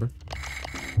different number.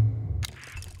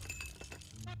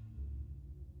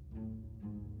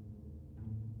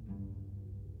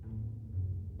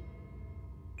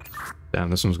 Damn,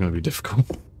 this one's gonna be difficult.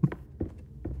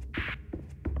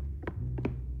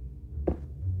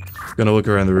 Gonna look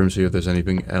around the room, see if there's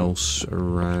anything else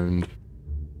around.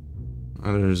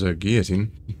 Oh, there's a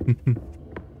guillotine.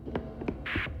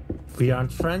 We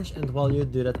aren't French, and while you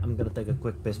do that, I'm gonna take a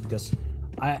quick piss because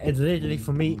it's literally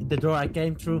for me the door I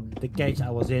came through, the cage I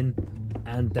was in,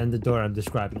 and then the door I'm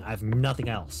describing. I have nothing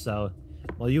else. So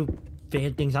while you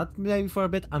figure things out maybe for a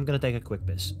bit, I'm gonna take a quick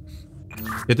piss.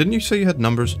 Yeah, didn't you say you had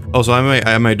numbers? Oh, so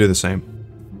I might do the same.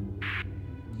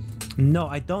 No,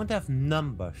 I don't have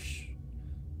numbers.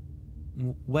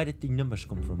 Where did the numbers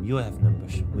come from? You have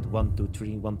numbers with 1, 2,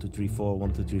 3, 1, 2, 3, 4,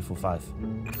 1, 2, 3, 4, 5.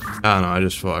 I don't know, I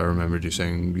just thought I remembered you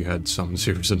saying you had some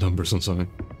series of numbers on something.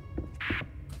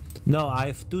 No, I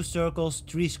have 2 circles,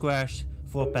 3 squares,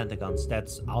 4 pentagons.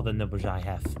 That's all the numbers I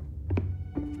have.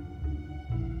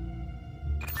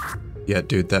 Yeah,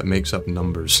 dude, that makes up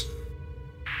numbers.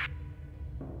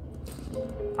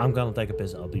 I'm gonna take a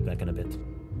piss. I'll be back in a bit.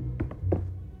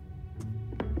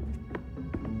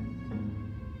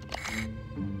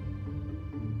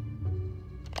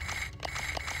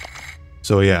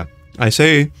 So yeah, I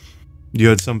say you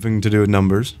had something to do with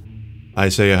numbers. I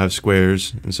say I have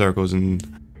squares and circles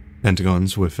and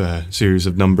pentagons with a series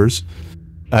of numbers.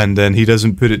 And then he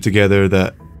doesn't put it together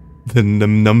that the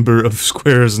number of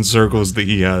squares and circles that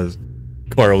he has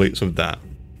correlates with that.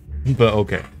 But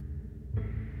okay.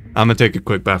 I'm gonna take a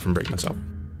quick bathroom break myself.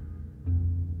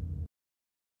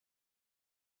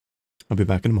 I'll be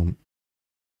back in a moment.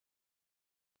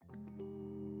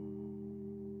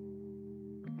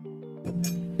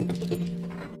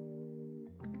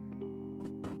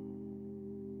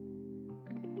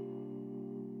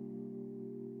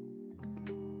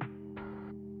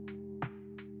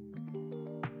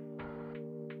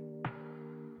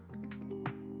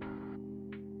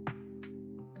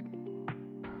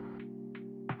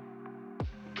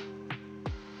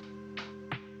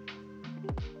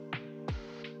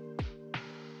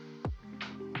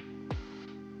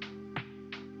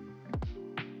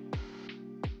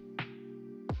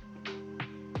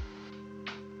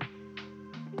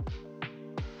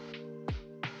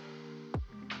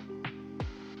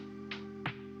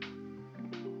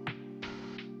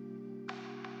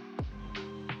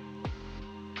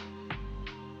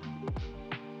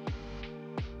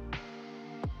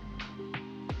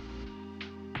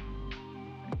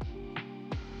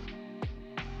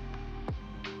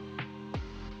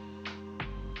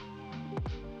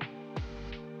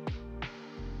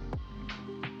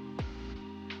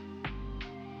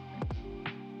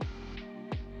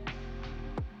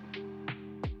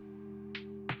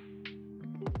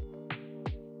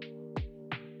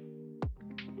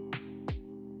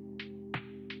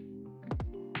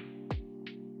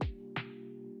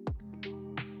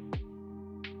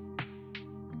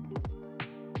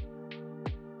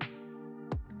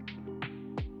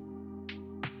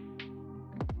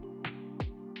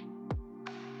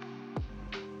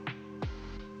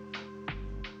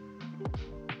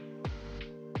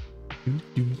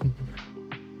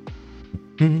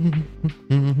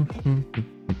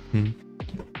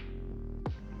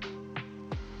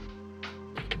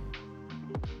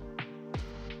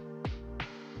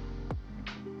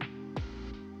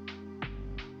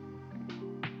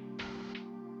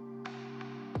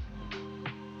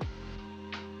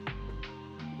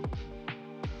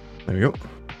 There we go.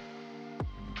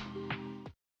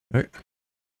 Alright.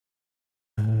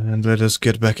 And let us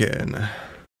get back in.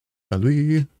 Shall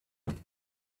we?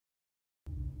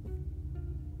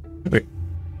 Wait.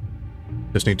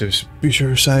 Just need to be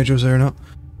sure Sidro's there or not.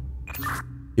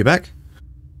 You back?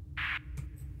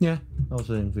 Yeah, I was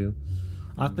waiting for you.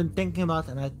 I've been thinking about,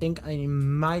 and I think I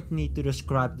might need to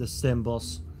describe the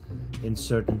symbols in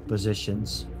certain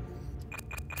positions.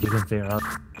 You can figure out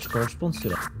which corresponds to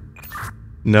that.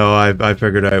 No, I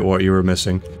figured out what you were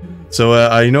missing.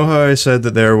 So, you know how I said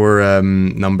that there were,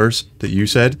 numbers that you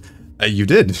said? You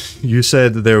did. You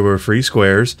said that there were 3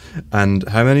 squares, and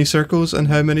how many circles and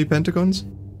how many pentagons?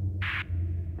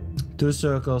 2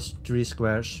 circles, 3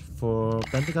 squares for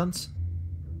pentagons.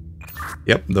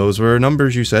 Yep, those were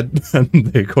numbers you said, and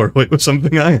they correlate with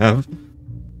something I have.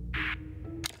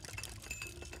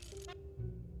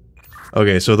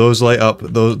 Okay, so those light up,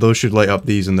 those should light up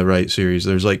these in the right series.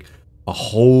 There's like a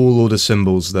whole load of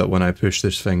symbols that when I push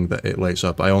this thing that it lights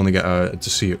up. I only get to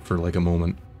see it for like a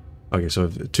moment. Okay, so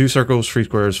 2 circles, 3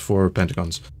 squares, 4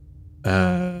 pentagons.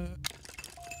 I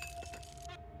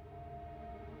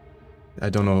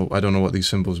don't know what these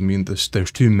symbols mean.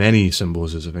 There's too many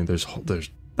symbols is the thing. There's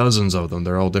dozens of them.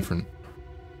 They're all different.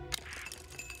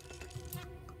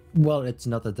 Well, it's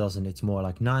not a dozen, it's more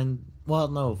like 9. Well,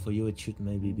 no, for you it should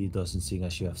maybe be a dozen, seeing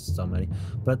as you have so many.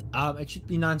 But it should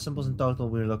be 9 symbols in total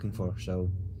we're looking for, so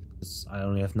I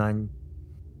only have 9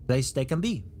 places they can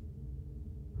be.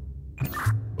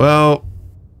 Well,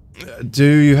 do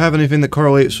you have anything that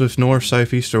correlates with north,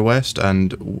 south, east, or west?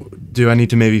 And do I need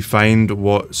to maybe find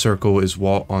what circle is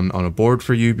what on a board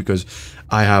for you? Because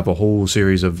I have a whole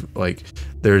series of, like,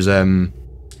 there's, I think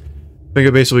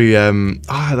it basically,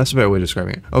 that's a better way of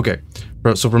describing it. Okay,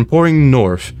 so from pointing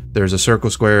north, there's a circle,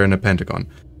 square, and a pentagon.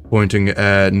 Pointing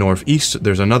northeast,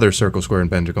 there's another circle, square, and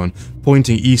pentagon.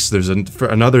 Pointing east, there's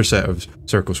another set of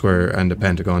circle, square, and a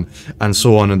pentagon, and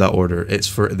so on in that order.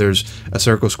 There's a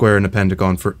circle, square, and a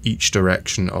pentagon for each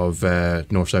direction of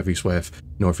north, south, east, west,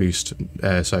 northeast,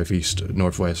 southeast,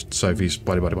 northwest, southeast,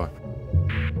 blah blah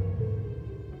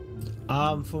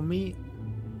blah. For me,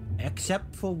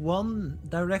 except for one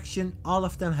direction, all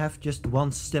of them have just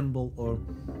one symbol or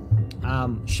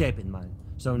shape in mind.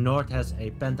 So north has a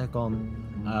pentagon,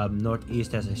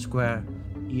 northeast has a square,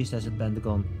 east has a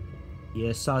pentagon,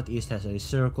 southeast has a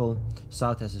circle,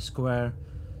 south has a square,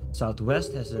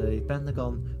 southwest has a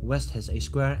pentagon, west has a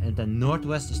square, and then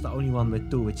northwest is the only one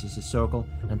with 2, which is a circle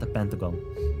and a pentagon.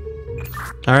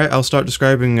 Alright, I'll start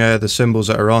describing the symbols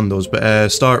that are on those,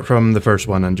 but start from the first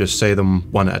one and just say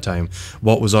them one at a time.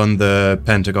 What was on the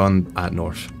pentagon at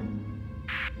north?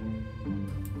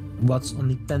 What's on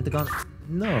the pentagon?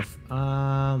 North.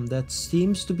 That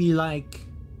seems to be like...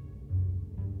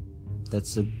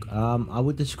 That's a... I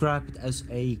would describe it as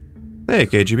a... Hey,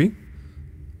 KGB.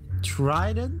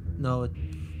 Trident? No, it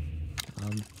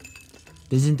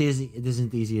isn't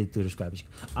easy to describe.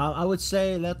 I would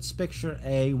say let's picture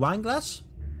a wine glass,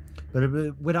 but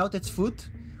without its foot,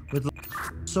 with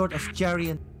sort of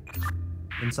cherry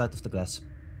inside of the glass.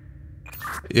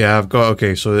 Yeah, I've got,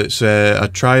 okay, so it's a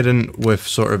trident with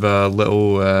sort of a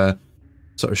little,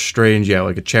 sort of strange, yeah,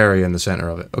 like a cherry in the center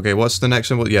of it. Okay, what's the next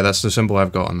symbol? Yeah, that's the symbol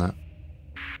I've got on that.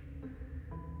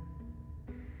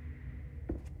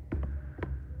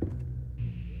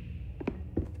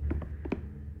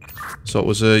 So it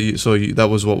was that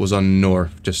was what was on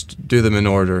north. Just do them in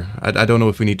order. I don't know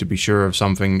if we need to be sure of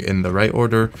something in the right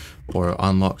order or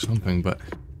unlock something, but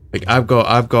like I've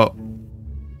got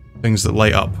things that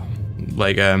light up.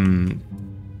 Like that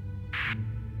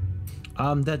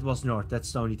was north.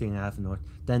 That's the only thing I have north.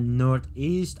 Then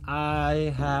northeast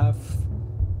I have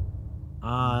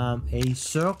a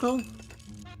circle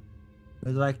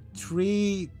with like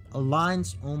 3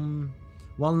 lines on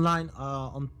one line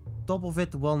on top of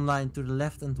it, one line to the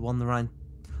left and one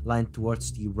line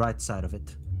towards the right side of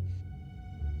it.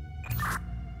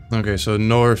 Okay, so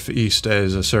northeast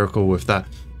is a circle with that.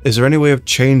 Is there any way of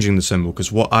changing the symbol?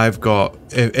 Because what I've got,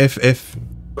 if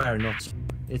square, not,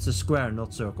 it's a square,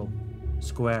 not circle.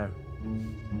 Square.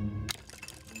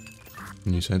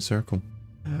 And you said circle.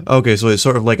 Okay, so it's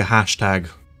sort of like a hashtag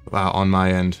on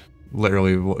my end.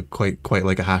 Literally, quite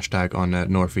like a hashtag on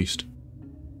northeast.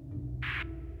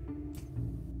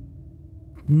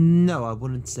 No, I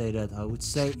wouldn't say that. I would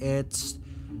say it's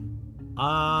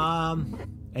a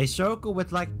circle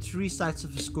with like 3 sides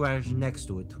of a square next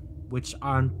to it, which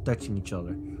aren't touching each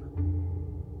other.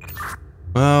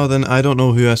 Well, then I don't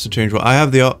know who has to change what. I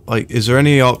have the is there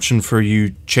any option for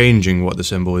you changing what the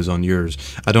symbol is on yours?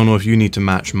 I don't know if you need to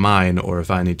match mine or if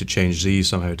I need to change these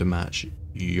somehow to match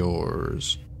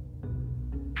yours.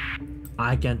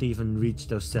 I can't even reach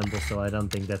those symbols, so I don't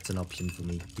think that's an option for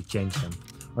me to change them.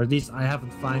 Or at least I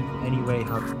haven't found any way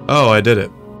how to... Oh, I did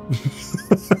it.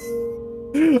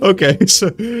 Okay,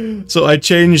 so I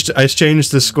changed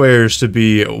the squares to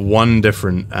be 1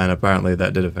 different, and apparently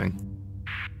that did a thing.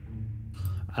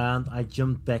 And I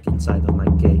jumped back inside of my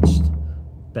cage.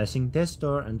 passing this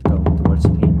door and going towards a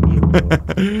new door.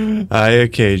 Aye,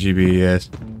 KGB, yes.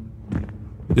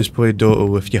 Just play Dota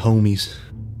with your homies.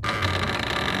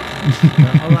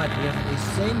 Alright, we have the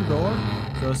same door.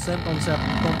 So same concept,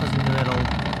 compass in the middle,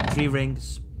 3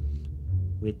 rings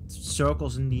with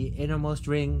circles in the innermost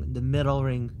ring, the middle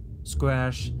ring,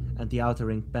 squares, and the outer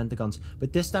ring, pentagons.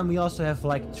 But this time we also have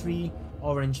like 3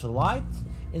 orange lights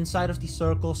inside of these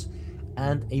circles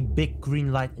and a big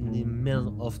green light in the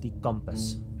middle of the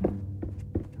compass.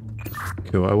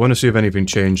 Cool. I want to see if anything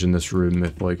changed in this room,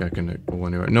 if like I can go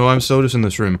anywhere. No, I'm still just in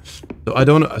this room. So I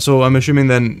don't. So I'm assuming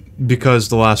then, because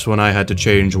the last one I had to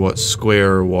change what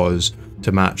square was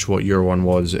to match what your one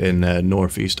was in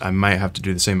northeast, I might have to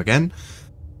do the same again.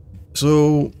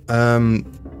 So I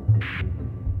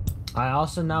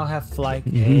also now have like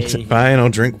a fine. I'll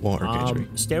drink water.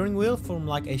 steering wheel from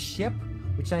like a ship,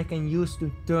 which I can use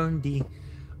to turn the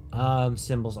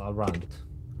symbols around.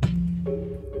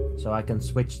 So I can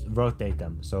rotate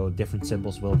them, so different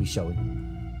symbols will be showing.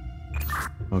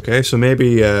 Okay, so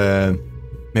maybe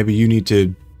maybe you need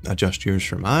to adjust yours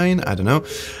for mine. I don't know.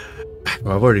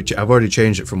 Well, I've already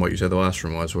changed it from what you said the last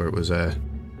one was, where it was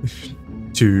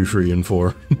 2, 3, and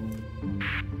 4.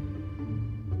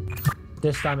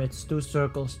 This time it's 2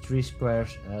 circles, 3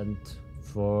 squares, and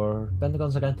 4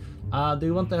 pentagons again. Do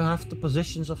you want to have the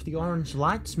positions of the orange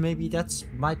lights? Maybe that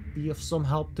might be of some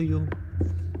help to you.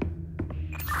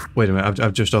 Wait a minute,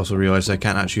 I've just also realized I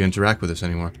can't actually interact with this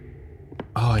anymore.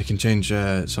 Oh, I can change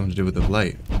something to do with the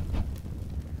light.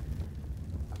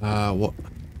 What?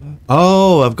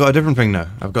 Oh, I've got a different thing now.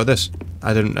 I've got this.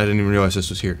 I didn't even realize this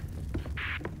was here.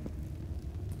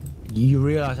 You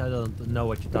realize I don't know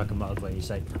what you're talking about when you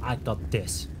say, I got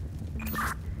this.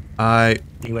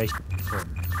 Anyway,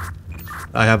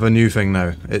 I have a new thing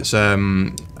now. It's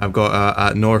I've got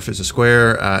at north it's a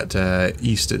square, at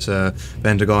east it's a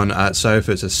pentagon, at south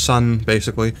it's a sun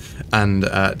basically, and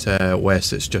at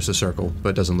west it's just a circle, but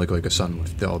it doesn't look like a sun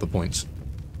with all the points.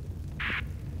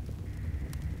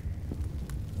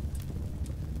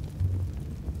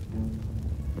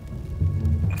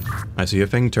 I see a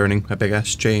thing turning, a big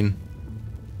ass chain.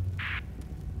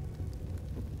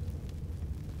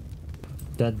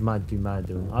 That might be my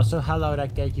doing. Also, hello there,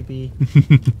 KGB.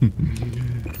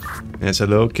 Yes,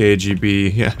 hello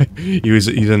KGB. Yeah, he's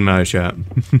in my chat.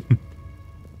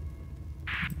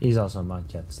 He's also in my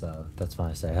chat, so that's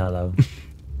why I say hello.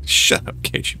 Shut up,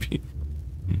 KGB.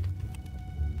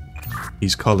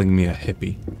 He's calling me a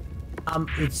hippie.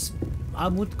 I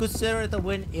would consider it a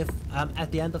win if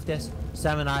at the end of this,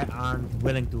 Sam and I aren't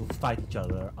willing to fight each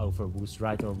other over who's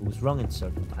right or who's wrong in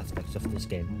certain aspects of this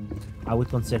game. I would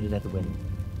consider that a win.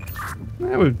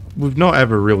 Yeah, we've not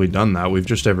ever really done that. We've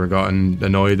just ever gotten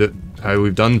annoyed at how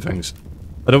we've done things.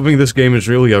 I don't think this game is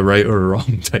really a right or a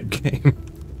wrong type game.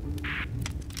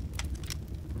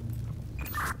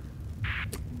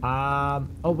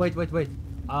 Oh wait.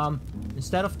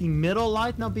 Instead of the middle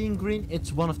light now being green,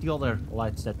 it's one of the other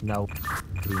lights that now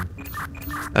green.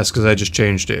 That's because I just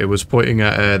changed it. It was pointing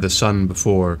at the sun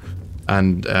before,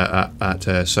 and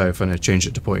at south, and I changed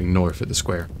it to pointing north at the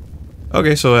square.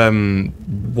 Okay, so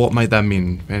what might that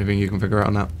mean? Anything you can figure out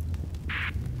on that?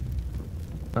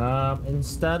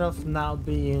 Instead of now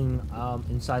being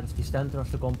inside of the center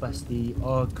of the compass, the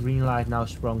green light now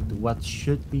sprung to what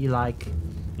should be like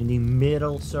in the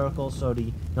middle circle, so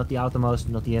not the outermost,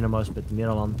 not the innermost, but the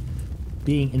middle one,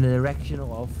 being in the direction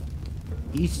of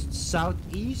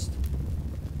east-southeast.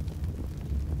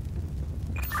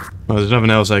 Well, there's nothing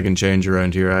else I can change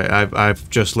around here. I've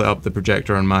just lit up the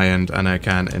projector on my end, and I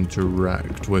can't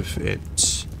interact with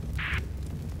it.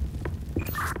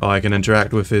 All I can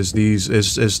interact with is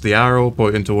the arrow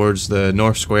pointing towards the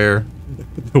north square,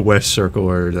 the west circle,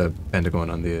 or the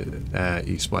pentagon on the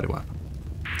east body one.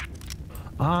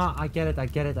 Ah, I get it.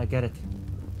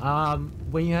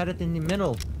 When you had it in the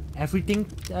middle, everything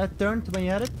turned when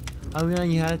you had it. And when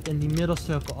you had it in the middle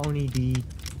circle, only the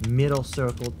middle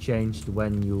circle changed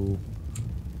when you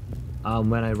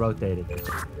when I rotated it.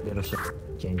 Middle circle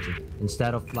changing.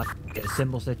 Instead of like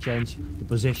symbols that change, the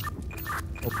position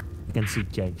you can see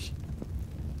change.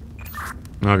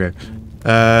 Okay.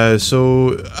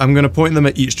 So I'm gonna point them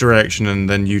at each direction, and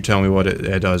then you tell me what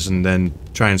it does, and then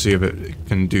try and see if it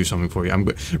can do something for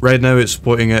you. Right now it's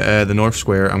pointing at the north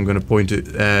square. I'm gonna point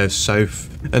it south.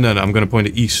 No, I'm gonna point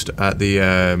it east at the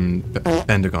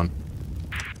pentagon.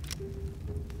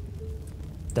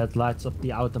 That lights up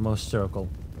the outermost circle.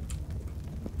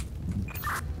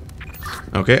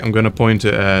 Okay, I'm gonna point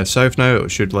it south now. It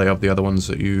should light up the other ones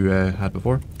that you had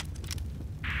before.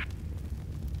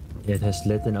 It has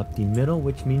lit up the middle,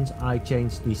 which means I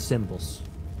changed the symbols.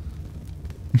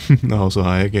 Also,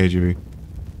 hi, KGB.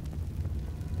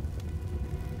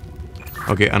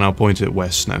 Okay, and I'll point it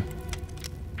west now.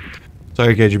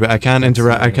 Sorry, KG, but I can't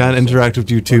interact with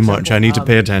you too much. I need to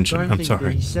pay attention. I'm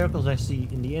sorry. The circles I see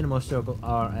in the innermost circle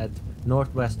are at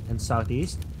northwest and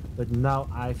southeast, but now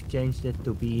I've changed it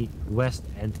to be west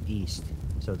and east,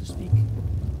 so to speak.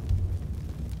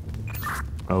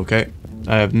 Okay.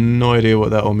 I have no idea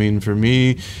what that will mean for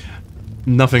me.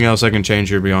 Nothing else I can change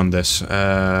here beyond this.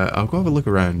 I'll go have a look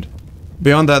around.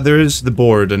 Beyond that, there is the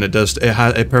board, and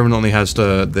it permanently has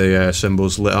the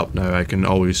symbols lit up now. I can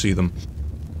always see them.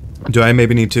 Do I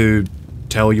maybe need to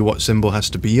tell you what symbol has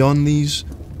to be on these,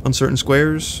 on certain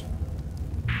squares?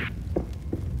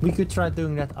 We could try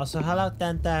doing that. Also, hello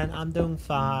Tantan, I'm doing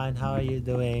fine. How are you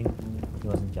doing? He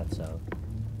wasn't yet, so.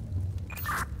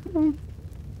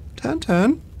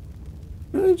 Tantan?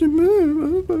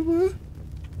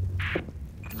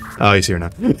 Oh, he's here now.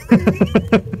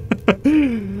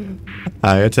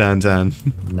 Hiya, Tantan.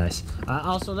 Nice.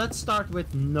 Also, let's start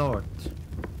with north.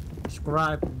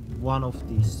 Describe one of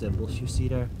these symbols you see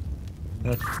there.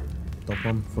 That top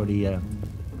one for the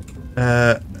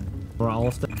for all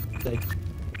of them.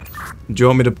 Do you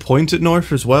want me to point it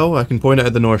north as well? I can point it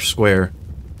at the north square.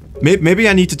 Maybe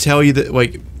I need to tell you that,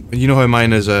 like, you know how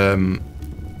mine is,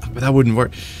 but that wouldn't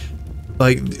work.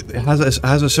 Like, it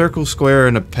has a circle, square,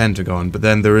 and a pentagon, but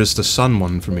then there is the sun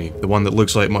one for me. The one that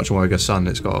looks like much more like a sun.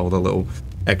 It's got all the little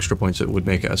extra points that would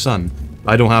make it a sun.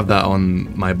 I don't have that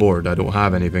on my board. I don't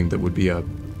have anything that would be a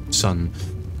sun.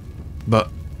 But,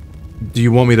 do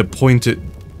you want me to point it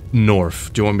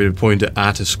north? Do you want me to point it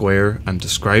at a square and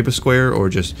describe a square, or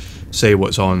just say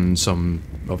what's on some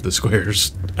of the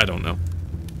squares? I don't know.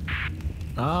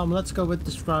 Let's go with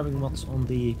describing what's on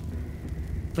the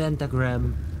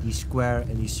pentagram, the square,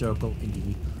 and the circle in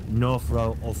the north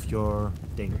row of your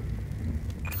thing.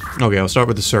 Okay, I'll start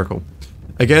with the circle.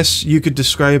 I guess you could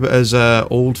describe it as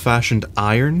old-fashioned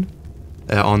iron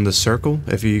on the circle,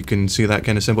 if you can see that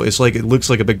kind of symbol. It's like, it looks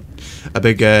like a big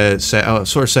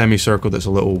sort of semicircle that's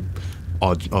a little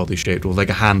oddly shaped, with like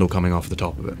a handle coming off the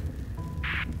top of it.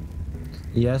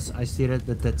 Yes, I see that,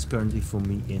 but that's currently for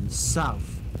me in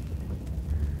south.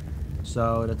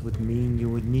 So that would mean you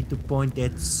would need to point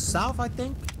it south, I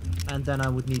think, and then I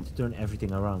would need to turn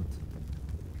everything around.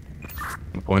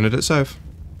 Pointed it south.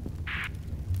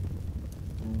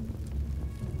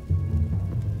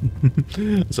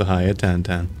 So hiya,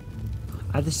 Tantan.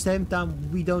 At the same time,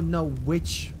 we don't know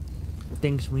which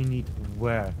things we need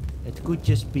where. It could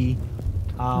just be.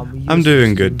 I'm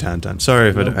doing good, Tantan. Sorry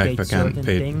if I can't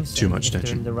pay things, too much if they're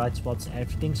attention. in the right spots,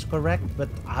 everything's correct, but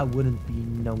I wouldn't be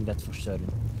knowing that for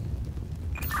certain.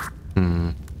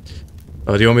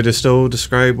 Oh, do you want me to still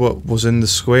describe what was in the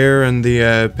square and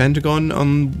the pentagon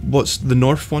on what's the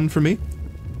north one for me?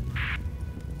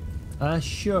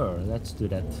 Sure, let's do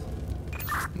that.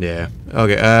 Yeah.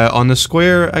 Okay, on the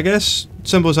square, I guess,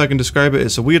 simple as I can describe it,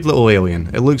 it's a weird little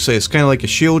alien. It looks like it's kind of like a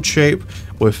shield shape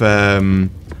with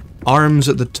arms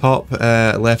at the top,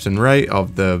 left and right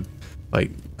of the,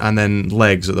 like, and then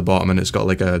legs at the bottom, and it's got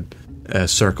like a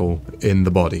circle in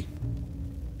the body.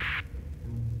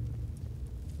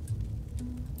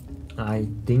 I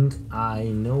think I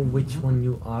know which one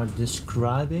you are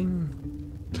describing.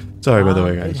 Sorry, by the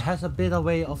way, guys. It has a bit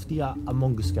away of the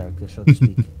Among Us character, so to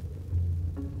speak.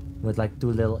 With like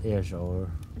two little ears, or...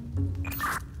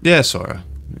 Yeah, sorta.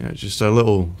 Yeah, just a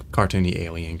little cartoony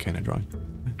alien kind of drawing.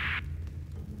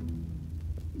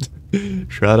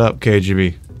 Shut up,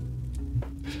 KGB.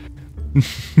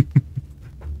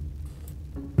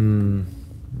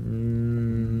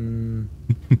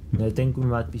 I think we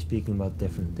might be speaking about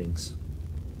different things.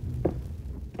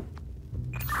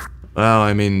 Well,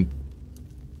 I mean...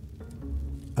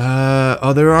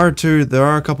 oh, there are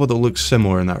a couple that look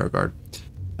similar in that regard.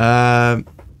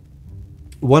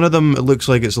 One of them, it looks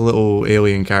like it's a little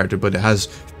alien character, but it has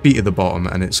feet at the bottom,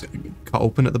 and it's cut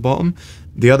open at the bottom.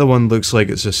 The other one looks like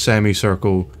it's a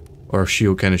semicircle, or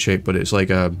shield kind of shape, but it's like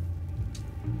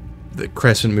the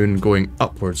crescent moon going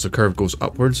upwards, the curve goes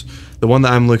upwards. The one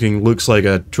that I'm looking looks like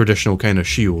a traditional kind of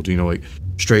shield, you know, like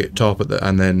straight at top at the,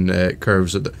 and then it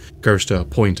curves to a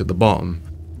point at the bottom,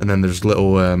 and then there's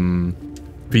little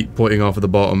feet pointing off at the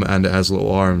bottom, and it has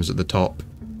little arms at the top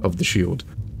of the shield,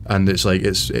 and it's like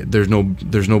there's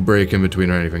no break in between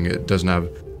or anything. It doesn't have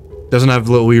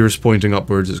little ears pointing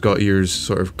upwards. It's got ears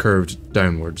sort of curved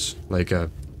downwards, like a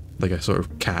sort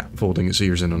of cat folding its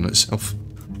ears in on itself.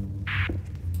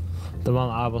 The one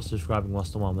I was describing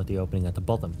was the one with the opening at the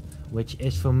bottom, which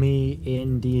is for me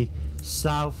in the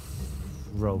south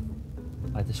row,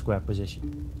 at the square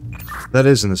position. That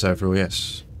is in the south row,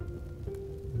 yes.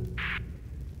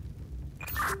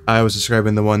 I was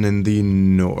describing the one in the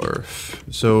north.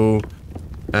 So,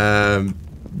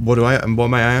 what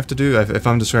might I have to do? If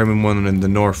I'm describing one in the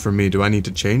north for me, do I need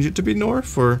to change it to be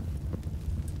north, or?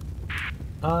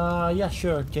 Yeah,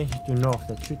 sure, change it to north.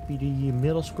 That should be the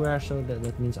middle square, so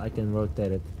that means I can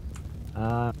rotate it.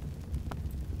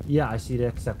 Yeah, I see the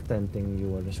exact same thing you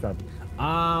were describing.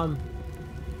 I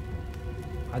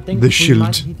think we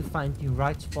might need to find the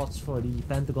right spots for the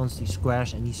pentagons, the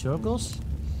squares, and the circles.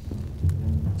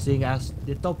 Seeing as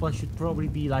the top one should probably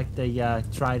be like the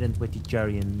trident with the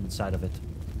cherry inside of it.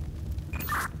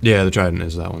 Yeah, the trident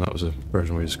is that one. That was the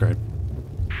version we described.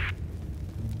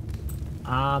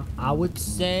 I would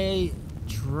say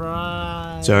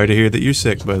try... Sorry to hear that you're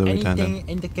sick, by the way, Tanda. Anything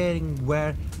indicating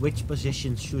which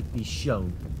position should be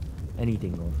shown.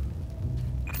 Anything or...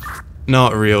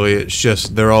 Not really, it's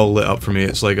just, they're all lit up for me.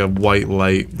 It's like a white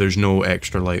light, there's no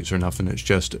extra lights or nothing, it's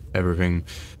just everything.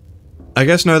 I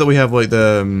guess now that we have like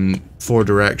the 4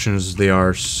 directions, they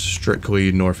are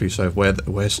strictly north, east, south,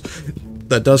 west.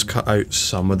 That does cut out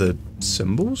some of the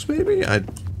symbols, maybe? I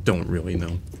don't really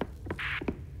know.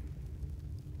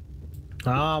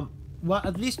 Well,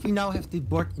 at least we now have the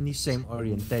board in the same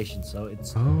orientation, so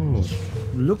it's... Oh.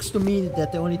 Looks to me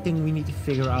that the only thing we need to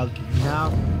figure out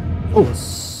now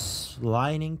is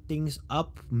lining things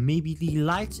up, maybe the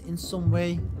lights in some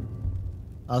way.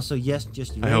 Also, yes,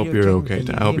 just I hope you're okay.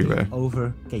 I'll be right.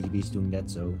 Over. KGB's doing that,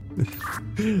 so...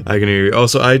 I can hear you.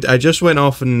 Also, I just went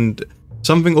off and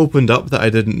something opened up that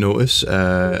I didn't notice.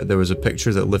 There was a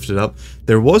picture that lifted up.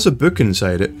 There was a book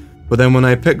inside it. But then when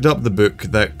I picked up the book,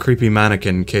 that creepy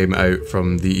mannequin came out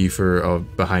from the ether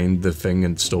behind the thing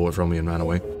and stole it from me and ran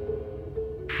away.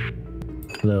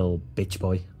 Little bitch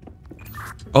boy.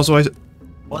 Also,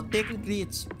 well, technically,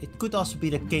 it could also be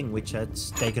the king, which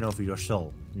has taken over your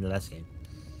soul in the last game.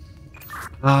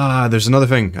 Ah, there's another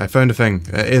thing. I found a thing.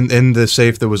 In the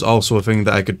safe, there was also a thing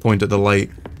that I could point at the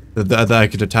light, that I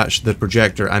could attach to the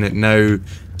projector, and it now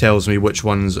tells me which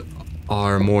ones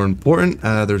are more important.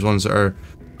 There's ones that are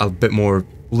a bit more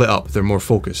lit up, they're more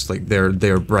focused, like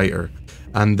they're brighter.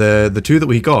 And the 2 that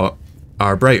we got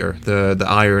are brighter, the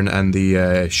iron and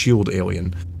the shield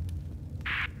alien.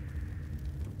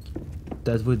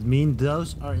 That would mean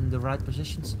those are in the right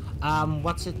positions.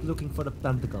 What's it looking for the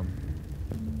pentagon?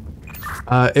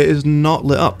 It is not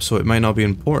lit up, so it might not be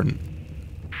important.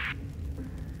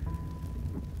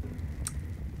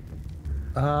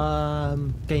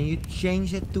 Can you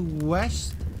change it to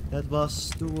west? That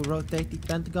was to rotate the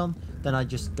pentagon. Then I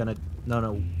just gonna...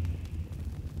 No.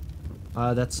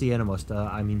 That's the innermost.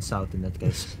 I mean south in that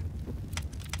case.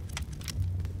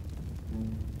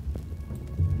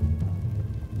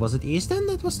 Was it east then?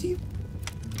 That was the...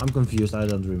 I'm confused. I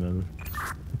don't remember.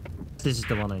 This is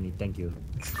the one I need. Thank you.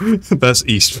 That's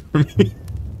east for me.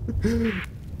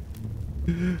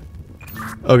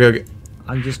 Okay.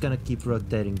 I'm just gonna keep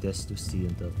rotating this to see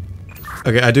until...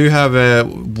 Okay, I do have,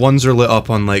 ones are lit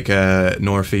up on, like,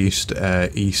 northeast,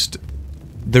 east.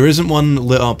 There isn't one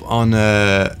lit up on,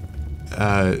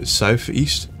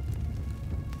 southeast.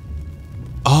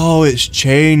 Oh, it's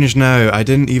changed now. I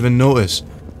didn't even notice.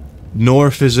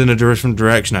 North is in a different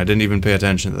direction. I didn't even pay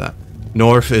attention to that.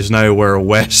 North is now where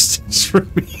west is for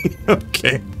me.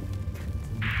 Okay.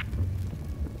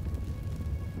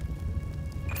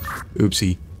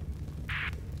 Oopsie.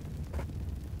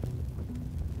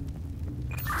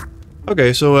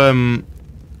 Okay, so,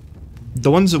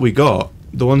 the ones that we got,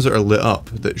 the ones that are lit up,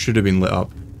 that should have been lit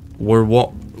up, were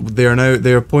what, they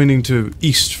are pointing to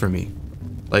east for me.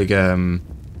 Like, the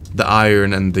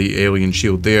iron and the alien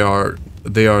shield, they are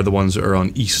the ones that are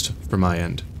on east for my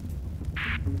end.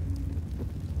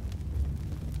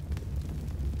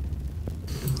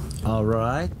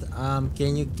 Alright,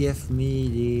 can you give me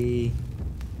the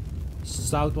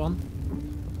south one?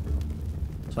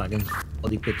 So I can all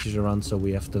the pictures around so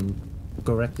we have them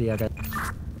correctly again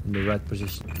in the right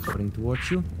position according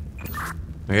towards you.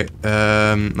 Okay,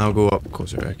 I'll go up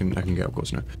closer. I can get up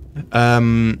close now.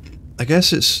 I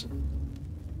guess it's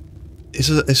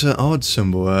an odd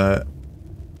symbol.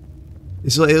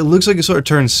 It's like, it looks like it sort of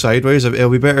turns sideways. It'll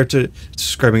be better to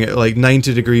describing it like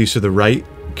 90 degrees to the right.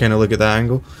 Kind of look at that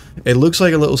angle. It looks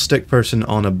like a little stick person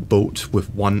on a boat with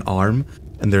one arm,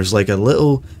 and there's like a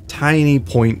little tiny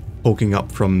point poking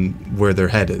up from where their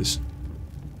head is.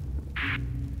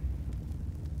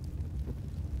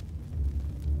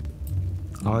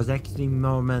 I was actually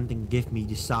momenting give me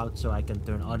the south so I can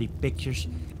turn all the pictures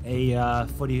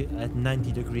at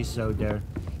 90 degrees so they're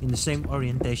in the same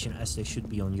orientation as they should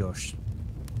be on yours.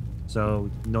 So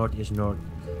north is north.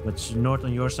 What's north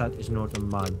on your side is north on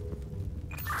mine.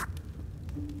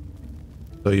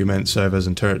 So you meant south as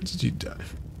in turns.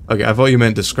 Okay, I thought you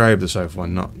meant describe the south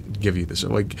one, not give you this.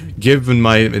 Like, give in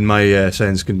my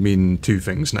sense can mean two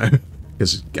things now.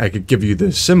 Because I could give you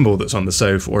the symbol that's on the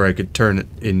south, or I could turn it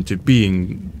into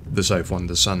being the south one,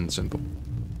 the sun symbol.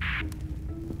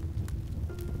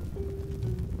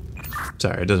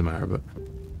 Sorry, it doesn't matter, but...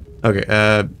 Okay,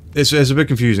 it's a bit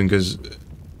confusing, because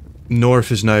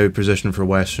north is now positioned for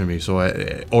west for me, so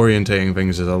orientating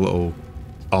things is a little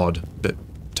odd, bit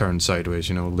turned sideways,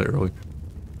 you know, literally.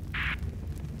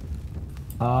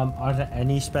 Are there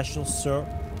any special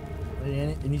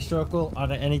any circle? Are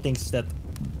there any things that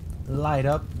light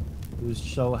up to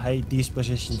show, hey, these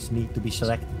positions need to be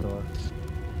selected, or?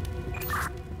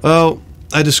 Well,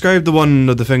 I described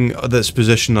the thing that's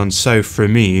positioned on south for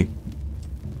me,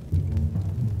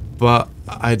 but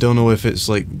I don't know if it's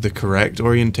like the correct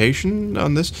orientation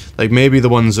on this. Like maybe the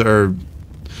ones that are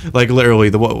like literally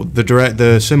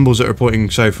the symbols that are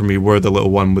pointing south for me were the little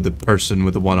one with the person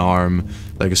with the one arm,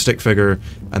 like a stick figure,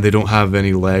 and they don't have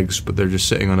any legs, but they're just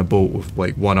sitting on a boat with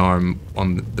like one arm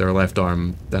on their left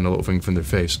arm, then a little thing from their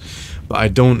face. But I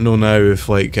don't know now if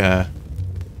like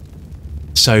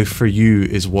south for you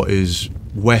is what is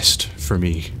west for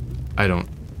me. I don't.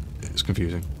 It's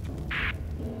confusing.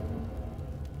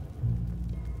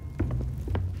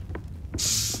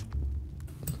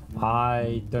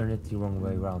 I turned it the wrong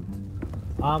way around.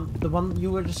 The one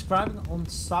you were describing on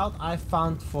south, I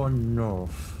found for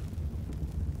north.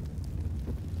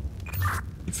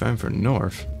 You found for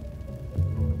north?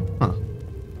 Huh.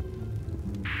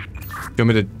 You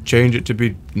want me to change it to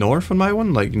be north on my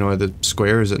one? Like, you know, the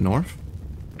square is at north?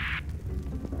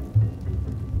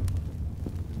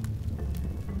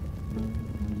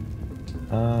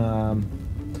 Can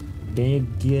you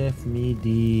give me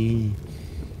the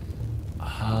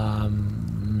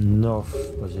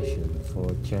north position for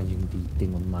changing the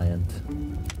thing on my end?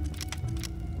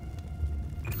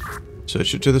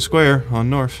 Switch it to the square on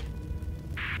north.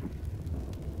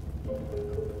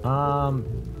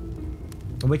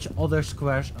 Which other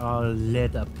squares are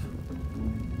lit up?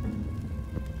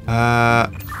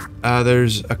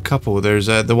 There's a couple. There's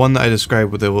the one that I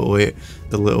described with the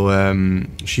little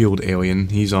shield alien.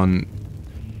 He's on.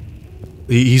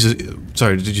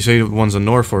 Sorry, did you say the one's on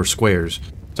north or squares?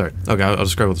 Sorry. Okay, I'll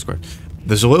describe all the squares.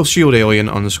 There's a little shield alien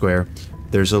on the square.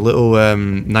 There's a little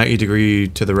 90-degree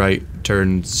to the right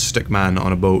turned stick man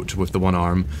on a boat with the one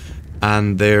arm,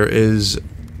 and there is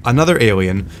another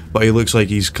alien, but he looks like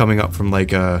he's coming up from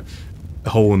like a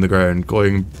hole in the ground,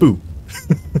 going boo.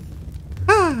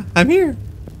 Ah, I'm here.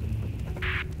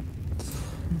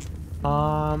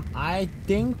 I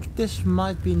think this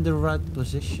might be in the right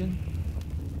position,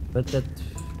 but that.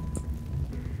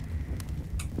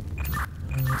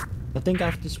 I think I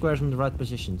have the squares in the right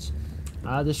positions.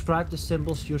 Describe the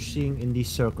symbols you're seeing in these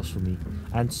circles for me,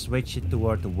 and switch it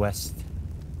toward the west.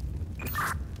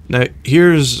 Now,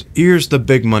 here's the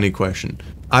big money question.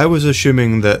 I was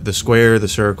assuming that the square, the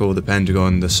circle, the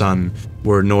pentagon, the sun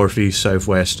were northeast,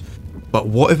 southwest, but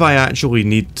what if I actually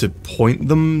need to point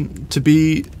them to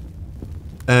be,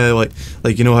 like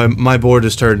you know how my board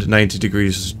is turned 90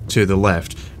 degrees to the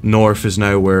left, north is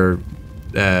now where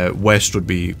west would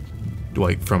be,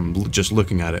 like from just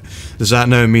looking at it. Does that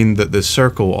now mean that the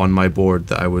circle on my board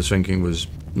that I was thinking was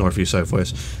northeast,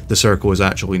 southwest, the circle is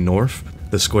actually north,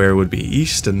 the square would be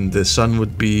east, and the sun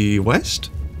would be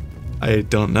west? I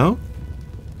don't know.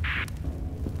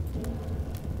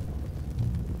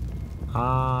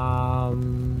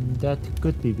 That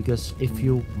could be, because if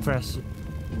you press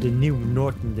the new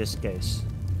north in this case,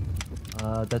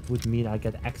 that would mean I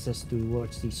get access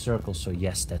towards these circles, so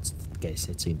yes, that's the case,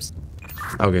 it seems.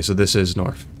 Okay, so this is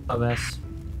north. Thomas.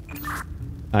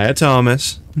 Hiya,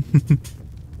 Thomas.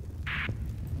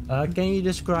 Can you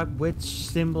describe which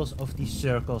symbols of these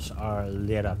circles are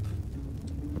lit up?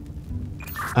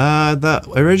 That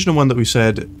original one that we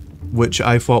said, which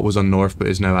I thought was on north but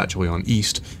is now actually on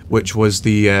east, which was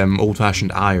the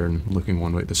old-fashioned iron looking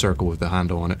one with the circle with the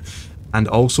handle on it. And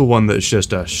also one that's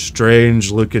just a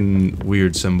strange looking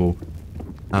weird symbol.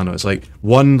 I don't know, it's like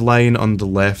one line on the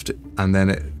left and then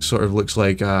it sort of looks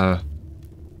like gonna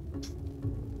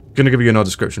give you another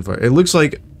description for it. It looks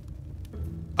like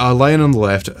a line on the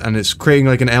left and it's creating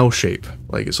like an L shape.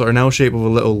 Like it's sort of an L shape with a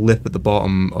little lip at the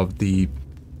bottom of the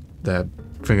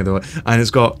thing of the, and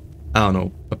it's got, I don't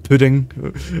know, a pudding.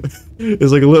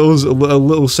 It's like a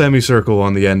little semicircle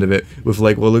on the end of it with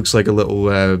like what looks like a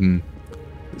little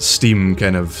steam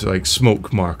kind of like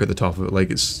smoke mark at the top of it,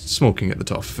 like it's smoking at the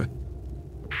top of it.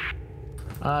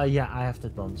 Yeah, I have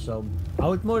that one. So I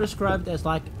would more describe it as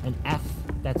like an F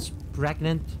that's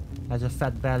pregnant, has a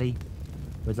fat belly,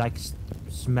 with like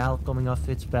smell coming off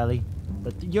its belly.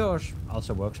 But yours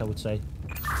also works, I would say.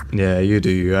 Yeah, you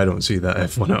do. I don't see that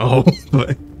F1 at all.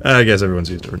 But I guess everyone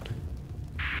sees different.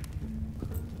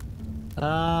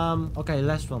 Okay,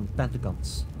 last one.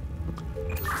 Pentagons.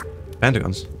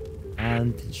 Pentagons?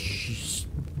 And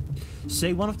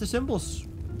say one of the symbols.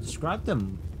 Describe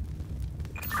them.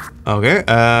 Okay,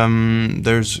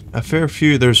 there's a fair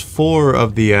few. There's 4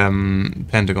 of the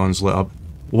pentagons lit up.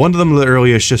 One of them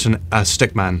literally is just a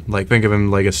stickman. Like, think of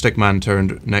him like a stickman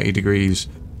turned 90 degrees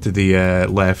to the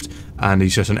left, and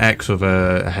he's just an X of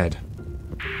a head.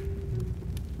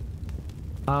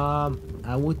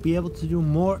 I would be able to do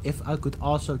more if I could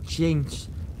also change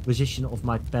the position of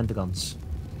my pentagons.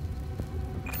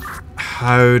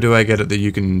 How do I get it that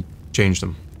you can change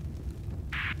them?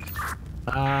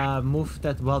 Move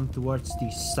that one towards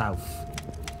the south.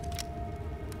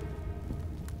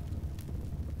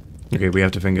 Okay, we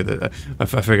have to figure that. I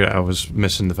figured I was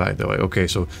missing the fact that way. Okay,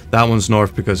 so that one's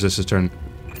north because this is turned.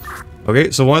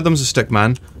 Okay, so one of them's a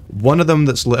stickman. One of them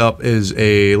that's lit up is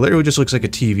literally just looks like a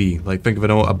TV. Like, think of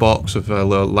a box with a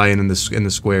little line in the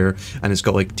square, and it's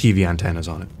got like TV antennas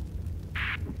on it.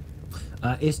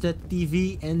 Is the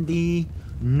TV in the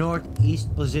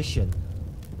northeast position?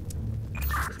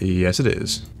 Yes, it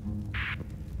is.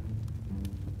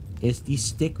 Is the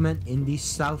stickman in the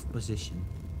south position?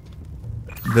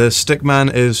 The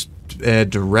stickman is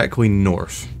directly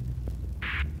north.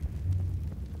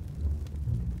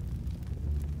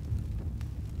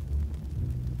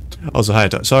 Also, hi,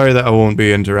 sorry that I won't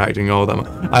be interacting all that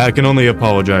much. I can only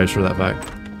apologize for that fact.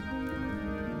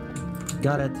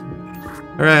 Got it.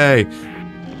 Hooray!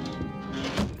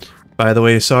 By the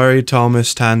way, sorry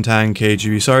Thomas, Tantan,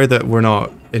 KGB, sorry that we're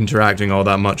not interacting all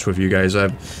that much with you guys. I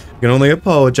can only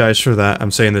apologize for that.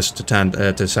 I'm saying this to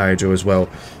Saijo as well.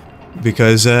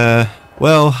 Because,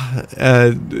 well,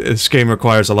 this game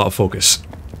requires a lot of focus.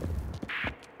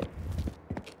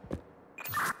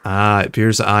 Ah, it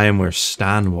appears that I am where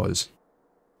Stan was.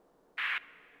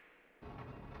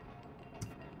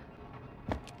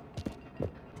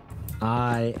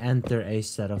 I enter a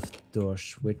set of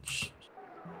doors, which...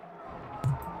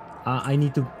 I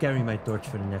need to carry my torch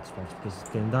for the next part because it's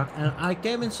getting dark. And I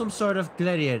came in some sort of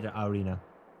gladiator arena.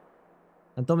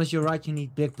 And Thomas, you're right, you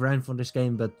need big brain for this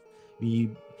game, but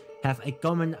we have a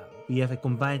combined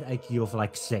IQ of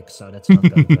like 6, so that's not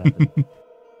going to happen.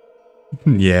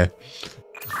 Yeah.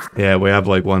 Yeah, we have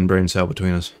like 1 brain cell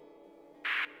between us.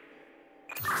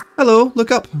 Hello,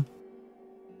 look up.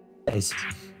 Yes.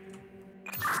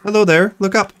 Hello there,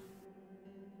 look up.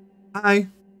 Hi.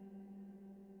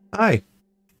 Hi.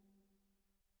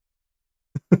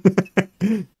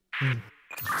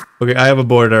 Okay, I have a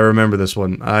board, I remember this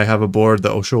one. I have a board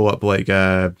that will show up like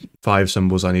 5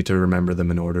 symbols, I need to remember them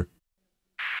in order.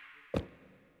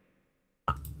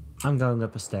 I'm going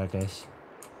up a staircase.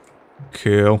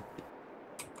 Cool.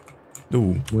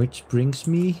 Ooh. Which brings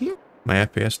me here. My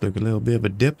FPS took a little bit of a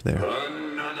dip there.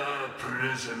 Another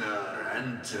prisoner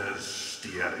enters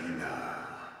the arena.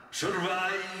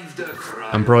 Survive the trial.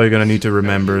 I'm probably gonna need to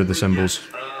remember the symbols.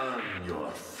 Earn your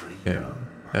freedom.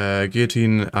 Okay.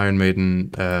 Guillotine, Iron Maiden,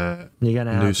 You're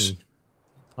gonna have noose. me.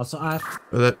 Also, I have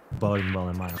That. bowling ball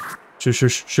in my hand.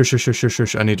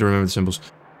 Shush. I need to remember the symbols.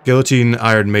 Guillotine,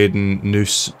 Iron Maiden,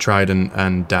 noose, trident,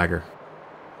 and dagger.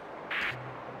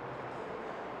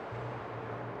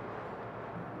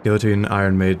 Guillotine,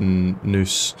 Iron Maiden,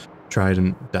 noose,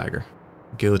 trident, dagger.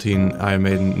 Guillotine, Iron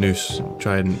Maiden, noose,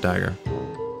 trident, dagger.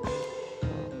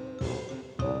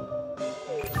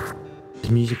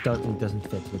 The music totally doesn't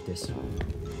fit with this.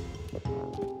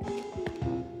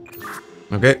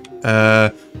 Okay,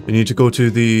 we need to go to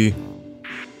the...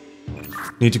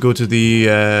 the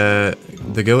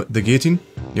guillotine.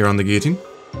 You're on the guillotine.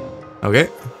 Okay.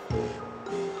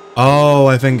 Oh,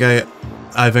 I think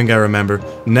I remember.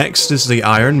 Next is the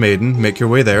Iron Maiden. Make your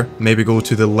way there. Maybe go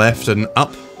to the left and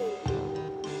up.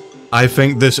 I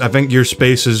think your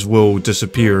spaces will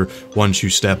disappear once you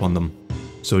step on them.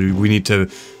 So we need to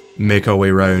make our way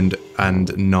around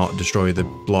and not destroy the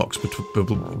blocks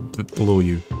below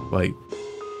you. Like...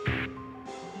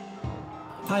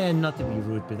 I am not to be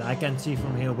rude, but I can see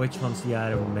from here which one's the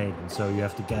Iron Maiden, so you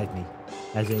have to guide me.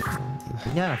 As in,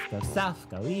 north, go south,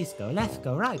 go east, go left,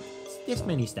 go right. It's this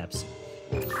many steps.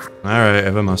 Alright,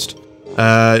 if I must.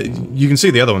 You can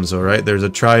see the other ones though, right? There's a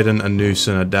trident, a noose,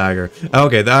 and a dagger.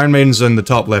 Okay, the Iron Maiden's in the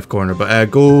top left corner, but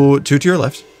go 2 to your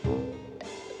left.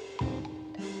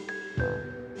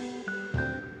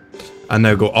 And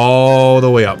now go all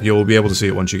the way up. You'll be able to see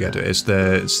it once you get to it. It's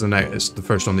the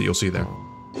first one that you'll see there.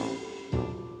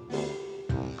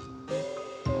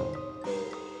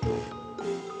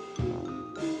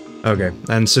 Okay,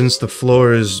 and since the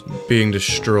floor is being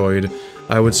destroyed,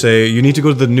 I would say you need to go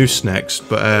to the noose next,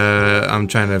 but I'm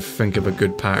trying to think of a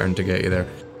good pattern to get you there.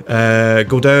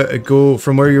 Go down, go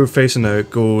from where you're facing now,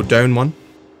 go down 1.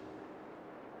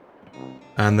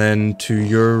 And then to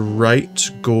your right,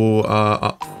 go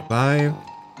up 5.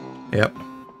 Yep.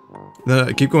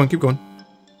 No, keep going, keep going.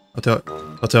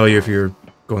 I'll tell you if you're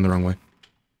going the wrong way.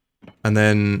 And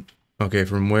then, okay,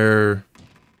 from where...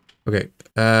 Okay,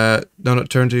 no,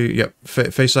 turn to... Yep,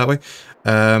 face that way.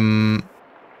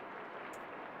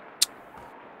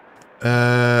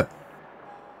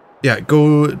 Yeah,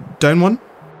 go down 1.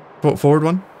 Forward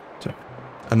 1.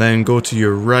 And then go to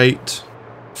your right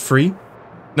 3.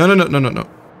 No.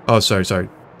 Oh, sorry.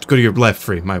 Go to your left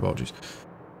 3. My apologies.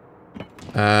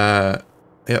 Yep.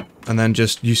 And then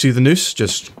just, you see the noose?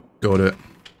 Just go to it.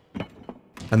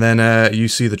 And then, you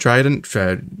see the trident.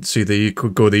 You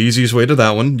could go the easiest way to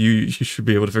that one. You should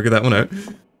be able to figure that one out.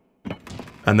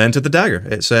 And then to the dagger.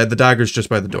 It's, the dagger's just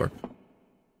by the door.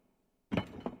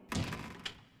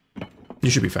 You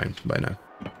should be fine by now.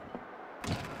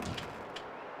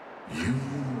 You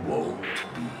won't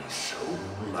be so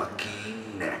lucky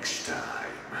next time.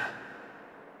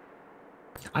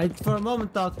 I for a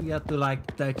moment thought we had to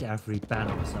like touch every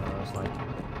panel, so I was like,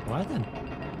 why then?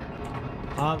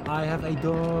 I have a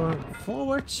door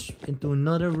forwards into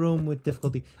another room with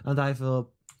difficulty, and I have a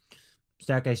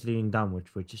staircase leading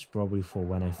downwards, which is probably for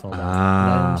when I fall down. And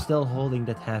I'm still holding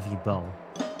that heavy bell.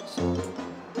 So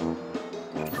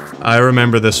I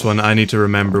remember this one. I need to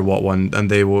remember what one. And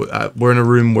they will. We're in a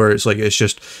room where it's like it's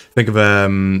just think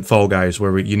of Fall Guys,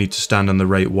 where you need to stand on the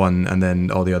right one, and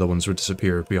then all the other ones would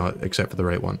disappear beyond except for the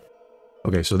right one.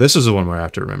 Okay, so this is the one where I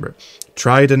have to remember it.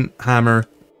 Trident, hammer,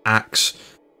 axe,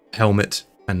 helmet,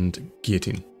 and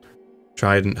guillotine.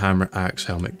 Trident, hammer, axe,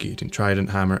 helmet, guillotine. Trident,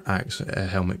 hammer, axe,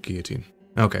 helmet, guillotine.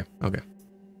 Okay.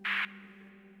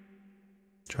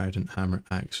 Trident, hammer,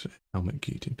 axe, helmet,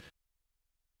 guillotine.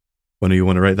 When do you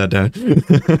want to write that down?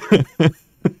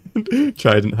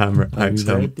 Trident, hammer, axe, ready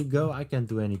helmet. to go? I can't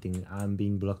do anything. I'm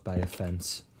being blocked by a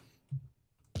fence.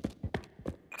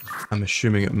 I'm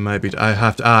assuming it might be. I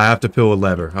have to pull a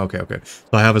lever. Okay. So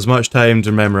I have as much time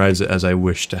to memorize it as I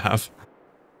wish to have.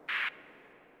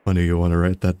 When do you want to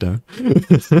write that down?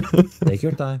 Take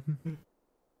your time.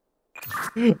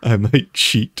 I might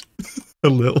cheat a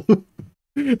little.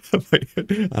 I might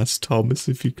ask Thomas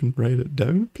if you can write it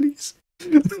down, please.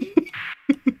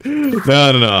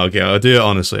 No. Okay, I'll do it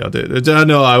honestly. I'll do it.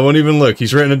 No, I won't even look.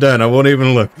 He's written it down. I won't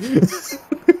even look.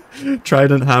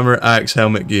 Trident, hammer, axe,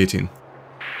 helmet, guillotine.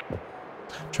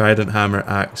 Trident, hammer,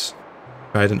 axe.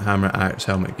 Trident, hammer, axe,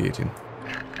 helmet, guillotine.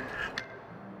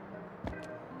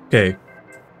 Okay.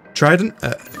 Trident.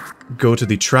 Go to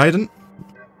the trident.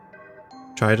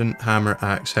 Trident, hammer,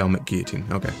 axe, helmet, guillotine.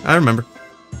 Okay, I remember.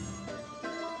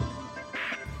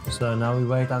 So now we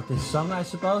wait out this song, I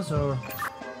suppose, or?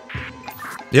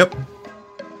 Yep.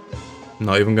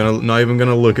 Not even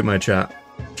gonna look at my chat.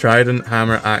 Trident,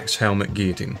 hammer, axe, helmet,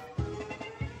 guillotine.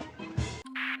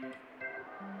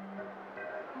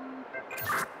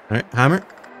 Alright, hammer.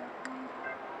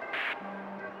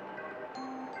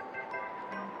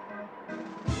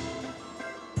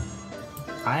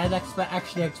 I had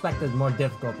actually expected more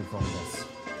difficulty from this.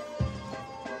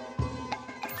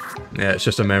 Yeah, it's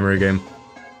just a memory game.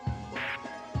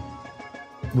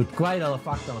 With quite a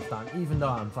fuck ton of time, even though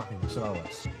I'm fucking the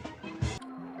slowest.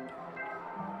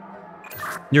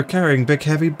 You're carrying big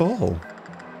heavy ball.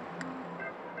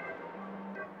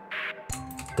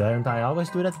 Don't I always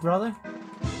do that, brother?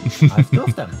 I've two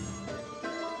of them.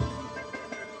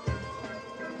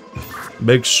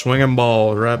 Big swinging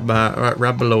ball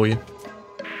right below you.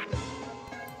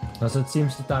 Also, it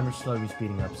seems the timer's slowly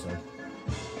speeding up, so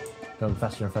going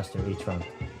faster and faster each round.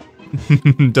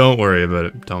 Don't worry about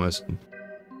it, Thomas.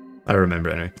 I remember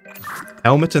anyway.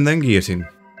 Helmet and then guillotine.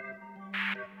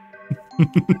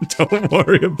 Don't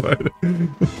worry about it.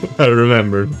 I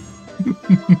remember.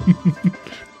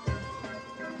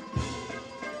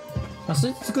 Also,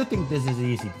 it's a good thing this is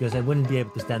easy, because I wouldn't be able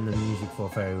to stand the music for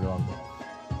very long.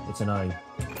 It's annoying.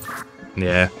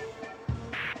 Yeah.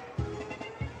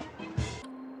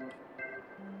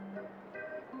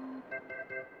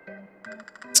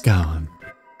 It's gone.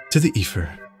 To the ether.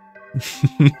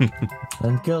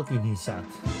 And guillotine, he said.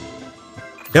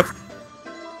 Yep.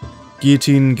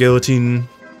 Guillotine, guillotine.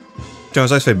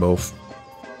 Jones, I say both.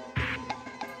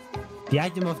 The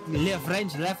item of the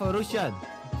French Revolution.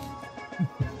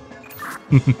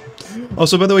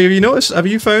 Also, by the way, have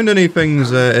you found any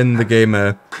things in the game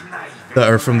that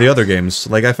are from the other games?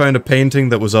 Like, I found a painting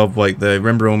that was of, like,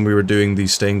 remember when we were doing the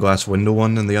stained glass window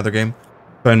one in the other game?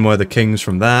 Found one of the kings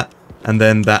from that. And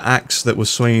then that axe that was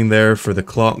swinging there for the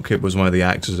clock, it was one of the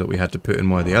axes that we had to put in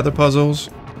one of the other puzzles.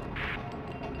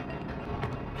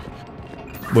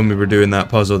 When we were doing that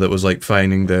puzzle that was like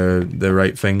finding the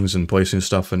right things and placing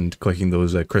stuff and clicking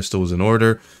those crystals in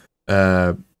order,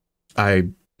 I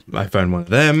found one of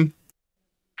them.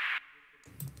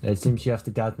 It seems you have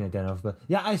to doubt me again, but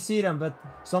yeah, I see them, but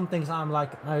some things I'm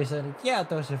like, I said, yeah,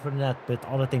 those are for that, but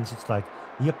other things it's like,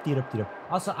 yep.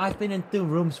 Also, I've been in 2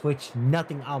 rooms which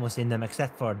nothing almost in them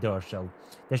except for a door, so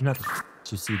there's nothing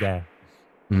to see there.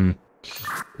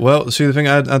 Well, see the thing,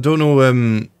 I don't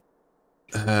know,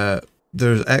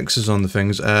 there's X's on the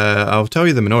things. I'll tell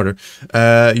you them in order.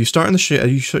 You start in the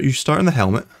you start in the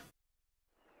helmet.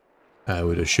 I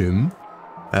would assume.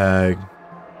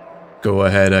 Go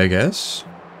ahead, I guess.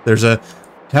 There's a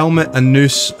helmet, a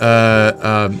noose, it's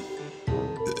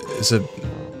a...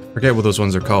 forget what those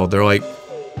ones are called. They're like...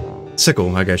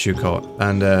 sickle, I guess you'd call it.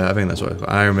 And, I think that's what...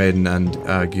 Iron Maiden and,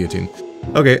 guillotine.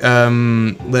 Okay,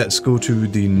 let's go to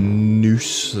the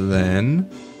noose, then.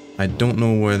 I don't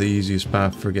know where the easiest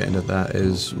path for getting to that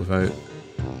is without...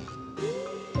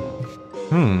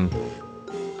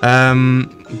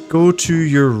 Go to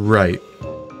your right.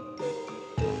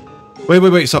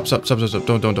 Wait, stop,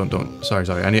 don't. Sorry,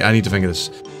 I need to think of this.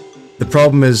 The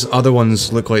problem is, other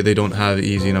ones look like they don't have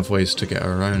easy enough ways to get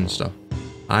around stuff.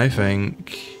 I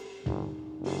think...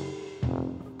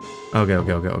 Okay.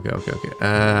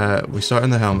 We start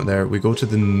in the helmet there, we go to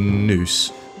the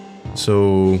noose.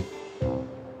 So...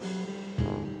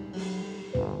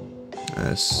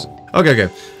 Yes. Okay.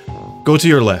 Go to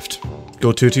your left.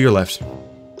 Go 2 to your left.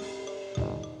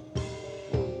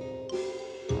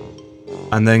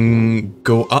 And then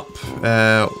go up,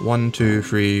 1, 2,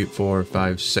 3, 4,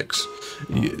 5, 6.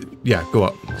 Yeah, go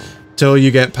up. Till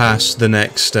you get past the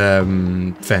next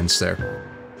fence there.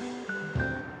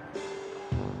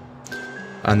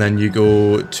 And then you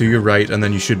go to your right, and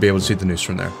then you should be able to see the noose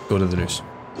from there. Go to the noose.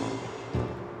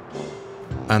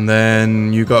 And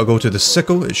then you gotta go to the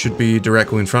sickle. It should be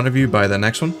directly in front of you by the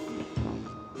next one.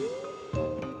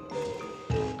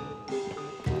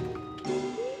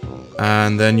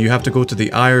 And then you have to go to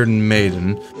the Iron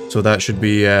Maiden, so that should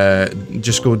be,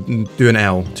 just go do an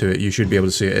L to it, you should be able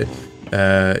to see it.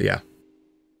 Yeah.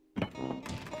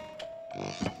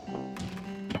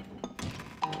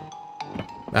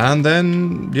 And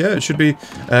then, yeah, it should be,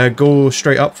 go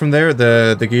straight up from there.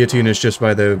 The guillotine is just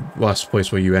by the last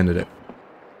place where you ended it.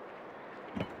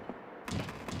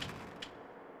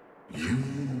 You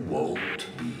won't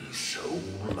be so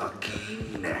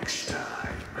lucky next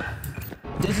time.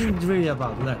 This isn't really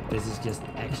about luck, this is just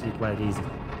actually quite easy.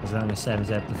 As long as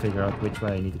Sam's able to figure out which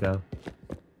way I need to go.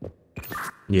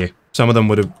 Yeah. Some of them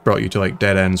would have brought you to, like,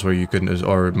 dead ends where you couldn't,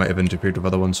 or it might have interfered with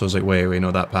other ones, so I was like, wait,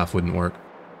 no, that path wouldn't work.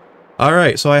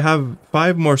 Alright, so I have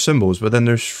 5 more symbols, but then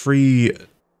there's 3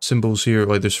 symbols here,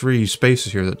 like, there's 3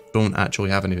 spaces here that don't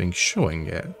actually have anything showing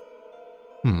yet.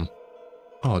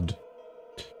 Odd.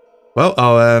 Well,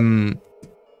 I'll,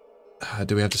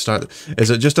 do we have to start? Is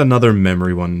it just another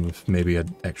memory one with maybe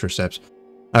extra steps?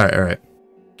 Alright.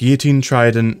 Guillotine,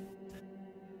 trident.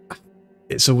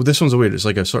 So this one's weird. It's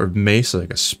like a sort of mace,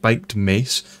 like a spiked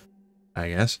mace, I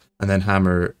guess. And then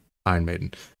hammer, Iron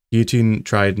Maiden. Guillotine,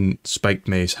 trident, spiked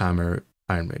mace, hammer,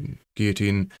 Iron Maiden.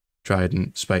 Guillotine,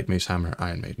 trident, spiked mace, hammer,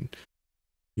 Iron Maiden.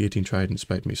 Guillotine, trident,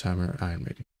 spiked mace, hammer, Iron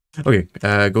Maiden. Okay,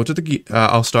 go to the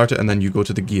I'll start it and then you go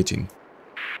to the guillotine.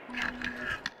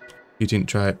 Guillotine,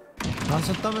 try it.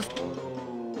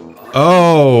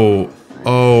 Oh.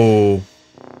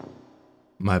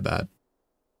 My bad.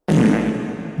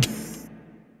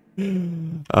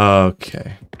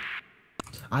 Okay.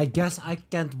 I guess I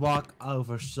can't walk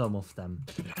over some of them.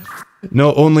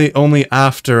 No, only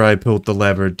after I pulled the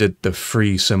lever did the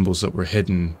 3 symbols that were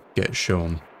hidden get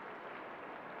shown.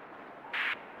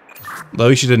 At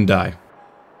least you didn't die.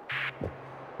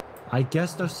 I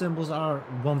guess those symbols are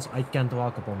ones I can't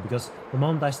walk upon, because the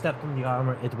moment I stepped on the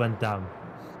armor, it went down.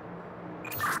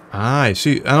 Ah, I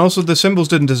see. And also the symbols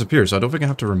didn't disappear, so I don't think I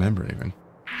have to remember anything.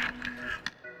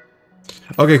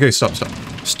 Okay, stop.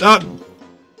 Stop!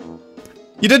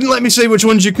 You didn't let me say which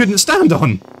ones you couldn't stand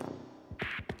on!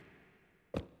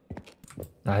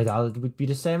 I thought it would be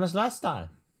the same as last time.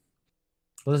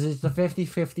 But it's the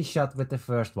 50-50 shot with the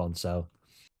first one, so...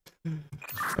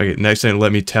 Okay, next time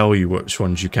let me tell you which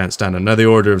ones you can't stand on. Now the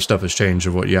order of stuff has changed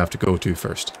of what you have to go to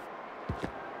first.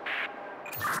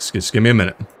 Just give me a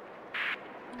minute.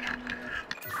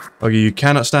 Okay, you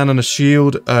cannot stand on a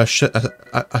shield, a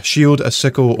shield, a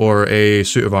sickle, or a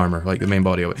suit of armor, like the main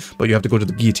body of it. But you have to go to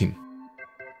the guillotine.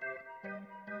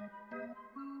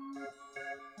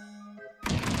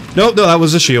 No, that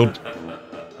was a shield.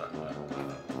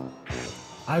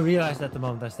 I realized at the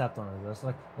moment I stepped on it. I was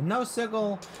like, no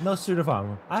sickle, no suit of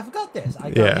armor. I forgot this.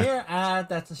 I come here and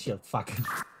that's a shield. Fuck.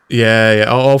 Yeah.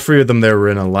 All three of them there were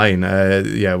in a line.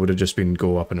 Yeah, it would have just been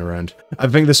go up and around. I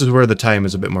think this is where the time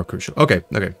is a bit more crucial. Okay.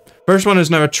 First one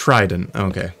is now a trident.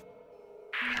 Okay.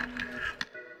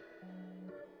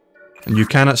 And you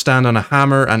cannot stand on a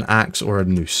hammer, an axe, or a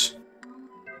noose.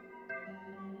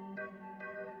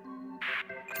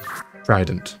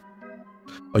 Trident.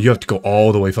 Oh, you have to go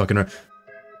all the way fucking around.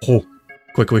 Oh,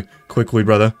 quickly,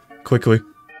 brother. Quickly.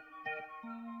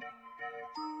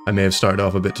 I may have started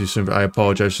off a bit too soon, but I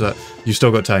apologize for that. You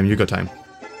still got time. You got time.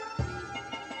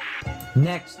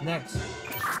 Next.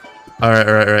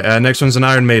 Alright. Next one's an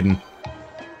Iron Maiden.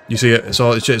 You see it? It's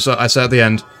I said at the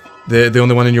end. The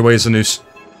only one in your way is the noose.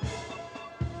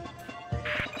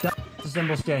 That's the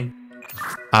symbol's chain.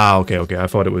 Ah, okay. I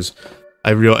thought it was...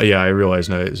 I realize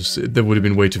now. It's just, that would have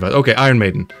been way too fast. Okay, Iron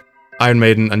Maiden,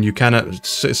 and you cannot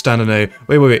stand on a...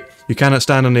 Wait. You cannot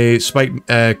stand on a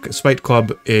spiked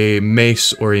club, a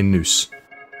mace, or a noose.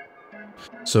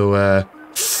 So,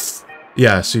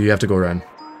 yeah, so you have to go around.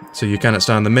 So you cannot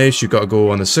stand on the mace, you've got to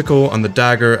go on the sickle, on the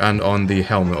dagger, and on the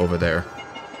helmet over there.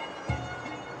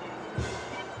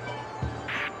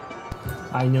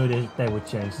 I knew that they would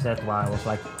change. That's why I was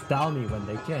like, tell me when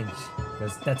they change.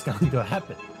 Because that's going to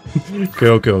happen.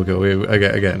 Cool. I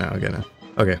get it now.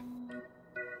 Okay.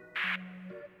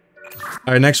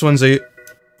 Alright, next one is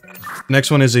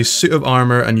a suit of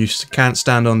armor, and you can't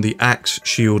stand on the axe,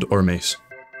 shield, or mace.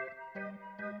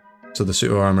 So the suit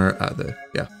of armor at the...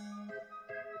 Yeah.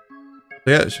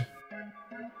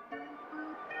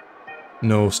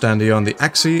 No standing on the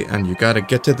axey, and you gotta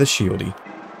get to the shieldy.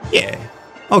 Yeah.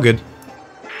 All good.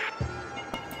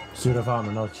 Suit of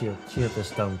armor, no shield. Shield is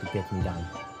going to get me down.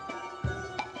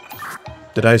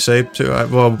 Did I say to...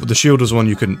 well, the shield was the one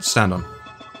you couldn't stand on.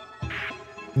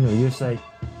 No, you say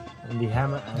the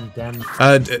hammer and then...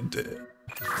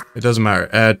 it doesn't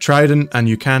matter. Trident, and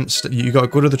you can't... you gotta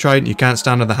go to the trident, you can't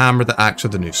stand on the hammer, the axe, or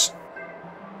the noose.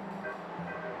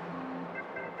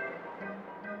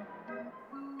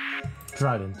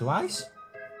 Trident twice?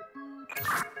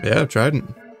 Yeah,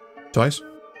 trident. Twice.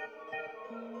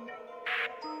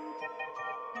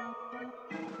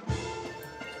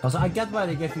 Also, I get why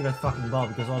they give you that fucking ball,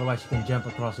 because otherwise you can jump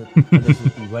across it, and this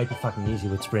would be way too fucking easy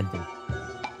with sprinting.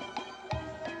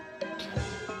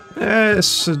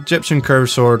 It's Egyptian curved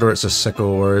sword, or it's a sickle,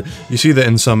 or... You see that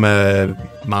in some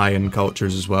Mayan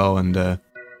cultures as well, and... Alright,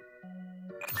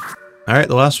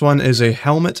 the last one is a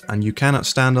helmet, and you cannot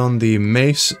stand on the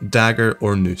mace, dagger,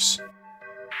 or noose.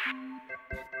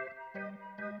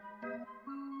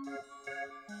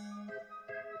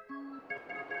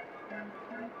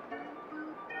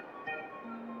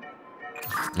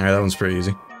 Alright, that one's pretty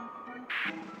easy.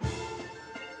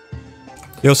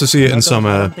 You also see it in some...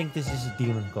 I don't think this is a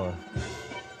demon core.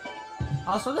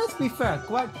 Also, let's be fair,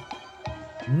 quite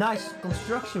nice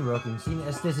construction working, seeing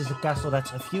as this is a castle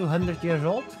that's a few hundred years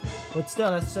old, but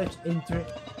still has such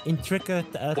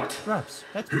intricate traps.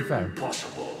 Let's be fair.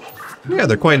 Yeah,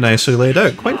 they're quite nicely laid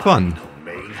out. Quite fun.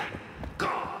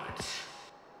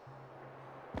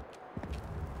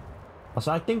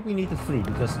 Also, I think we need to flee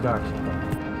because the guards are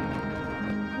coming.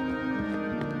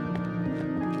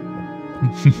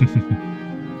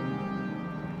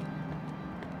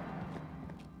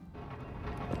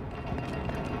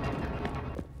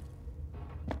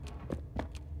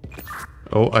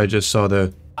 Oh, I just saw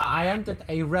the... I entered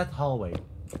a red hallway.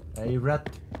 A red...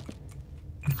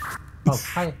 Oh,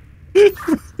 hi.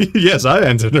 Yes, I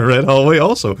entered a red hallway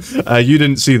also. You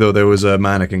didn't see, though, there was a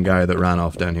mannequin guy that ran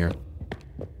off down here.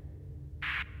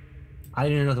 I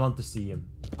did not want to see him.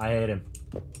 I hate him.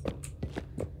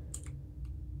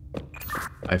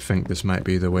 I think this might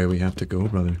be the way we have to go,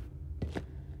 brother.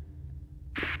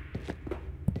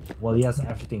 Well, yes,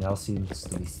 everything else seems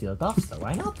to be sealed off, so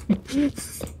why not?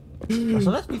 So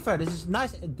let's be fair, this is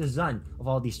nice design of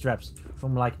all these traps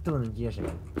from like 200 years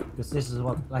ago. Because this is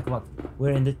what,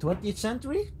 we're in the 20th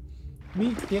century? We,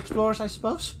 the explorers, I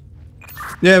suppose?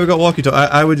 Yeah, we got walkie-talkie.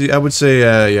 I would say,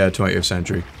 yeah, 20th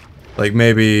century. Like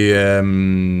maybe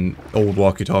old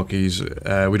walkie-talkies.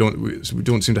 We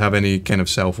don't seem to have any kind of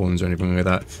cell phones or anything like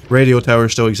that. Radio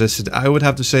towers still existed. I would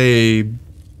have to say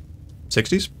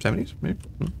 60s, 70s, maybe.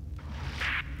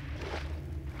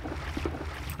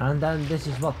 And then this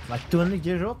is what, like 200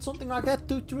 years old, something like that,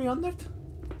 200-300?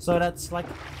 So that's like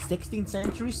 16th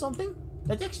century something?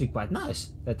 That's actually quite nice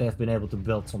that they have been able to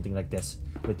build something like this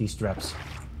with these traps.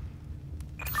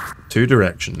 Two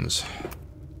directions.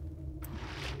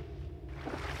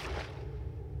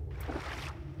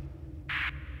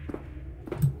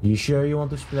 You sure you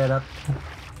want to split up?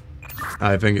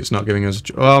 I think it's not giving us...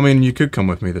 Well, I mean, you could come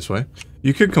with me this way.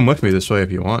 You could come with me this way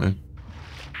if you wanted.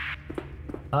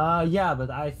 Yeah, but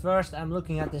I'm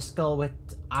looking at the skull with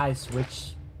eyes,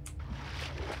 which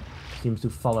seems to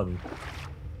follow me.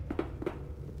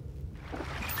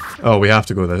 Oh, we have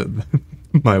to go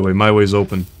my way. My way's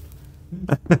open.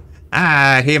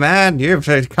 Ah, hey man, you've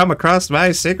come across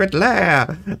my secret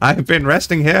lair. I've been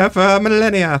resting here for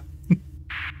millennia.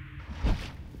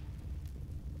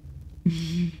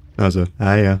 Also,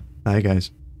 hi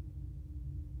guys.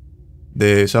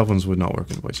 The cell phones would not work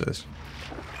in a place like this.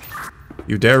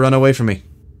 You dare run away from me?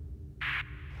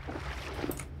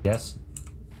 Yes.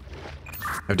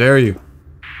 How dare you?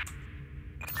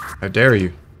 How dare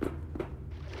you?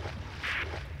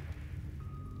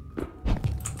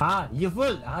 Ah, you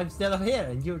fool! I'm still up here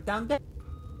and you're down there.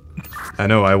 I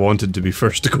know, I wanted to be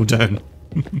first to go down.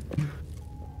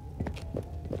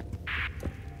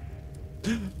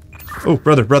 Oh,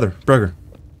 brother.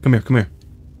 Come here.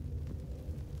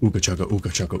 Ooga chugga,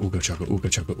 ooga chugga, ooga chugga, ooga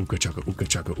chugga, ooga chugga, ooga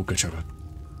chugga, ooga chugga.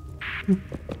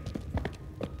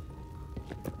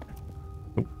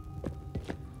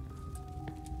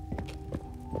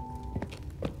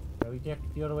 Shall we check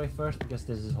the other way first? Because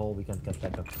this is a hole we can't get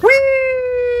back up.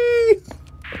 Whee!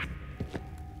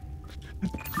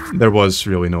 There was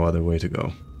really no other way to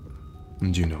go.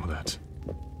 And you know that.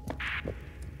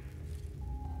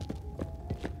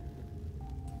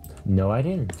 No, I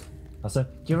didn't. Also,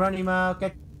 Geronimo,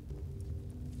 get...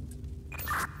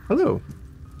 Hello.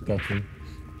 Get me.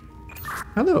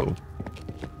 Hello.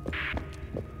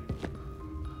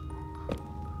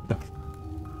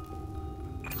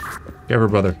 Careful,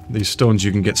 brother. These stones,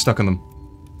 you can get stuck on them.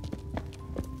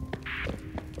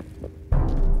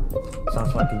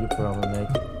 Sounds like a you problem, mate.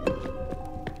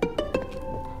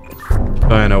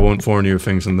 Fine, I won't warn you of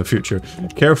things in the future.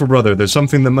 Careful, brother. There's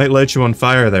something that might light you on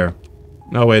fire there.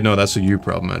 No, wait, no, that's a you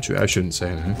problem, actually. I shouldn't say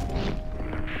anything.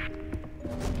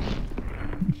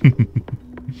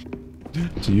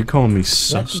 So you calling me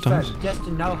sus stuff? Just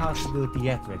to know how to do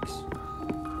theatrics.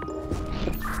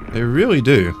 They really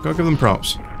do. Gotta give them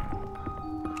props.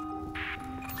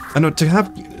 I know, to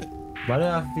have... But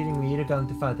I have a feeling we're either going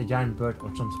to fight a giant bird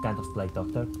or some kind of plague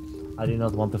doctor. I do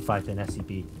not want to fight an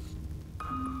SCP.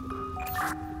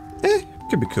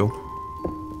 Could be cool.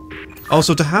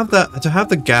 Also, to have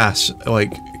the gas,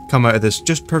 like, come out of this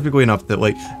just perfectly enough that,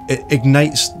 like, it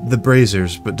ignites the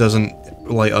braziers but doesn't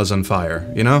light us on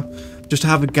fire, you know? Just to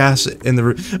have a gas in the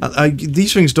room.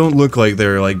 These things don't look like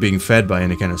they're, like, being fed by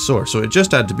any kind of source, so it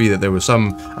just had to be that there was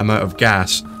some amount of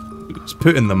gas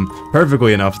put in them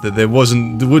perfectly enough that they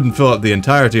wouldn't fill up the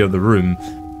entirety of the room,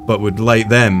 but would light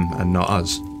them and not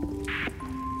us.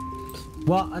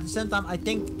 Well, at the same time, I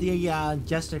think the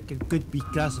Jester could be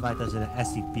classified as an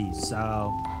SCP, so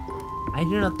I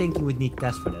do not think he would need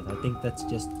gas for that. I think that's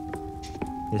just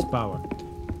his power.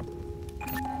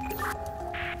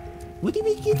 Would he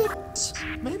be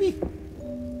Keter? Maybe.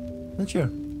 Not sure.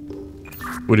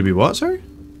 Would he be what, sorry?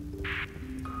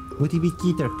 Would he be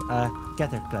Keter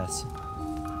class?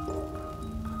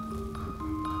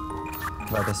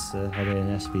 Well, that's how they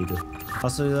in SP do.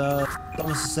 Also,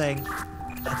 Thomas is saying,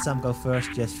 let Sam go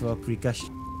first just for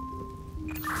precaution.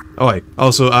 Oh wait,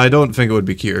 also I don't think it would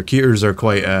be Keter. Keters are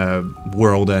quite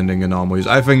world-ending anomalies.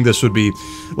 I think this would be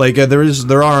like there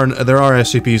are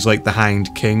SCPs like the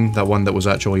Hanged King, that one that was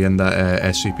actually in that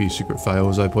SCP Secret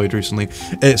Files I played recently.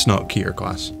 It's not Keter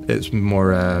class. It's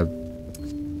more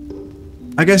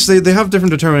I guess they have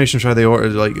different determinations how they order.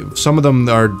 Like some of them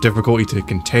are difficulty to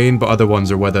contain, but other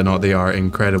ones are whether or not they are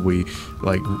incredibly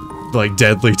like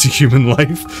deadly to human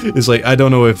life. It's like I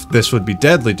don't know if this would be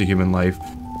deadly to human life,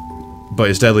 but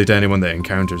it's deadly to anyone that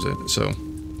encounters it, so...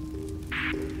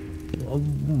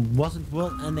 Wasn't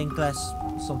world-ending class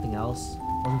something else?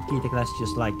 Wasn't Keter class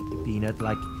just like Peanut,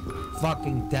 like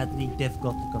fucking deadly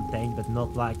difficult to contain, but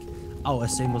not like, oh, a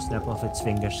single snap of its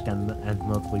fingers can end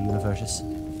multiple universes?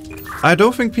 I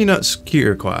don't think Peanut's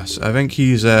Keter class. I think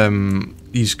he's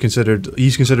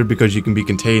considered because you can be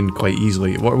contained quite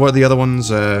easily. What are the other ones?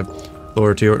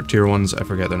 Lower tier ones? I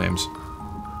forget their names.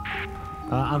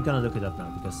 I'm gonna look it up now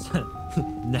because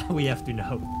now we have to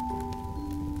know.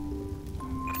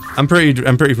 I'm pretty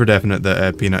for definite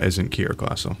that Peanut isn't Keter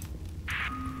class though.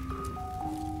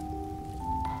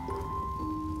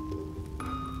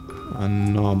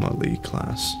 Anomaly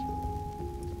class.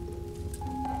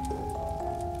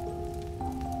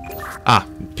 Ah,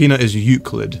 Peanut is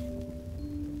Euclid.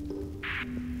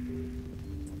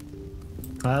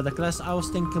 The class I was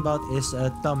thinking about is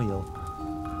Tamil.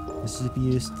 The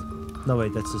CPU used... No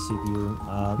wait, that's the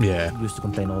CPU used to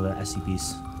contain all the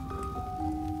SCPs.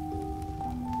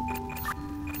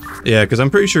 Yeah, because I'm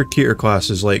pretty sure Keter class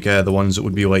is like the ones that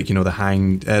would be like, you know, the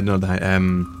hanged,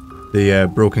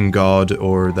 the broken god,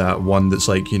 or that one that's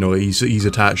like, you know, he's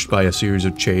attached by a series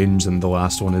of chains, and the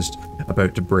last one is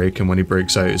about to break, and when he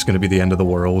breaks out, it's going to be the end of the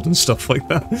world and stuff like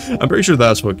that. I'm pretty sure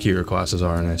that's what Keter classes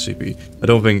are in SCP. I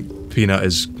don't think Peanut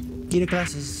is. Keter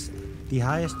class is the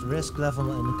highest risk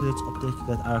level and includes objects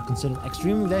that are considered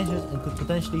extremely dangerous and could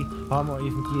potentially harm or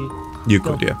even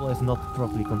kill people if not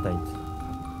properly contained.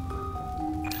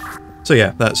 So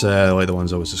yeah, that's like the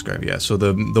ones I was describing. Yeah, so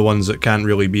the ones that can't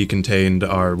really be contained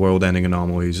are world-ending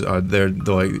anomalies. They're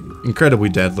like incredibly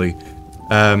deadly.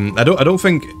 I don't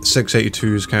think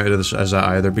 682 is counted as that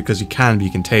either, because he can be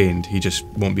contained. He just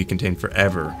won't be contained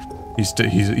forever.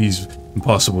 He's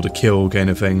impossible to kill, kind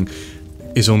of thing.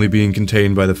 Is only being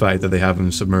contained by the fact that they have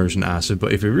him submerged in acid.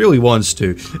 But if he really wants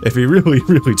to, if he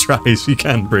really tries, he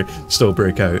can still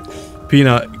break out.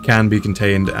 Peanut can be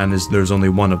contained, and there's only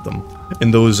one of them.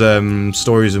 In those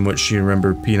stories in which you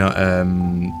remember Peanut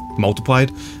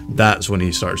multiplied, that's when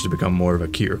he starts to become more of a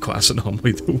Keter class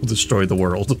anomaly that will destroy the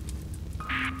world.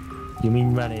 You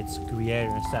mean when its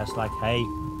creator says like, hey,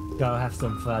 go have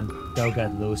some fun, go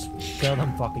get loose, kill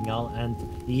them fucking all, and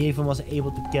he even was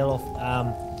able to kill off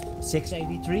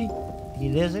 683, the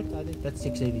lizard? I think that's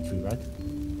 683,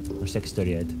 right? Or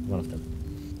 638, one of them.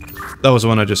 That was the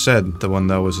one I just said, the one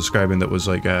that I was describing that was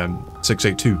like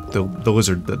 682, the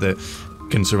lizard that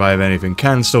can survive anything,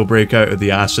 can still break out of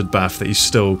the acid bath that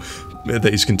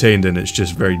he's contained in. It's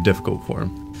just very difficult for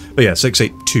him. But yeah,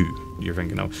 682 you're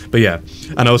thinking of. But yeah,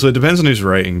 and also it depends on who's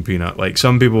writing Peanut. Like,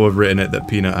 some people have written it that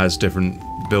Peanut has different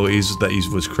abilities, that he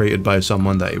was created by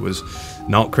someone, that he was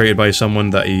not created by someone,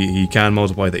 that he can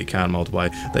multiply, that he can't multiply,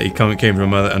 that he came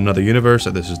from another universe,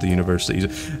 that this is the universe that he's...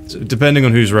 Depending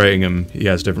on who's writing him, he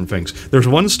has different things. There's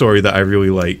one story that I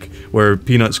really like, where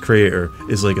Peanut's creator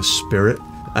is like a spirit,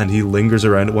 and he lingers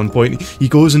around at one point. He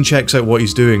goes and checks out what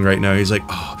he's doing right now. He's like,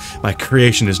 oh, my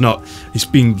creation is not... It's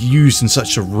being used in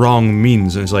such a wrong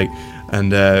means. And it's like...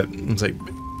 And it's like...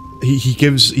 He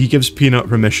gives Peanut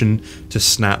permission to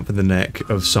snap the neck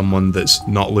of someone that's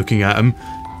not looking at him,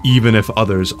 even if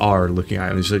others are looking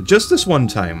at him. He's like, just this one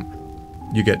time,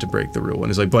 you get to break the rule. And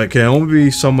he's like, but it can only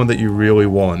be someone that you really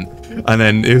want. And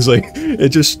then it was like,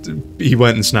 he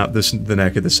went and snapped the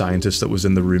neck of the scientist that was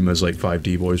in the room as like 5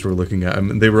 D-boys were looking at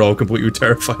him, and they were all completely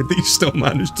terrified that he still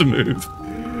managed to move.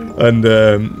 And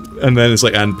then it's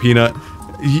like, and Peanut,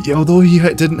 although he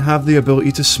didn't have the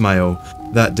ability to smile,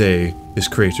 that day, his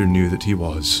creator knew that he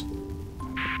was.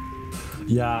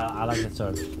 Yeah, I like that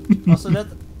sort. Also,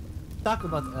 talk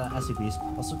about SCPs.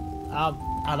 Also,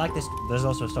 I like this. There's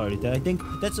also a story that I think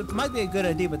might be a good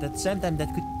idea, but at the same time, that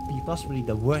could be possibly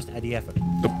the worst idea ever.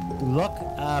 To lock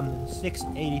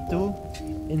 682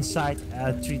 inside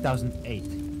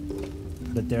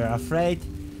 3008. But they're afraid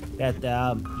that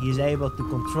he's able to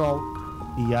control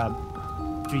the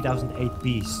 3008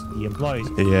 bees, the employees.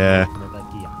 Yeah.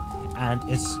 And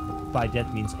it's by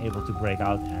that means able to break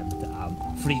out and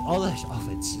free others of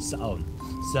its own.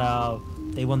 So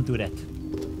they won't do that.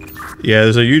 Yeah,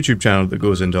 there's a YouTube channel that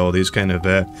goes into all these kind of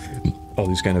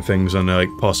things and like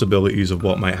possibilities of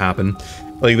what might happen.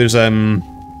 Like there's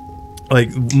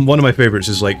like one of my favorites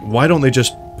is like, why don't they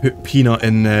just put Peanut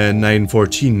in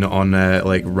 914 on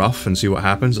like rough and see what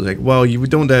happens? It's like, well, you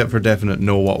don't for definite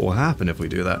know what will happen if we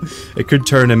do that. It could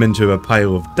turn him into a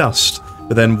pile of dust.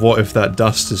 But then what if that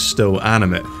dust is still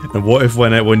animate? And what if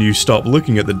when you stop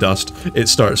looking at the dust, it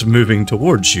starts moving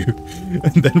towards you?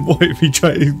 And then what if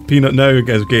Peanut now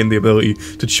has gained the ability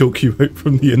to choke you out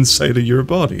from the inside of your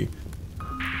body?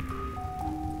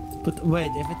 But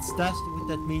wait, if it's dust, would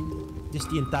that mean just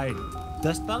the entire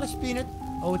dust palace Peanut?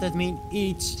 Or would that mean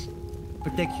each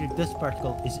particular dust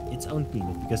particle is its own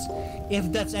Peanut? Because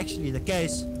if that's actually the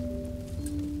case,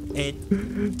 it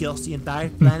kills the entire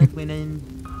planet within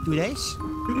 2 days?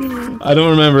 I don't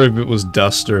remember if it was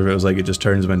dust or if it was like it just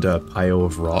turns them into a pile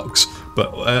of rocks.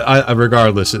 But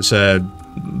regardless, it's a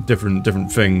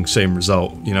different thing, same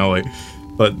result, you know. Like,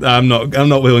 but I'm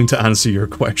not willing to answer your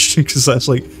question, because that's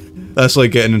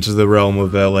like getting into the realm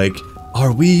of like,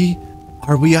 are we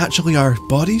actually our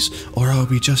bodies, or are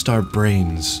we just our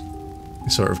brains?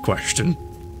 Sort of question.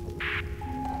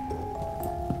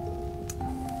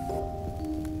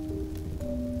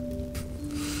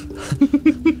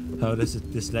 How does a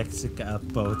dyslexic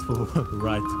poet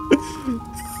write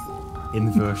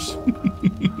in verse?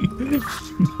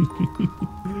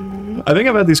 I think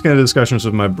I've had these kind of discussions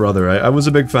with my brother. I was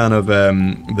a big fan of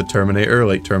the Terminator,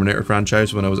 like Terminator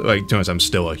franchise when I was like, to be honest, I'm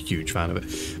still a huge fan of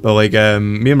it. But like,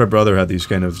 me and my brother had these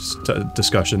kind of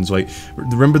discussions. Like,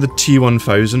 remember the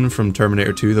T-1000 from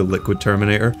Terminator 2, the Liquid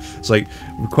Terminator? It's like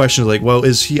questions like, well,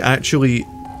 is he actually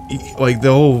like the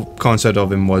whole concept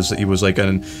of him was that he was like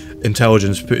an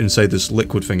intelligence put inside this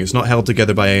liquid thing. It's not held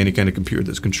together by any kind of computer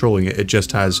that's controlling it. It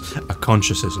just has a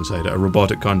consciousness inside it, a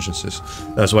robotic consciousness.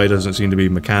 That's why it doesn't seem to be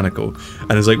mechanical.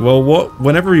 And it's like, well,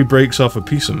 whenever he breaks off a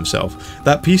piece of himself,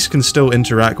 that piece can still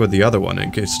interact with the other one.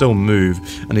 It can still move,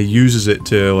 and he uses it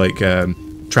to like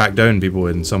track down people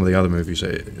in some of the other movies.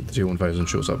 The T-1000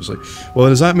 shows up. It's like, well,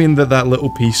 does that mean that that little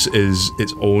piece is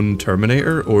its own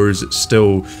Terminator, or is it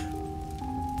still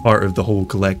part of the whole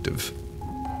collective?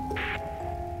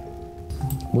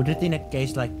 Would it in a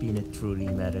case like Peanut truly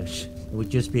matters? It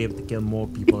would just be able to kill more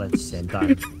people at the same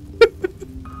time.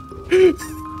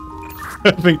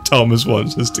 I think Thomas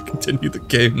wants us to continue the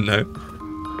game now.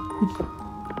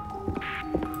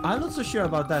 I'm not so sure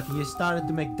about that. He started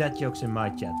to make dad jokes in my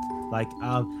chat. Like,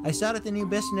 I started a new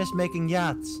business making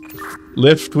yachts.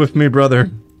 Lift with me,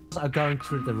 brother. Are going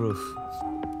through the roof.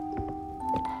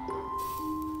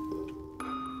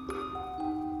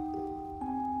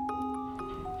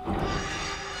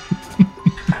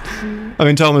 I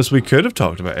mean, Thomas, we could have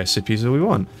talked about SCPs if we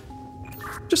want.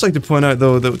 Just like to point out,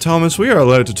 though, that Thomas, we are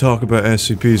allowed to talk about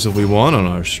SCPs if we want on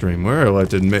our stream. We're allowed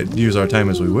to use our time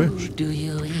as we wish. Do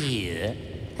you hear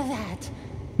that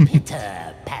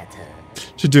pitter patter?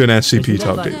 Should do an SCP It's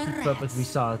not topic. like the puppet we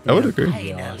saw at the I would end of agree.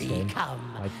 the last game.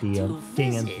 Come Like the to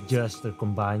King and visit. Jester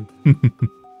combined.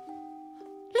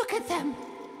 Look at them.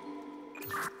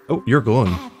 Oh, you're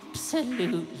glowing.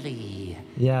 Absolutely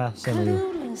Yeah, same with you.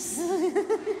 clueless.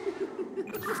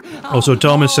 Also,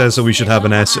 Thomas says that we should have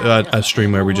a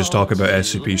stream where we just talk about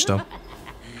SCP stuff.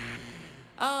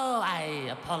 Oh, I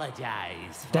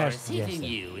apologize for There's the receiving Jester.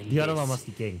 you in The other this one was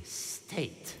the King.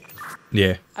 state.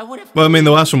 Yeah. I would have Well, I mean,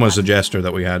 the last one was the Jester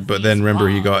that we had, but then remember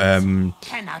he got,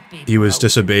 cannot be he was broken.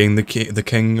 disobeying the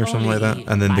king or something like that,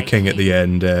 and then the king at the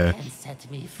end, And set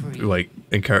me free. like,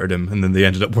 encountered him, and then they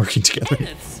ended up working together.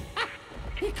 Penance.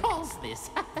 He calls this.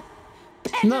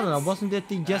 No, wasn't it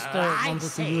the Jester I wanted to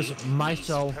say use my he's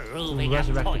soul to proving a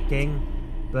resurrect the point. King,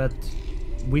 but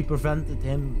we prevented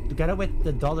him together with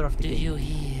the daughter of the Do King. you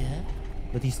hear?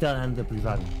 But he still ended up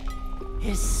reviving.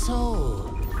 His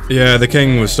soul Yeah, the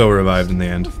king was still revived in the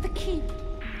end. with the keep.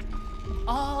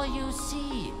 All you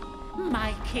see,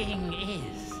 my king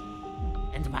is.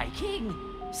 And my king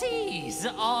sees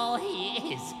all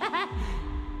he is.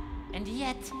 And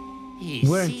yet, he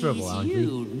We're in sees trouble, aren't we?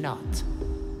 you not.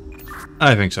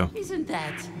 I think so. Isn't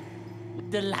that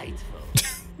delightful?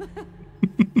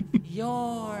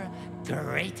 Your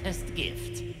greatest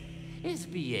gift is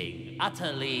being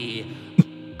utterly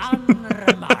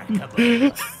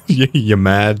unremarkable. You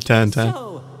mad, Tantan?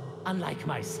 So, unlike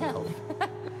myself,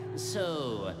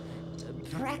 so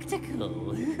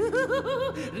practical.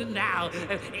 Now,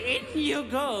 in you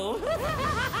go.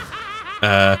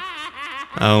 I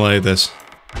don't like this.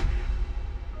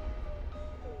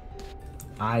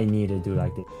 I need to do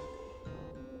like this.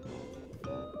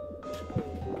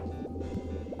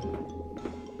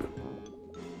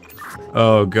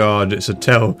 Oh god, it's a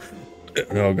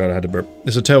Oh god, I had to burp.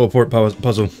 It's a teleport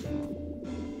puzzle.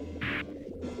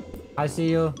 I see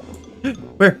you.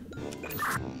 Where?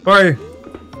 Where are you?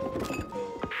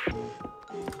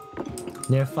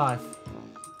 Near 5.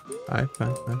 Hi.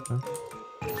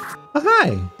 Oh,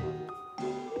 hi!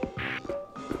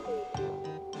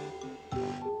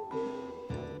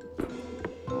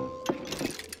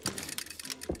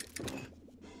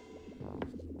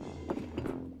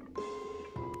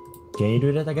 Can you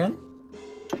do that again?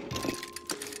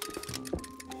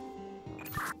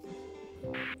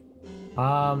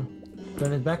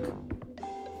 Turn it back.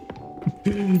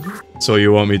 So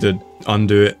you want me to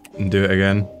undo it and do it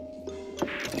again?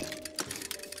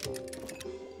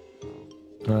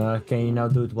 Can you now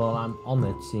do it while I'm on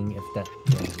it, seeing if that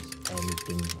changes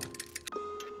anything?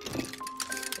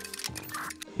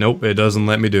 Nope, it doesn't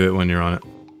let me do it when you're on it.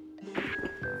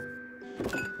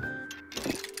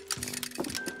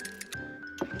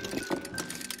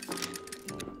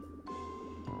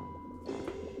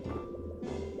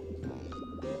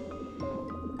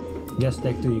 Yes,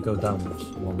 take 2, you go downwards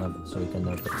 1 level, so you can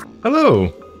now.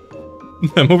 Hello!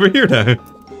 I'm over here now.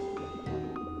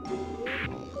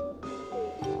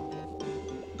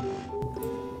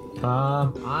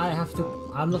 I have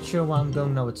to. I'm not sure where I'm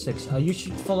going now at 6. You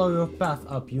should follow your path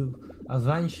up. You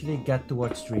eventually get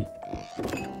towards 3.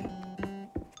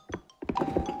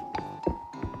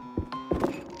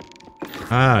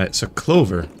 Ah, it's a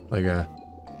clover. Like a,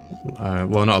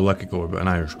 well, not a lucky core, but an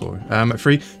Irish core.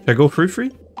 Free. Should I go through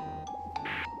free?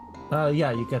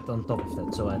 Yeah, you get on top of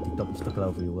that, so at the top of the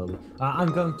clover you will be.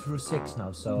 I'm going through 6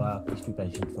 now, so please be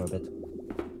patient for a bit.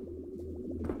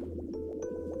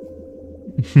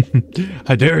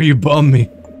 How dare you bomb me?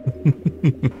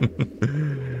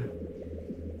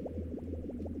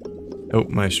 Oh,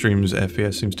 my stream's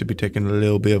FPS seems to be taking a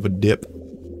little bit of a dip.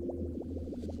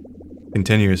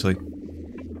 Continuously.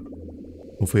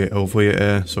 Hopefully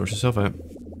it sorts itself out.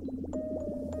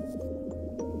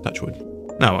 Touch wood.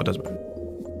 No, it doesn't matter.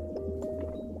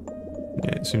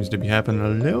 Yeah, it seems to be having a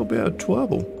little bit of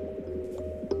trouble.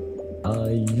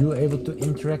 Are you able to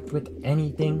interact with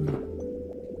anything?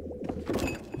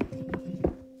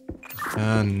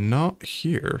 Not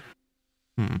here.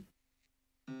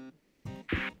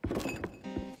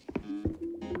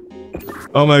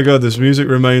 Oh my god, this music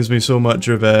reminds me so much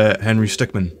of Henry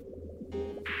Stickmin.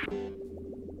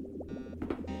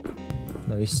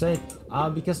 No, you say it.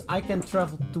 Because I can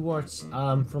travel towards,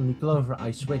 from the clover,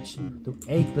 I switch to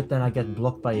 8, but then I get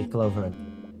blocked by a clover.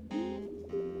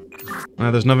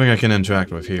 There's nothing I can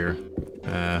interact with here.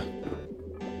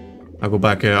 I'll go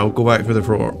back through the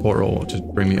portal to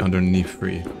bring me underneath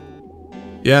free.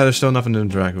 Yeah, there's still nothing to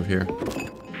interact with here.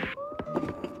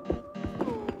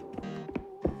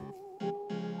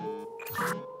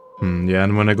 Yeah,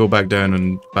 and when I go back down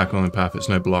and back on the path, it's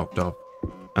now blocked up.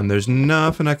 And there's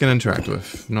nothing I can interact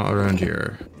with. Not around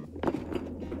here.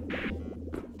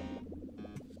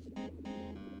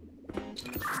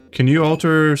 Can you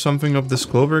alter something of this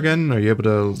clover again? Are you able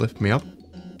to lift me up?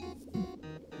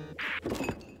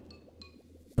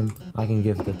 I can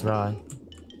give it a try.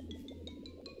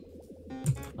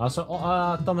 Also,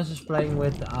 Thomas is playing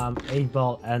with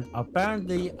 8-ball, and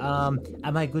apparently, am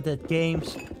I good at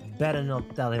games? Better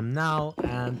not tell him now.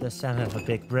 And the Sam have a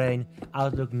big brain.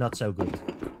 Outlook not so good.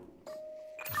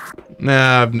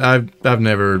 Nah, I've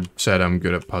never said I'm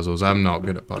good at puzzles. I'm not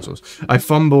good at puzzles. I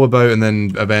fumble about and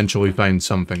then eventually find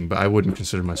something, but I wouldn't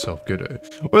consider myself good at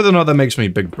it. Whether or not that makes me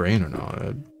big brain or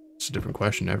not, it's a different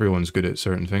question. Everyone's good at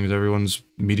certain things. Everyone's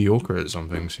mediocre at some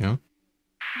things, you know?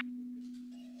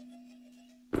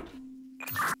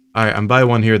 Alright, I'm by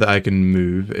one here that I can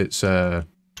move. It's sort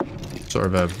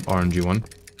of a orangey one.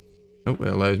 Oh, it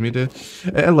allows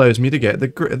me to get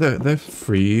the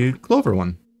free clover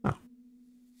one. Oh.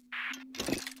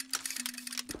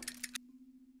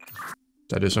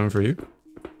 Did I do something for you?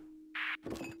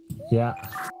 Yeah.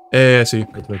 Hey, I see.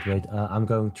 Wait. I'm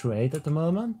going through 8 at the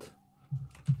moment.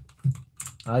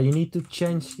 You need to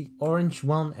change the orange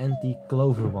one and the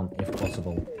clover one if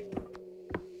possible.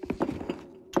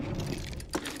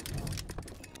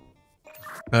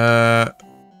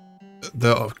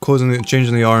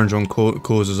 Changing the orange one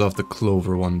closes off the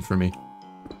clover one for me.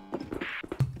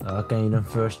 Can you then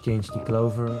first change the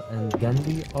clover and then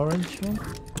the orange one?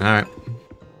 Alright.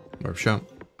 Worth a shot.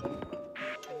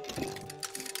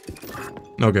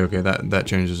 Okay, that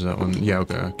changes that one. Yeah,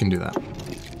 okay, I can do that.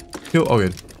 Cool, all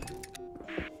good.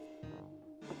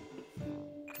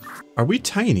 Are we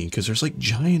tiny? Because there's like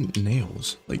giant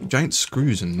nails. Like giant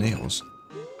screws and nails.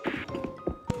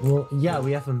 Well, yeah,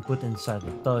 we haven't put inside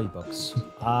the toy box.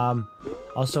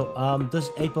 Also, does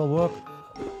 8-ball work?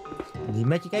 The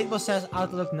Magic 8-ball says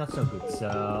Outlook not so good,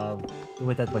 so do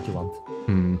with that what you want.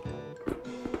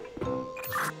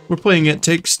 We're playing It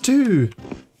Takes Two.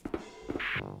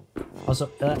 Also,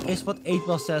 is what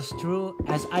 8-ball says true?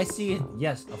 As I see it,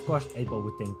 yes, of course 8-ball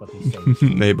would think what he's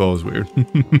saying. 8-ball is weird.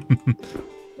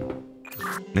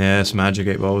 Yes, Magic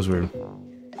 8-ball is weird.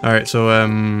 Alright, so,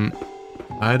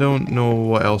 I don't know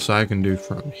what else I can do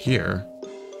from here.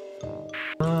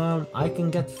 I can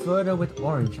get further with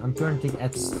orange. I'm currently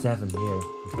at 7 here.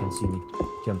 You can see me.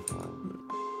 Jump.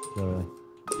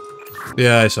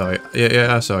 Yeah, I saw you.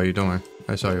 Yeah, I saw you. Don't worry.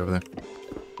 I saw you over there.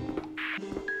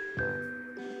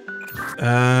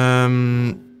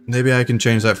 Maybe I can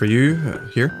change that for you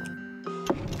here.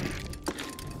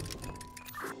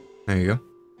 There you go.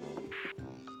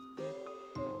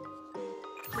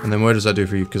 And then what does that do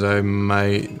for you? Because I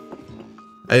might...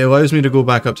 It allows me to go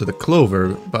back up to the clover,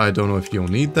 but I don't know if you'll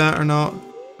need that or not.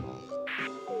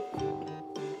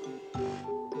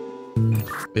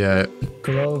 Yeah.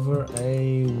 Clover,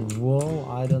 a wall.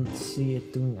 I don't see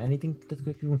it doing anything that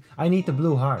quickly. I need the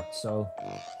blue heart, so...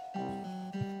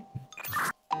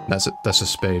 That's a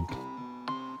spade.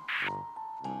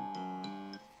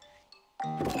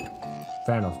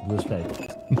 Fair enough, blue spade.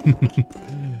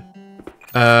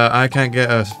 I can't get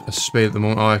a spade at the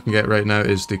moment. All I can get right now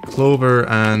is the clover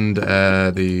and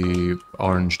the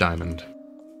orange diamond.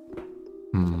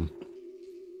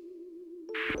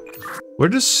 Where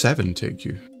does 7 take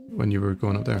you? when you were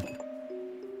going up there?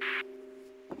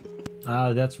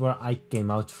 That's where I came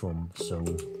out from, so...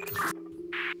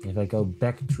 If I go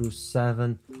back through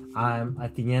 7, I'm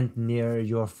at the end near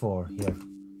your 4, here.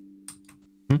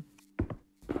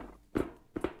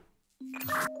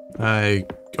 I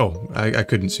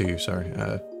couldn't see you, sorry.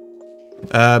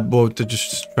 Well,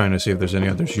 just trying to see if there's any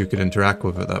others you could interact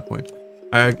with at that point.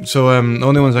 So the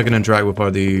only ones I can interact with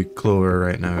are the clover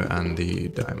right now and the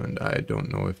diamond. I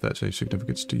don't know if that's any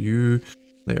significance to you.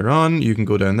 Later on, you can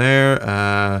go down there.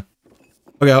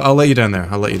 Okay, I'll let you down there.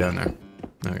 I'll let you down there.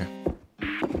 Okay.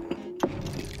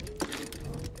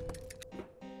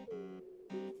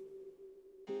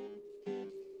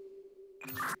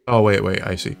 Oh, wait,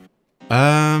 I see.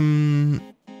 Then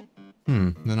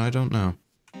I don't know.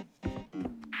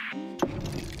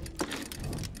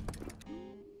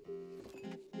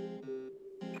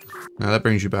 Now that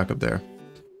brings you back up there.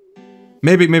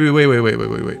 Maybe,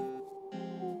 wait.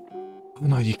 Oh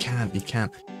no, you can't.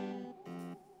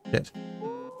 Shit.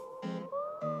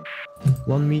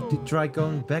 Want me to try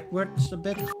going backwards a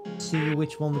bit? See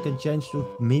which one we can change to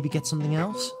maybe get something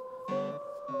else?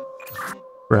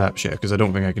 Perhaps, yeah, because I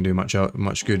don't think I can do much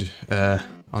good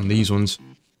on these ones.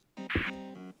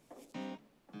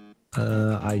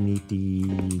 I need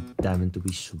the diamond to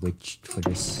be switched for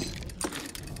this.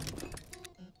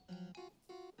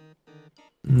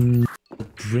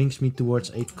 It brings me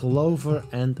towards a clover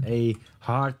and a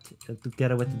heart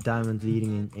together with the diamond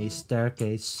leading in a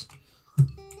staircase.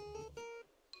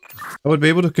 I would be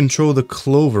able to control the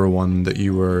clover one that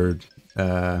you were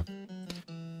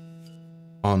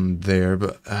on there,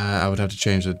 but I would have to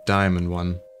change the diamond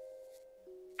one.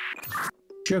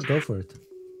 Sure, go for it.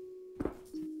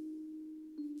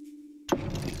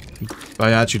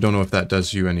 I actually don't know if that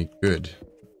does you any good.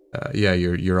 Yeah,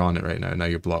 you're on it right now. Now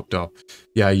you're blocked off.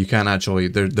 Yeah, you can't actually.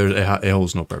 It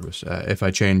holds no purpose. If I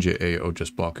change it, it'll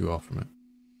just block you off from it.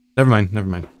 Never mind.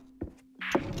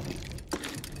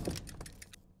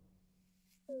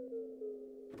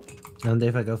 And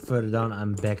if I go further down,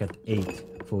 I'm back at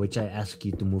 8, for which I ask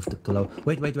you to move the clover.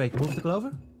 Wait, move the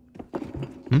clover?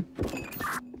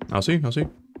 I'll see.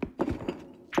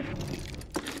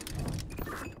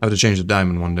 I have to change the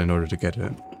diamond one in order to get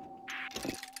it.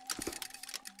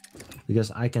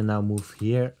 Because I can now move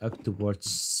here up towards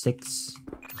 6.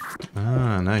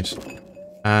 Ah, nice.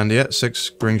 And yeah,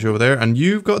 6 brings you over there, and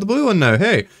you've got the blue one now.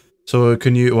 Hey, so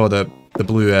can you? Well, the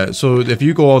blue. So if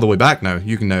you go all the way back now,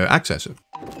 you can now access it.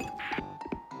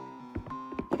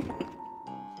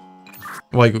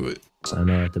 Like, So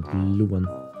now at the blue one.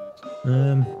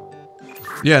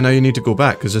 yeah, now you need to go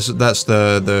back because that's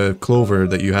the clover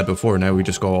that you had before. Now we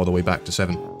just go all the way back to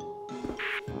 7.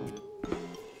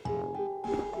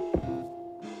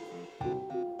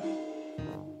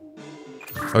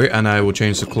 Okay, and I will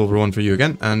change the clover one for you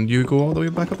again, and you go all the way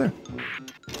back up there.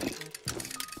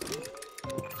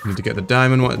 Need to get the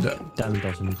diamond one. Diamond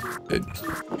doesn't.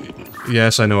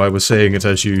 Yes, I know. I was saying it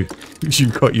as you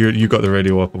got the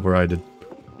radio up where I did.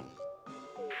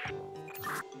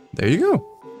 There you go.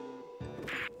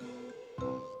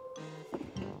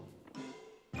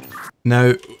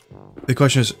 Now, the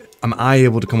question is, am I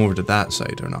able to come over to that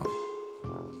side or not?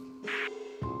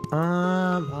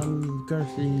 I'm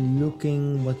currently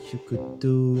looking what you could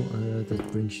do.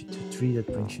 That brings you to 3,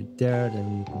 that brings you there,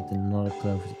 then you need another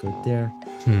clover to go there.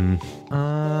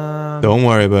 Don't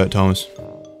worry about it, Thomas.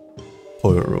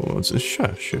 Pirate roads.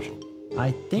 Shush.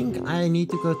 I think I need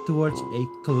to go towards a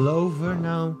clover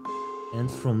now,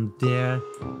 and from there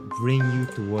bring you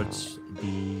towards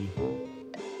the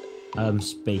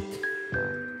spade.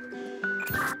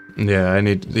 Yeah, I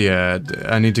need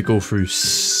to go through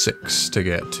 6 to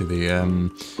get to the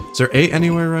is there 8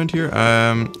 anywhere around here?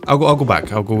 I'll go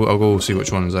back. I'll go see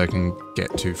which ones I can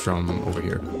get to from over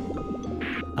here.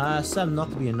 Sam, not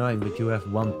to be annoying, but you have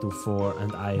 1 to 4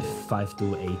 and I have 5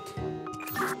 to 8.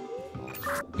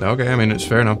 Okay, I mean it's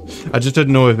fair enough. I just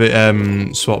didn't know if it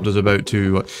swapped us about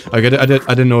to like I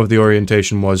didn't know if the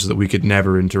orientation was that we could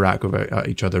never interact with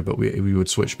each other, but we would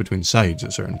switch between sides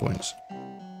at certain points.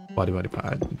 Body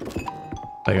pad.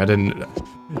 Like I didn't.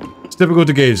 It's difficult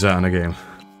to gauge that in a game.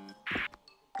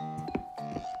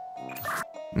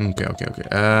 Okay.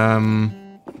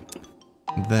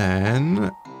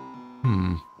 Then.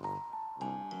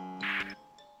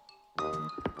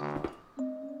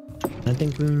 I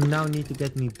think we now need to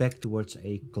get me back towards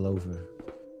a clover.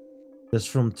 Because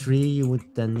from 3 you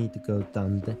would then need to go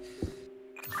down there.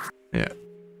 Yeah.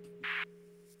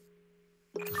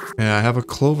 Yeah, I have a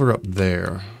clover up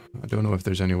there. I don't know if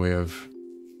there's any way of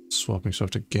swapping stuff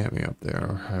to get me up there,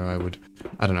 or how I would.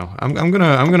 I don't know. I'm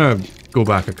gonna go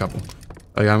back a couple.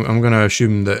 Like I'm gonna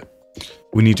assume that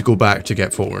we need to go back to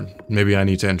get forward. Maybe I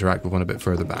need to interact with one a bit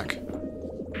further back.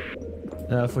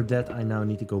 For that, I now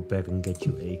need to go back and get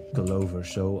you a clover.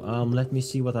 So, let me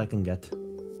see what I can get.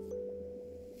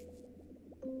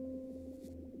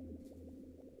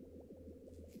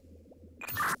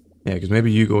 Yeah, because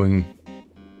maybe you going...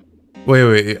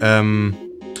 Wait,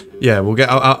 yeah, we'll get...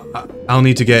 I'll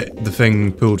need to get the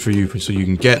thing pulled for you so you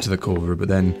can get to the clover, but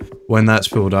then when that's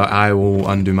pulled out, I will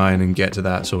undo mine and get to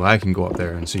that so I can go up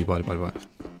there and see what.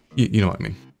 You know what I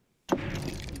mean.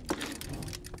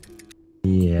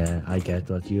 Yeah, I get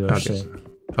what you're saying.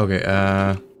 Okay,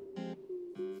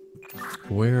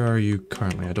 where are you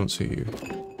currently? I don't see you.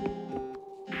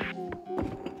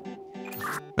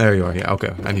 There you are, yeah,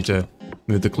 okay. I need to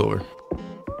move the clover.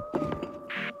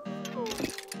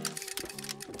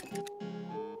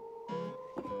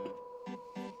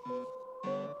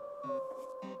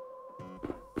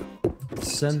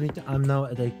 Send me to, I'm now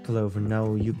at a clover.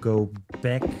 Now you go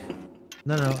back.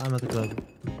 No, I'm at the clover.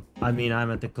 I mean,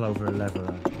 I'm at the clover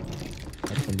lever.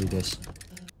 I can do this.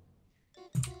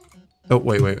 Oh,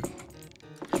 wait.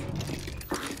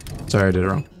 Sorry, I did it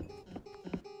wrong.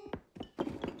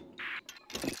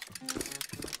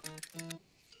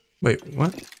 Wait,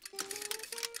 what?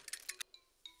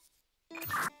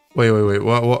 Wait,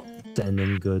 what?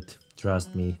 Standing good,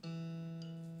 trust me.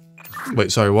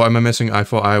 Wait, sorry, what am I missing? I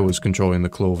thought I was controlling the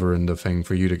clover and the thing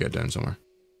for you to get down somewhere.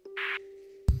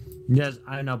 Yes,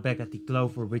 I'm now back at the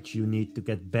clover, which you need to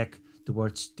get back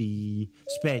towards the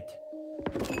spade.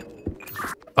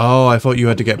 Oh, I thought you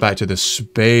had to get back to the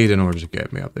spade in order to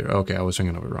get me up there. Okay, I was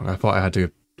thinking of it wrong. I thought I had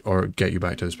to get you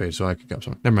back to the spade so I could get up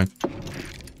somewhere. Never mind.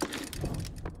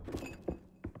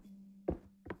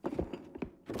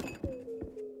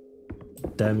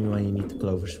 Tell me when you need the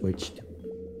clover switched.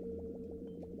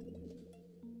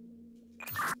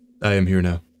 I am here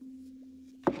now.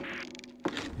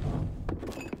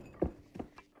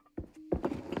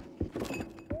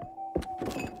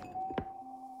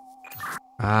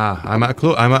 Ah, I'm at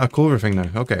a clover thing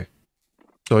now. Okay.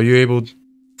 So are you able?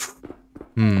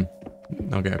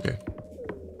 Okay.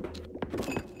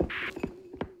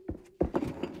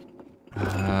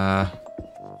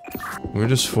 Where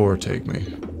does 4 take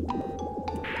me?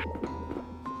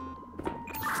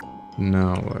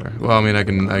 Nowhere. Well, I mean, I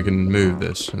can move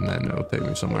this, and then it'll take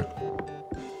me somewhere.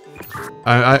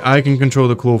 I can control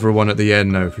the clover one at the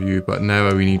end now for you, but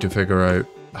now we need to figure out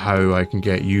how I can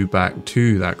get you back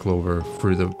to that clover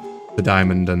through the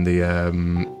diamond and the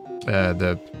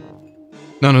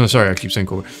No, sorry, I keep saying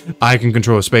clover. I can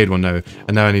control a spade one now,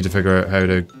 and now I need to figure out how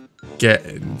to get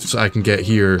so I can get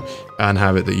here and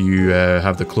have it that you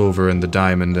have the clover and the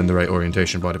diamond in the right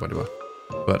orientation. Blah.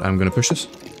 But I'm gonna push this.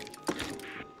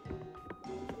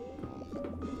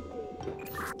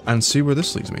 And see where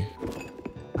this leads me.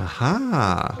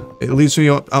 Aha! It leads me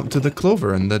up to the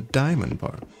clover and the diamond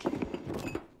part.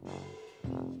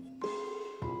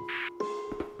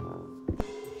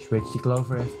 Switch the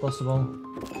clover if possible.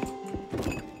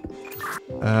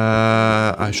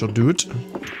 I shall do it.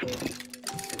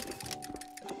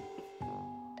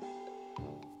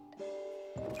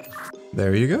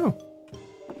 There you go.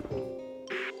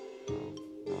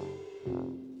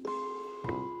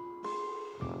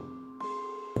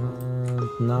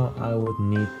 Now I would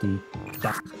need the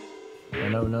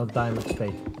no diamond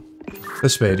spade. The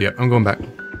spade, yeah. I'm going back.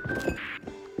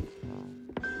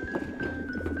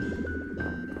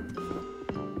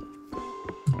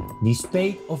 The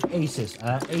spade of aces.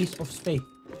 Ace of spade.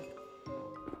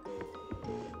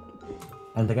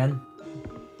 And again.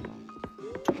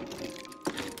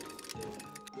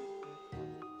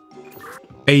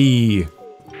 Hey.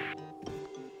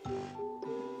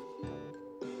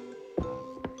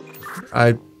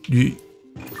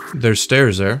 There's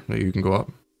stairs there that you can go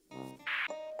up.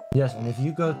 Yes, and if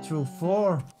you go through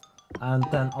 4 and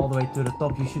then all the way to the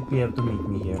top, you should be able to meet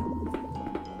me here.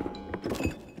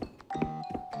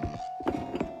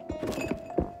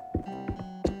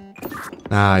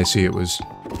 Ah, I see. It was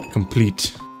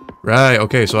complete. Right.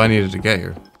 Okay. So I needed to get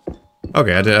here.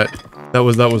 Okay. That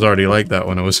was already like that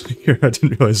when I was here. I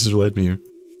didn't realize this led me here.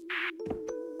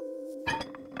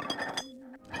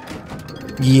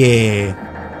 Yeah.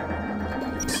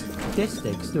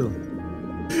 Statistics too.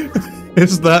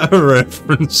 Is that a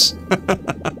reference?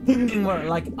 We're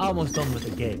like almost done with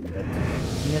the game. But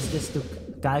yes, this took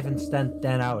dive and stand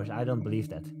 10 hours. I don't believe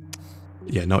that.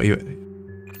 Yeah, not even.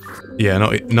 Yeah,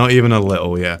 not even a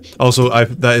little. Yeah. Also,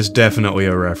 that is definitely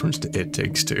a reference to It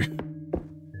Takes Two.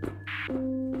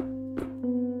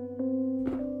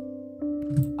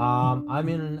 I'm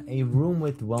in a room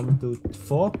with 1, 2,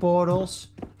 4 portals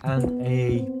and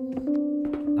a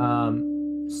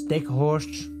stick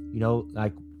horse you know,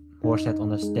 like horse head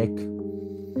on a stick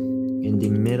in the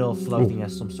middle, floating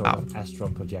as some sort of astral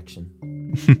projection.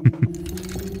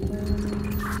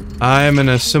 I'm in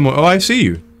a similar... Oh, I see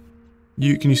you.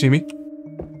 Can you see me?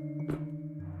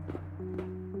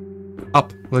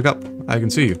 Up. Look up. I can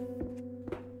see you.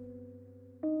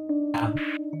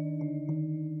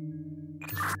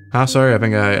 Ah, sorry. I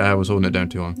think I was holding it down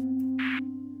too long.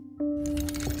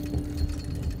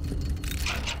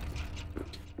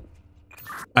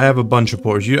 I have a bunch of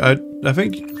portals. I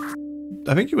think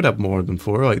you would have more than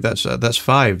 4. Like that's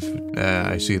 5.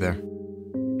 I see there.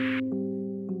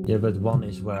 Yeah, but one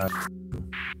is where.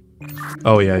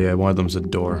 Oh yeah. One of them's a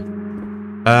door.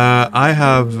 I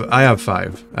have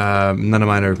 5. None of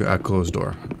mine are a closed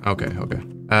door. Okay.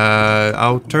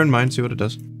 I'll turn mine, see what it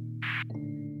does.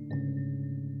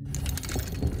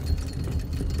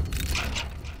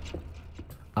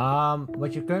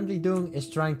 What you're currently doing is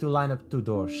trying to line up 2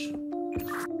 doors.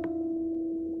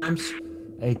 Sometimes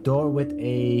a door with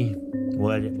a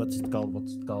what's it called?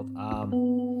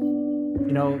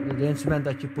 You know, the instrument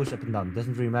that you push up and down.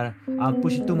 Doesn't really matter.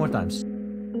 Push it 2 more times.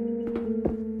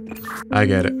 I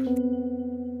get it.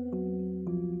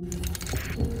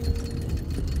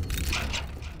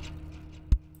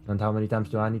 And how many times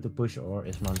do I need to push, or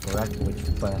is mine correct? Which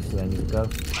path do I need to go?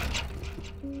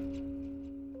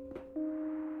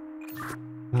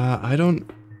 I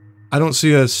don't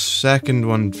see a second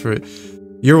one for it.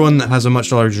 Your one has a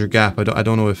much larger gap. I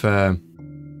don't know if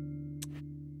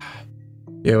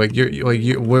yeah, like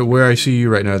where I see you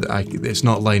right now, it's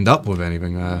not lined up with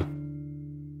anything.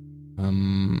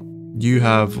 You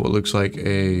have what looks like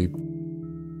a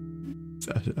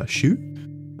shoe,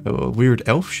 a weird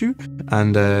elf shoe,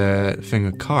 and a thing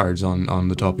of cards on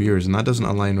the top of yours, and that doesn't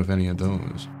align with any of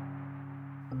those.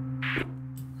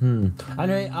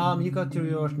 Anyway, you go to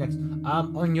yours next.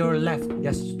 On your left,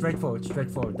 yes, straight forward. That's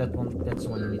the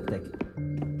one you need to take.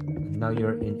 Now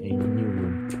you're in a new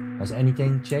room. Has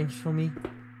anything changed for me?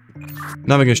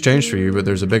 Nothing has changed for you, but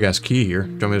there's a big ass key here.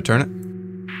 Do you want me to turn it?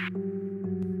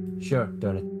 Sure,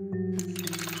 turn it.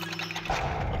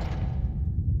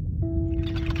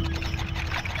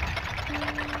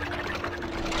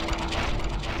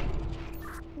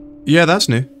 Yeah, that's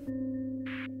new.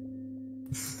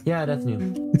 Yeah, that's new.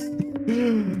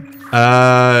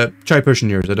 Try pushing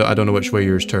yours. I don't know which way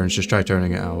yours turns. Just try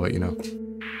turning it. I'll let you know.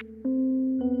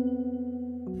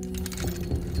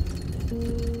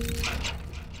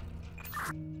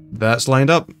 That's lined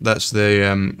up. That's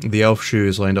the elf shoe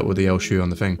is lined up with the elf shoe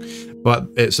on the thing, but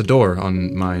it's a door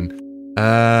on mine.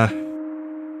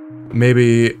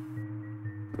 Maybe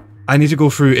I need to go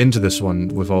through into this one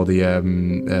with all the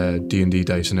D&D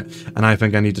dice in it, and I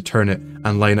think I need to turn it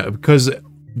and line it because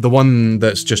the one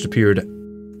that's just appeared,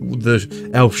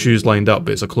 the elf shoe's lined up,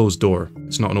 but it's a closed door.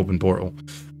 It's not an open portal.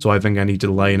 So I think I need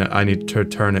to line it. I need to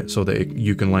turn it so that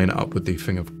you can line it up with the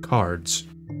thing of cards.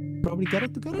 Probably get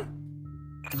it together.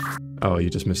 Oh, you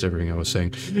just missed everything I was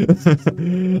saying.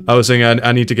 I was saying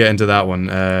I need to get into that one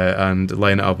and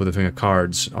line it up with the thing of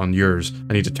cards on yours.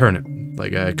 I need to turn it,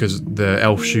 like, because the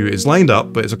elf shoe is lined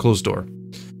up, but it's a closed door.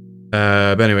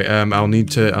 But anyway, I'll need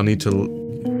to.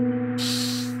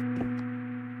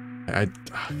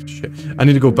 Shit. I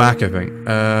need to go back, I think.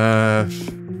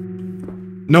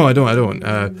 No, I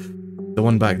don't. The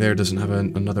one back there doesn't have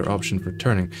another option for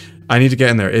turning. I need to get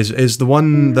in there. Is the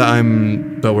one that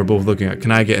we're both looking at,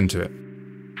 can I get into it?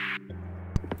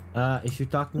 If you're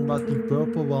talking about the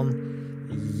purple one,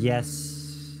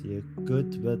 yes, you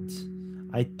could, but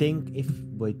I think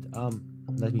wait,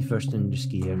 let me first turn the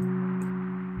ski here.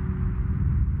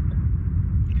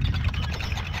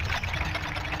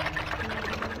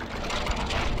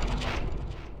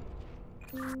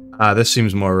 This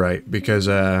seems more right, because,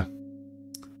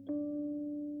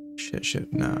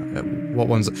 Shit, no. What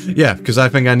one's... Yeah, because I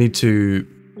think I need to...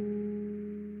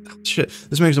 Shit,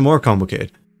 this makes it more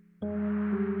complicated.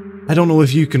 I don't know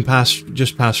if you can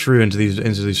just pass through into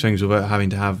these things without having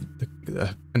to have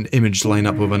an image line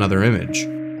up with another image.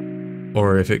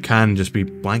 Or if it can just be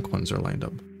blank ones are lined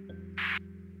up.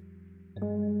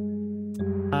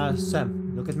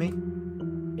 Sam, look at me.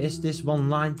 Is this one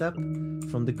lined up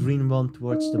from the green one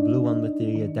towards the blue one with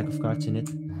the deck of cards in it?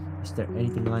 Is there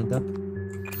anything lined up?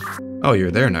 Oh,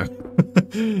 you're there now.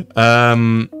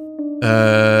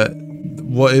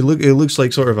 What it looks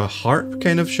like sort of a harp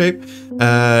kind of shape.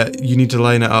 You need to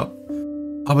line it up.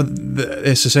 Oh, but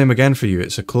it's the same again for you.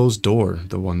 It's a closed door,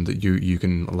 the one that you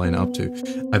can line it up to.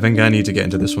 I think I need to get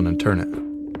into this one and turn it.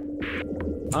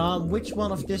 Which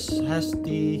one of this has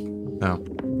the... No.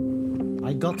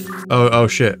 I got... Oh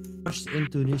shit. First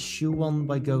into this shoe one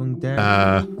by going there.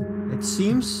 It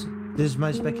seems this is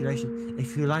my speculation.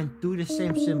 If you line 2 the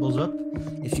same symbols up,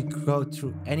 if you go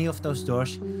through any of those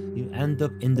doors, you end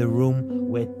up in the room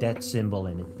with that symbol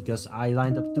in it. Because I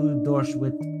lined up 2 doors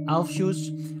with elf shoes,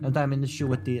 and I'm in the shoe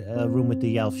with the room with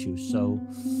the elf shoes. So,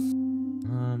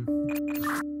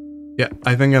 yeah,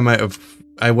 I think I might have.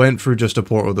 I went through just a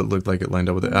portal that looked like it lined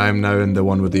up with it. I'm now in the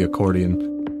one with the accordion.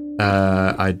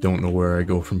 I don't know where I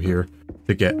go from here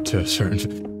to get to a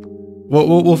certain.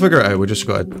 We'll figure it out. We just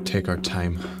gotta take our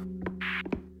time.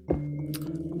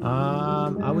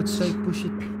 I would say push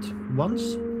it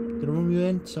once to the room you're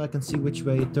in, so I can see which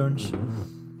way it turns.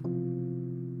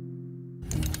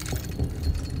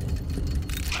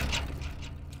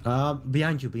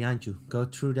 Behind you. Go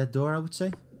through that door, I would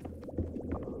say.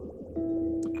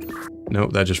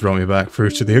 Nope, that just brought me back through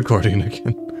to the accordion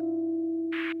again.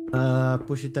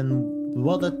 Push it then.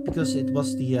 Well, that because it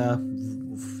was the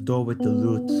door with the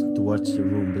loot towards the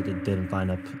room, but it didn't line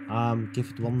up. Give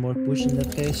it one more push in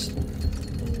that case.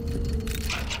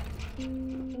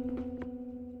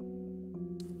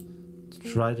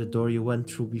 Try the door you went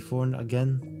through before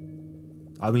again.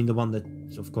 I mean the one that,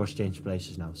 of course, changed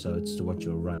places now, so it's towards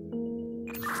your right.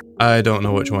 I don't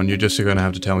know which one. You're just gonna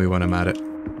have to tell me when I'm at it.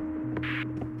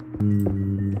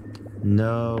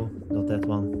 No, not that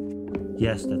one.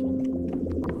 Yes, that one.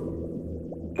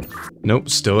 Nope,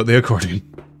 still at the accordion.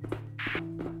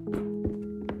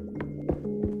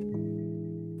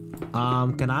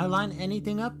 Can I line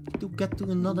anything up to get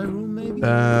to another room, maybe?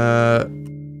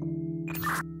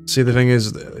 See, the thing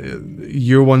is,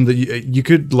 you're one that you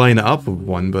could line it up with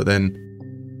one, but then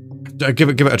give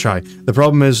it a try. The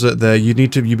problem is that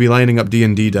you'd be lining up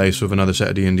D&D dice with another set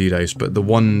of D&D dice, but the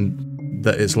one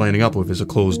that it's lining up with is a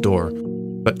closed door.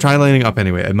 But try lining up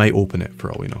anyway. It might open it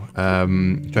for all we know.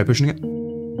 Try pushing it.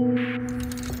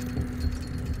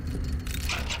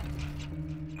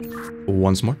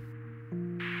 Once more.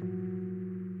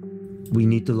 We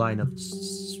need to line up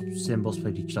symbols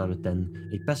with each other, then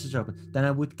a passage open. Then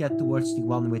I would get towards the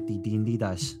one with the D&D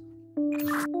dice.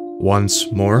 Once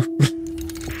more.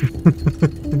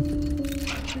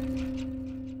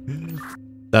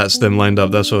 That's them lined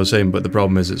up, that's what I was saying, but the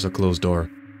problem is it's a closed door.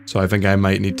 So I think I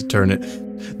might need to turn it.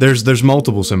 There's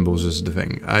multiple symbols is the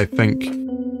thing. I think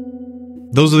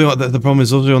those are the problem is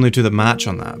those are the only 2 that match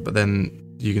on that, but then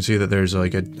you can see that there's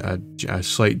like a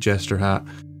slight jester hat.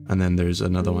 And then there's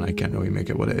another one, I can't really make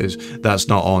it what it is. That's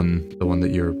not on the one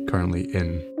that you're currently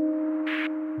in.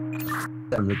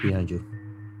 I'm right behind you.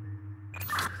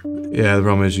 Yeah, the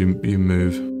problem is you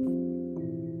move.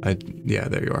 Yeah,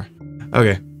 there you are.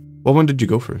 Okay. What one did you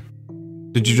go through?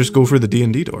 Did you just go through the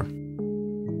D&D door?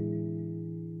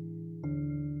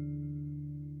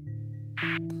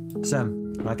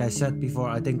 Sam, like I said before,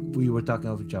 I think we were talking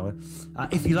over each other.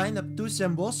 If you line up 2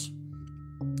 symbols,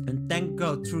 and then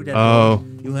go through that door,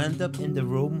 you end up in the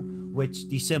room which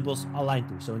the symbols align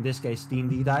to. So in this case,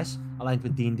 D&D dice, aligned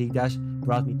with D&D dice,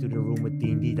 brought me to the room with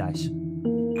D&D dice.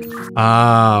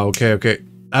 Ah, okay.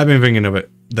 I've been thinking of it,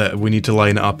 that we need to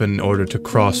line it up in order to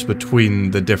cross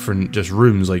between the different just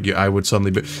rooms. Like, I would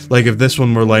suddenly be... Like, if this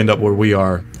one were lined up where we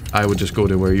are, I would just go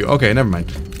to where you... Okay, never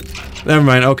mind.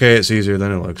 Okay, it's easier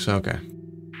than it looks. Okay.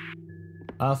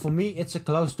 For me, it's a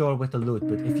closed door with the loot,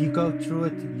 but if you go through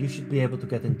it, you should be able to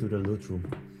get into the loot room.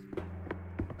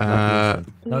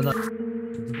 No,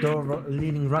 the door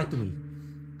leading right to me.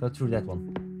 Go through that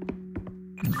one.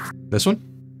 This one?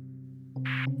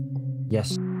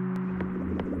 Yes.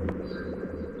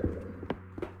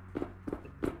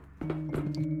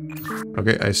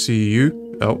 Okay, I see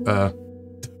you. Oh,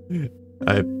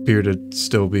 I appear to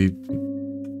still be...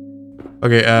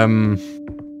 Okay,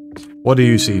 what do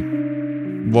you see?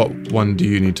 What one do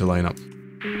you need to line up?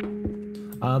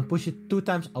 Push it 2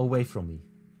 times away from me.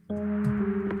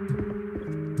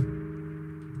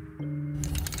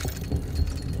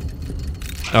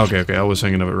 Okay, I was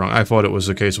thinking of it wrong. I thought it was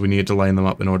the case we needed to line them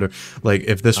up in order. Like,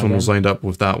 if this one was lined up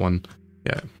with that one...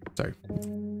 Yeah, sorry.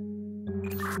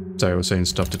 Sorry, I was saying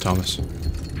stuff to Thomas.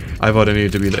 I thought it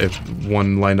needed to be that if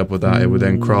one lined up with that, it would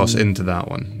then cross into that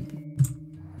one.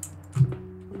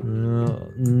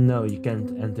 No, you can't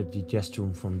enter the guest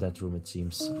room from that room, it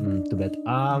seems. Too bad.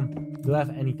 Do I have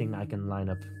anything I can line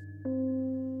up?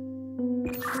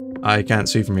 I can't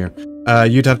see from here.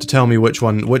 You'd have to tell me which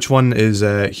one is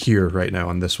here right now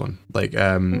on this one. Like,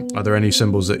 are there any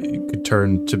symbols that you could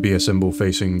turn to be a symbol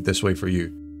facing this way for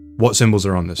you? What symbols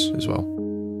are on this as well?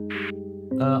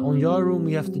 On your room,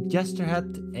 you have the jester hat,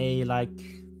 a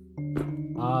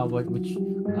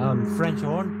French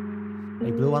horn,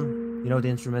 a blue one. You know the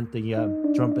instrument, the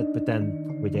trumpet, but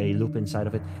then with a loop inside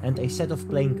of it, and a set of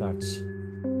playing cards.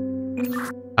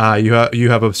 You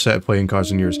have a set of playing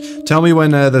cards in yours. Tell me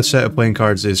when the set of playing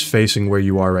cards is facing where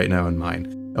you are right now in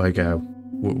mine. Like,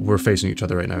 we're facing each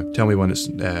other right now. Tell me when it's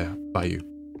by you.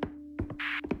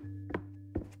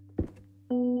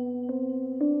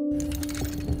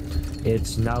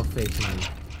 It's now facing me.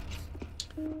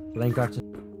 Playing cards.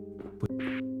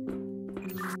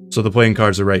 So the playing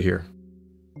cards are right here.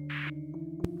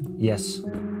 Yes.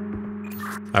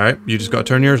 Alright, you just gotta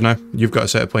turn yours now. You've got a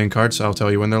set of playing cards, so I'll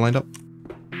tell you when they're lined up.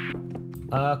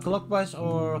 Clockwise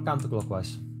or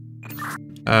counterclockwise?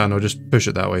 No, just push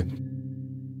it that way.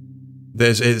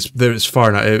 It's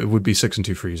far now. It would be 6 and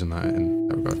 2 freeze in that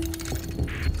regard.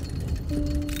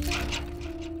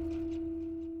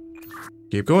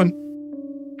 Keep going.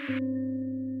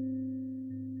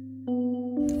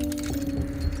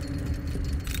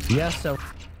 Yes, so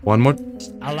One more.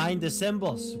 align the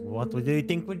symbols. What do you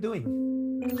think we're doing?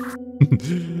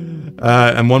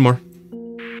 And one more.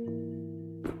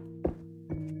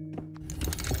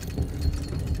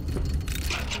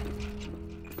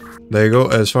 There you go.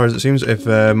 As far as it seems, if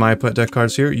my deck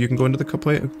card's here, you can go into the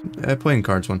playing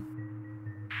cards one.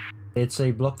 It's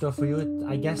a block door for you,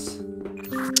 I guess.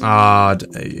 Yeah.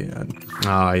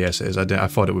 Yes it is. I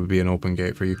thought it would be an open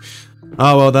gate for you.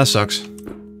 Oh well, that sucks.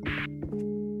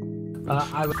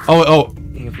 I was Oh.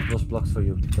 thinking if it was blocked for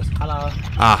you. Just hello.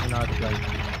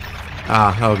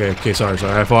 Okay, sorry.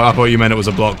 I thought you meant it was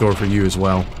a block door for you as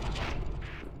well.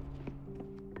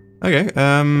 Okay,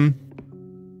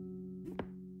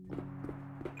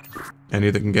 any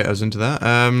that can get us into that.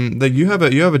 You have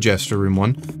a jester room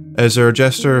one. Is there a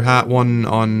jester hat one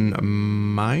on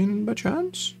mine by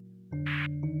chance?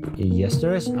 Yes,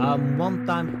 there is. One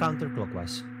time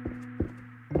counterclockwise.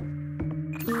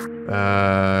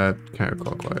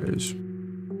 Counterclockwise.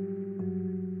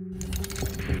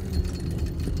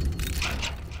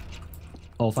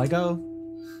 Off I go.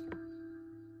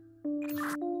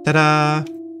 Ta-da!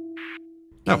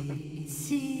 Oh.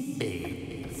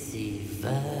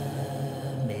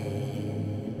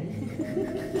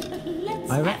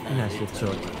 I recognize that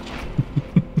sword.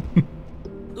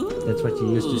 That's what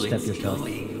you use to stab yourself. Well,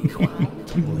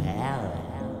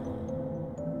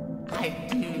 I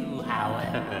do,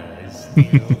 however,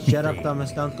 still Shut up,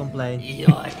 Thomas. Don't complain.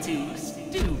 you're too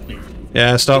stupid.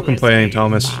 Yeah, stop complaining,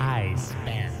 Thomas. My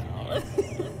spell.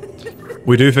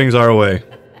 We do things our way.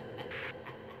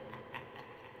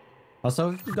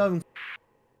 Also, if you're going.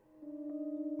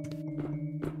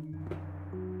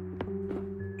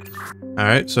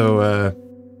 Alright, so,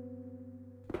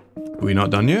 we not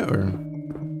done yet, or?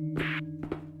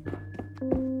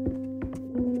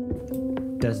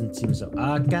 Doesn't seem so.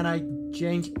 Can I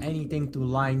change anything to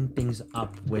line things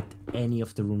up with any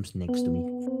of the rooms next to me?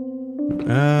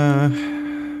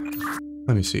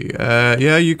 Let me see.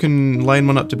 Yeah, you can line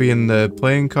one up to be in the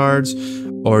playing cards,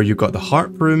 or you've got the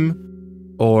harp room,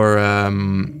 or,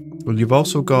 well, you've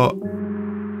also got,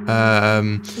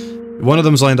 one of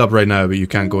them's lined up right now, but you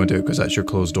can't go into it because that's your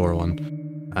closed door one.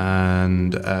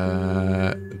 And,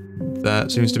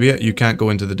 that seems to be it. You can't go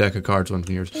into the deck of cards one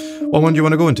from yours. What one do you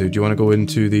want to go into? Do you want to go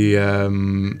into the,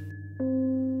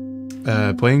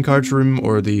 playing cards room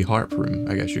or the harp room,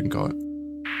 I guess you can call it?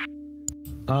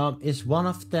 Is one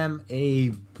of them a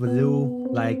blue,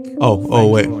 like... Oh,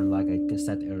 wait. Horn, like I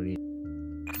said earlier?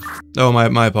 Oh,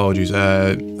 my apologies.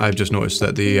 I've just noticed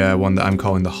that the one that I'm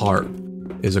calling the harp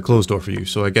is a closed door for you.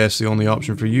 So I guess the only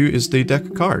option for you is the deck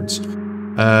of cards.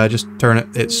 Just turn it.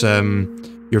 It's,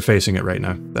 you're facing it right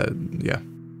now. Yeah.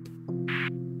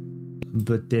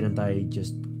 But didn't I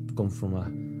just come from a...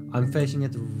 I'm facing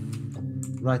it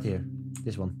right here.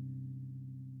 This one.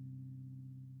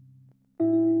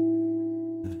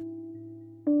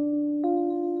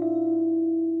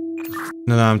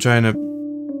 No, I'm trying to...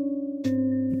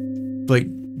 Like,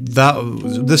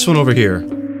 this one over here.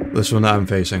 This one that I'm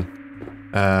facing.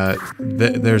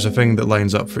 There's a thing that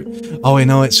lines up for... Oh, wait,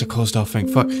 no, it's a closed off thing.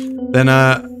 Fuck. Then,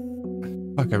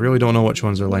 fuck, I really don't know which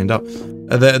ones are lined up.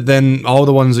 Then all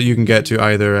the ones that you can get to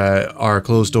either are a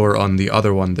closed door on the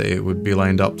other one that it would be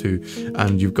lined up to,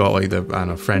 and you've got like the, I don't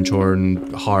know, French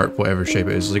horn, harp, whatever shape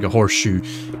it is, like a horseshoe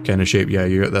kind of shape. Yeah,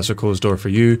 that's a closed door for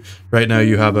you. Right now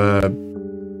you have a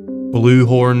blue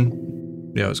horn.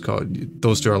 Yeah, it's called.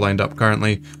 Those two are lined up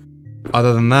currently.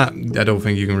 Other than that, I don't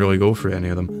think you can really go for any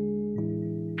of them.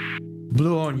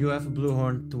 Blue horn, you have a blue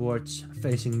horn towards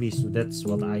facing me, so that's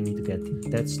what I need to get.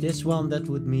 That's this one, that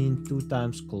would mean 2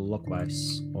 times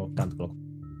clockwise, or counterclockwise.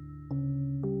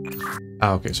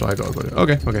 Ah, okay, so I gotta go to...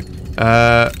 Okay.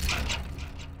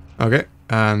 Okay,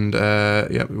 and,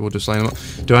 yeah, we'll just line them up.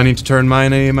 Do I need to turn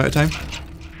mine any amount of time?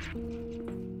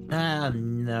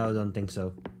 No, I don't think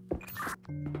so.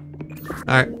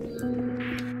 Alright.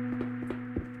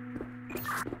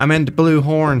 I'm in the blue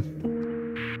horn.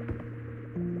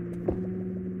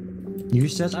 You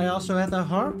said I also had a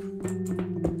harp?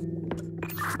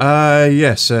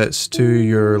 Yes, it's to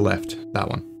your left. That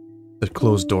one. The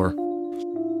closed door.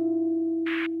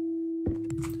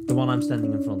 The one I'm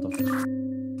standing in front of.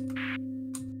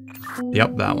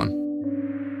 Yep, that one.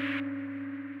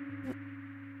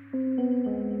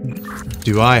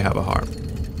 Do I have a harp?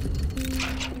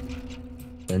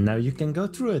 And now you can go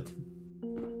through it.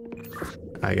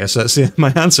 I guess that's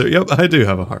my answer. Yep, I do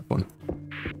have a harp one.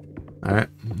 Alright.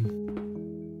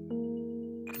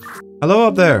 Hello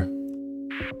up there.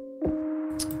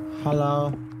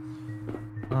 Hello.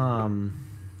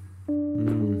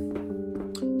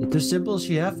 The two symbols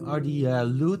you have are the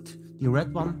loot, the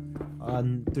red one,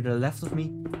 to the left of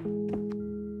me.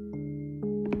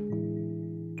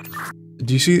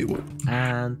 Do you see?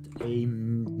 And a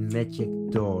magic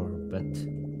door, but...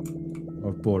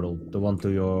 or portal, the one to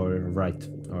your right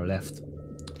or left.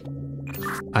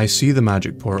 I see the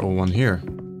magic portal one here.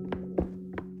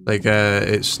 Like,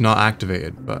 it's not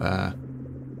activated, but,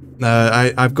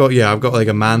 I've got like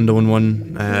a Mandoin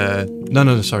one,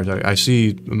 no, sorry, I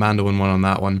see a Mandoin one on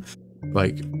that one,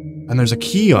 like, and there's a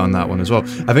key on that one as well.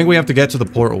 I think we have to get to the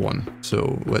portal one,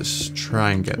 so let's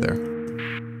try and get there.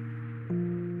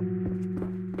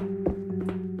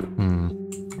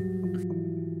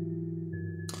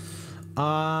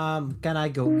 Can I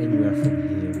go anywhere from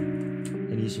here?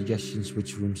 Any suggestions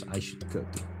which rooms I should go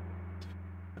to?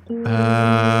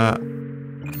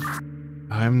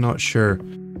 I'm not sure.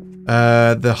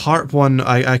 The harp one,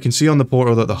 I can see on the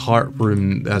portal that the harp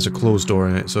room has a closed door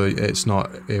in it, so it's not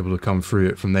able to come through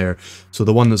it from there. So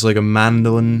the one that's like a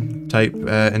mandolin type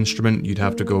instrument, you'd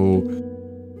have to go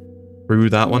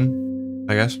through that one,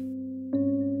 I guess.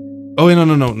 Oh,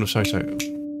 no, sorry.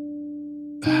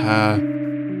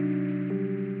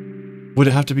 Would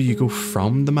it have to be you go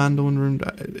from the mandolin room?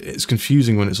 It's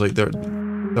confusing when it's like there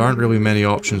aren't really many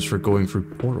options for going through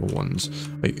portal ones.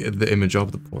 Like, the image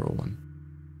of the portal one.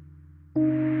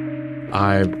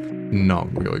 I've not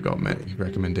really got many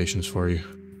recommendations for you.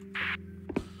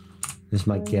 This is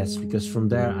my guess, because from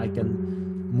there I can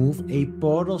move a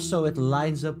portal so it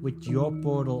lines up with your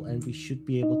portal and we should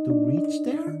be able to reach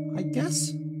there, I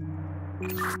guess?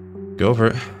 Go for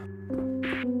it.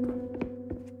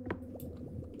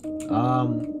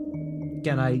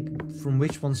 From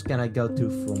which ones can I go to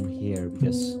from here?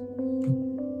 Because...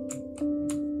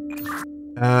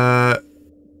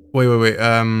 Wait.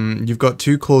 You've got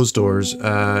two closed doors.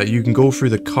 You can go through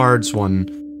the cards one.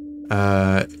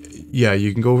 Yeah,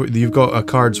 you can go... You've got a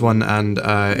cards one and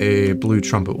a blue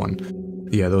trumpet one.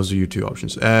 Yeah, those are your two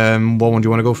options. What one do you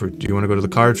want to go for? Do you want to go to the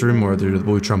cards room or to the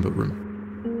blue trumpet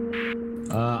room?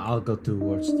 I'll go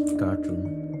towards the card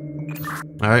room.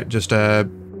 Alright, just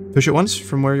push it once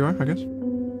from where you are, I guess.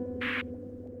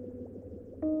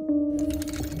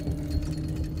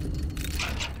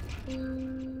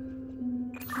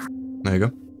 There you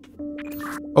go.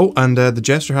 Oh, and the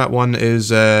Jester Hat one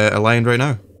is aligned right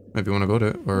now. If you want to go to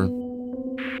it, or...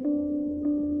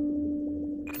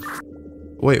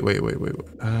 Wait.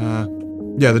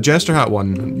 Yeah, the Jester Hat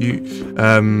one. You,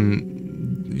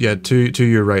 yeah, to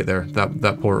your right there.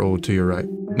 That portal to your right.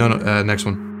 No, next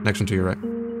one. Next one to your right.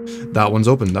 That one's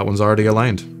open. That one's already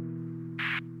aligned.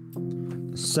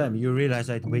 Sam, you realize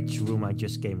at which room I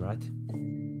just came, right?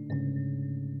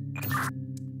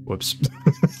 Whoops.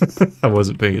 I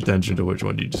wasn't paying attention to which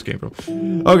one you just came from.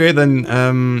 Okay, then,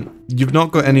 you've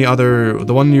not got any other...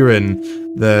 The one you're in,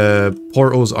 the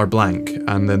portals are blank,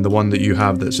 and then the one that you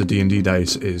have that's a D&D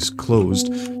dice is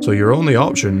closed. So your only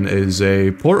option is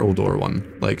a portal door one.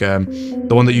 Like, the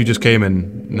one that you just came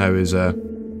in now is,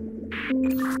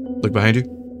 look behind you.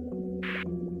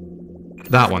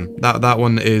 That one. That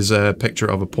one is a picture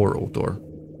of a portal door.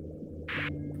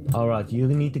 Alright, you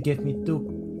need to give me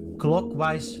 2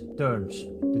 clockwise turns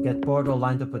to get portal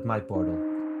lined up with my portal.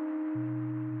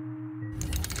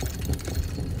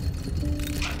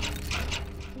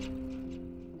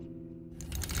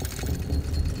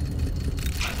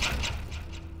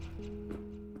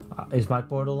 Is my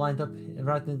portal lined up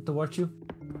right towards you?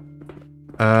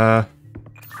 I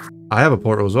have a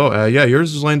portal as well. Yeah,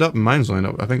 yours is lined up and mine's lined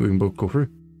up. I think we can both go through.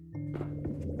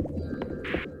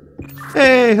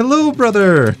 Hey, hello,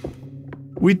 brother!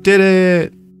 We did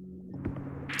it!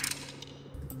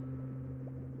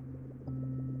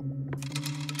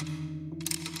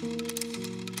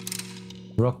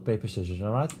 Rock, paper, scissors,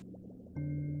 alright?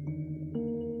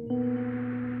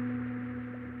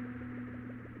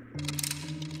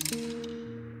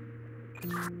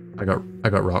 I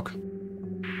got rock.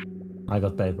 I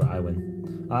got paper, I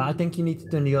win. I think you need to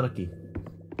turn the other key.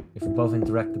 If we both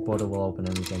interact, the portal will open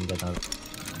and we can get out.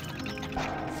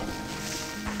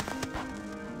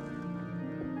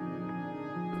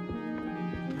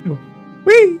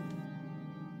 Whee!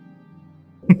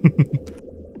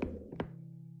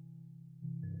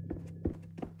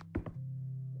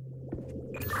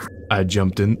 I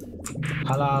jumped in.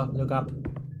 Hello, look up.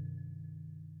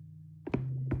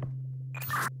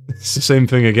 It's the same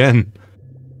thing again.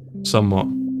 Somewhat.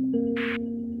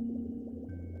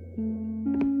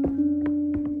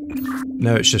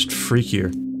 Now it's just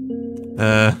freakier.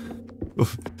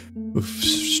 With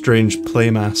strange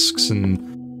play masks and...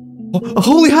 Oh, a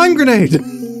holy hand grenade!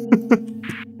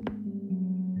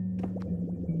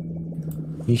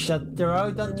 You should throw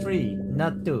out on 3,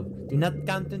 not 2. Do not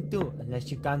count on 2 unless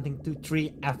you're counting to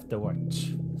 3 afterwards.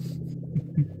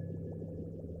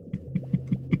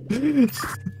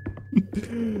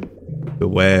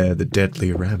 Beware the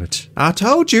deadly rabbit. I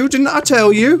told you, didn't I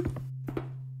tell you?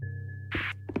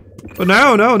 But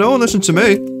no one listened to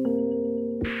me.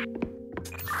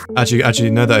 Actually,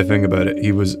 now that I think about it,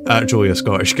 he was actually a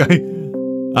Scottish guy.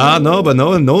 No, but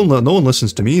no one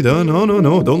listens to me, though. No,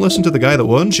 don't listen to the guy that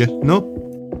warns you. No.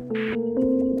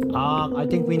 I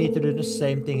think we need to do the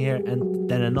same thing here, and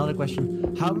then another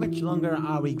question. How much longer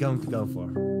are we going to go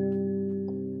for?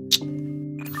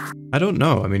 I don't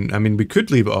know. I mean, we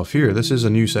could leave it off here. This is a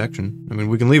new section. I mean,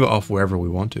 we can leave it off wherever we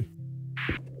want to.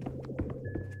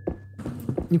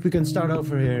 If we can start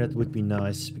over here, that would be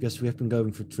nice, because we have been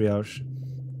going for 3 hours.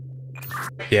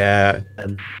 Yeah.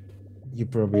 And you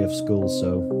probably have school,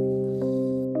 so...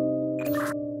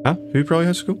 Huh? Who probably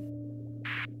has school?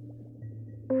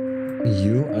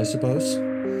 You, I suppose?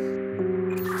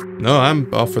 No,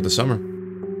 I'm off for the summer.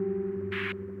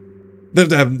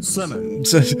 Summer.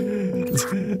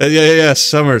 Yeah,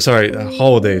 summer, sorry.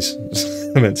 Holidays.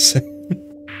 I meant to say.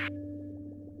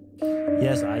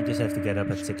 Yes, I just have to get up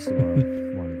at 6 tomorrow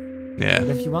morning. Yeah. But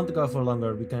if you want to go for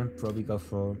longer, we can probably go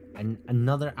for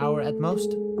another hour at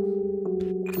most.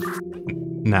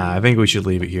 Nah, I think we should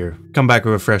leave it here. Come back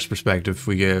with a fresh perspective if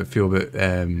we feel a bit,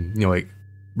 you know, like,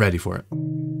 ready for it.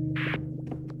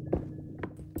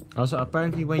 Also,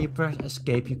 apparently when you press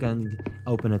escape, you can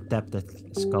open a tab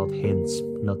that's called hints.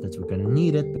 Not that we're gonna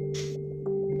need it.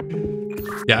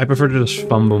 Yeah, I prefer to just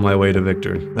fumble my way to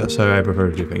victory. That's how I prefer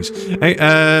to do things. Hey,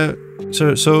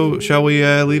 so shall we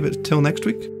leave it till next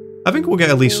week? I think we'll get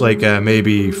at least, like,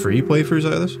 maybe 3 playthroughs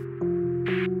out of this.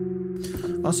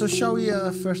 Also, shall we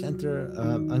first enter...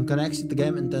 I'm gonna exit the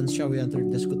game and then shall we enter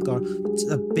Discord car? It's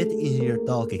a bit easier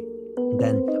talking.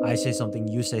 Then I say something,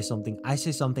 you say something, I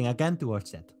say something again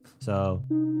towards that. So...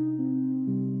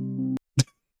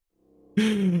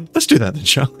 Let's do that then,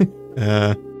 shall we?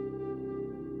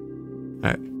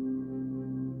 Alright.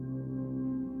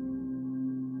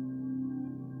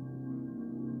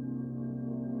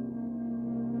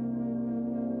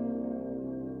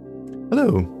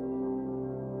 Hello.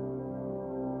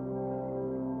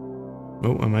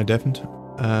 Oh, am I deafened?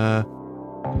 I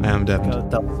am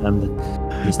deafened.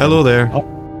 Hello there.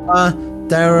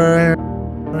 They were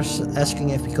asking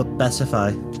if we could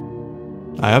pacify.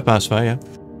 I have pacify, yeah.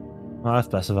 I have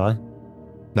pacify.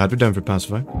 I'd be down for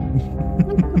pacify.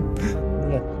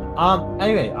 Yeah.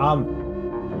 Anyway,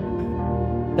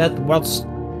 that was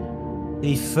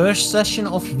the first session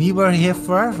of We Were Here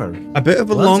Forever. A bit of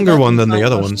a longer one than the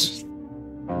other ones.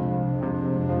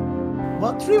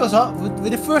 Well, 3 was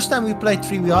the first time we played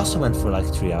 3, we also went for like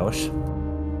 3 hours.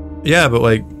 Yeah, but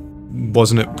like,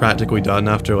 wasn't it practically done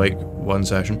after like 1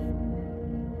 session?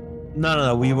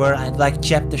 No. We were at like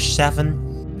chapter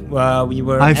 7. We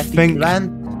were I at think the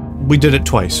land. we did it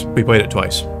twice. We played it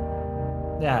twice.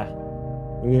 Yeah.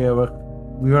 We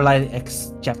were like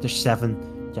chapter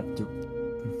 7, chapter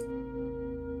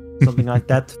something like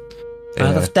that. Yeah.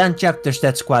 Out of 10 chapters,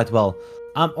 that's quite well.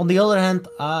 On the other hand,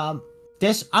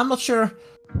 this I'm not sure.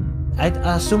 I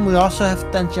assume we also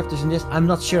have 10 chapters in this. I'm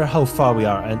not sure how far we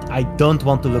are, and I don't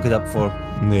want to look it up for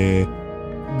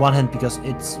one hand because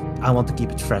I want to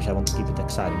keep it fresh. I want to keep it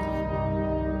exciting.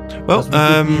 Well,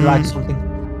 like something.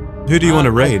 Who do you want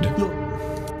to raid?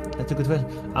 That's a good question.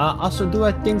 Also, do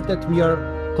I think that we are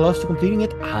close to completing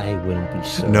it? I wouldn't be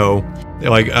sure. No.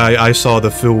 Like, I saw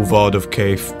the full VOD of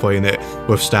Cave playing it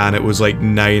with Stan. It was like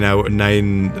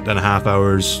 9.5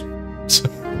 hours.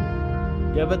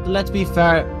 Yeah, but let's be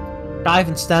fair. Clive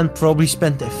and Stan probably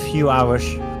spent a few hours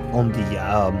on the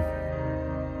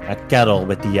cattle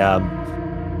with the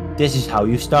this is how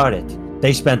you start it.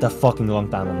 They spent a fucking long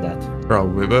time on that.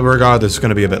 Probably, but regardless, it's going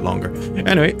to be a bit longer.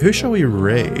 Anyway, who shall we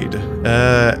raid?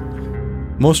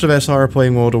 Most of us are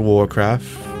playing World of Warcraft.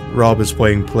 Rob is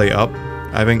playing Play Up.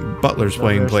 I think Butler's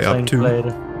playing Play Up too.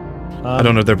 I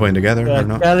don't know if they're playing together or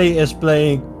not. Kelly is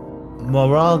playing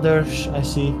Marauders, I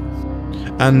see.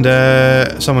 And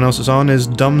someone else is on is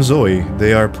Dumb Zoe.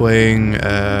 They are playing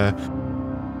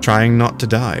Trying Not to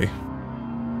Die.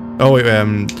 Oh wait,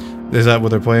 is that what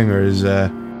they're playing, or is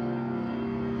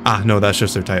ah, no, that's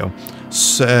just their title.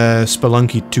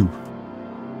 Spelunky 2.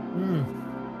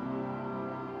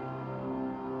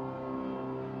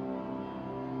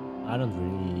 I don't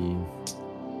really.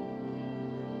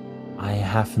 I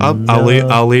have.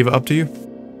 I'll leave it up to you.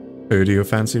 Who do you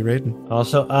fancy raiding?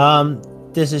 Also,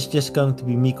 this is just going to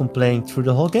be me complaining through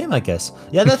the whole game, I guess.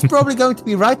 Yeah, that's probably going to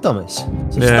be right, Thomas.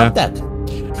 So stop that.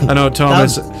 I know,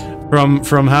 Thomas.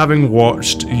 From having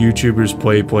watched YouTubers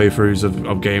play playthroughs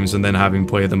of games and then having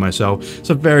played them myself, it's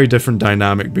a very different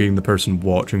dynamic being the person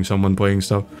watching someone playing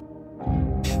stuff.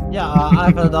 Yeah,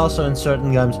 I've had also in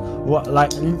certain games,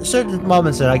 like in certain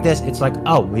moments like this, it's like,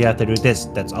 oh, we have to do this.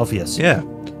 That's obvious. Yeah.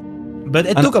 But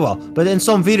it took a while. But in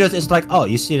some videos, it's like, oh,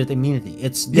 you see it immediately.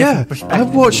 It's different perspective.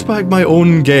 I've watched back my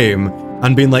own game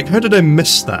and been like, how did I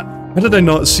miss that? How did I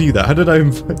not see that? How did I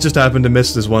just happen to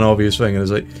miss this one obvious thing? And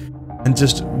it's like, and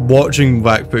just watching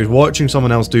back footage, watching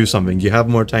someone else do something, you have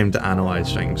more time to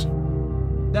analyze things.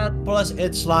 That plus,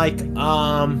 it's like,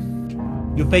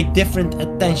 you pay different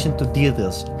attention to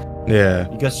details. Yeah.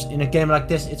 Because in a game like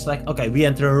this, it's like, okay, we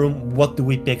enter a room, what do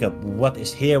we pick up? What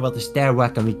is here? What is there? Where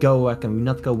can we go? Where can we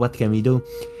not go? What can we do?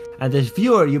 And as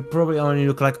viewer, you probably only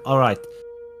look like, alright,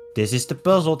 this is the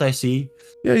puzzle I see.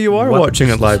 Yeah, you are watching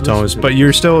it live, Thomas, but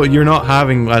you're not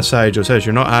having, as Sajo says,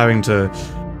 you're not having to,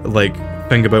 like,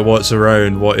 think about what's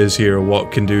around, what is here,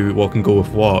 what can go with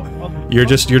what. You're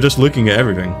just looking at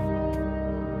everything.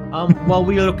 While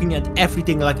we're looking at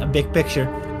everything like a big picture,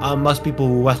 most people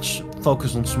who watch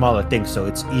focus on smaller things, so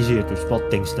it's easier to spot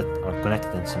things that are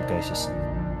connected in some cases.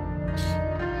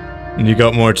 And you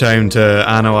got more time to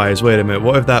analyze, wait a minute,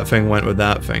 what if that thing went with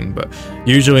that thing? But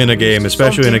usually in a game,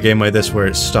 especially in a game like this where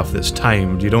it's stuff that's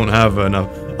timed, you don't have a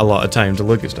lot of time to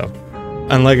look at stuff.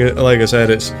 And like I said,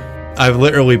 I've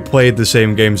literally played the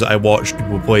same games that I watched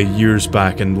people play years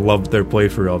back and loved their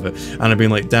playthrough of it. And I've been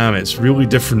like, damn, it's really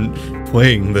different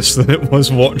playing this than it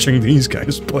was watching these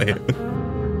guys play it.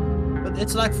 But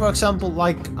it's like, for example,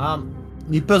 like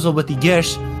the puzzle with the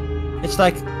gears. It's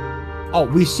like, oh,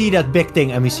 we see that big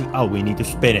thing and we see, oh, we need to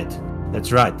spin it.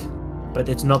 That's right. But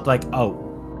it's not like, oh,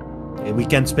 we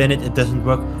can't spin it, it doesn't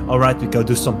work. Alright, we go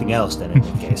do something else then in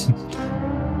that case.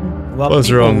 Well, what's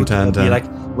wrong, Tan-Tan? Be like,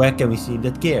 where can we see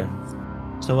that gear?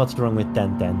 So what's wrong with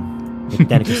Tan-Tan? With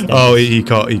Tan-Tan? Oh, he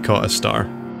caught a star.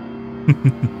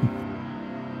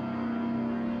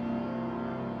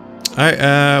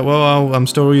 Alright, well, I'm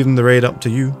still leaving the raid up to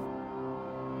you.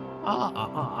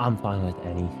 I'm fine with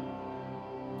any.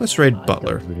 Let's raid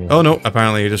Butler. Really oh no,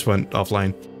 apparently he just went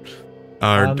offline.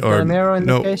 Or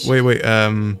no, wait,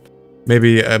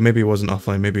 maybe he wasn't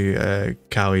offline. Maybe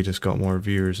Callie just got more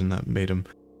viewers and that made him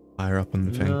higher up on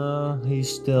the thing. No,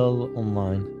 he's still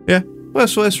online. Yeah,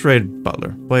 let's raid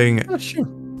Butler. Playing sure.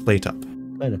 Plate Up.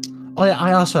 Oh yeah,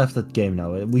 I also have that game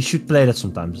now. We should play that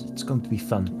sometimes. It's going to be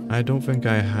fun. I don't think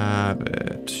I have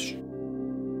it.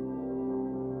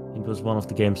 It was one of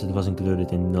the games that was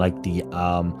included in like the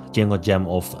Jingle Jam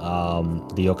of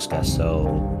the Oxcast, so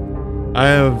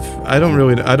I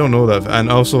don't know that. And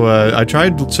also I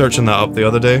tried searching that up the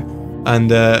other day,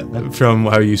 and from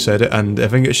how you said it, and I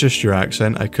think it's just your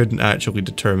accent, I couldn't actually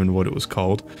determine what it was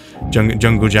called.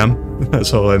 Jungle Jam.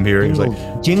 That's all I'm hearing.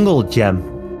 Jingle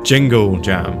Jam. Jingle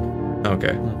Jam.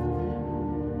 Okay.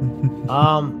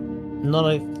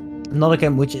 Another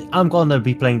game which I'm gonna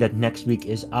be playing that next week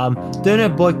is Turner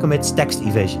Boy Commits Text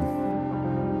Evasion.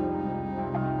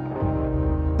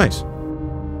 Nice.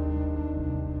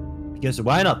 Because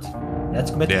why not? Let's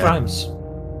commit crimes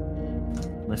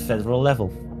on a federal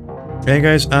level. Hey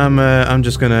guys, I'm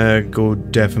just gonna go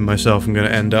deafen myself. I'm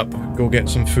gonna go get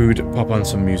some food, pop on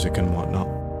some music and whatnot.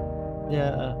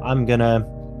 Yeah, I'm gonna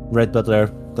Red Butler,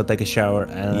 go take a shower,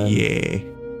 and yeah.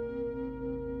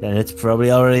 Then it's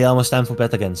probably already almost time for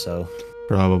bed again, so...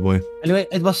 Probably. Anyway,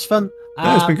 it was fun.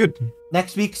 Yeah, it's been good.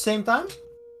 Next week, same time?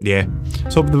 Yeah.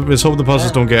 Let's hope the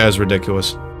puzzles don't get as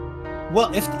ridiculous.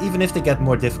 Well, even if they get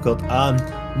more difficult,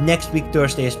 next week,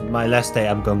 Thursday, is my last day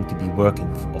I'm going to be working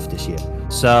of this year.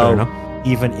 So,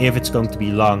 even if it's going to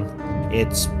be long,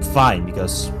 it's fine,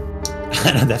 because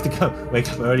I don't have to go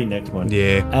wake up early next morning.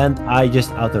 Yeah. And I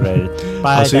just auto-raided.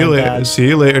 Bye, I'll see you later. See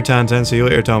you later, Tan-Tan. See you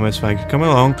later, Thomas. Thank you for coming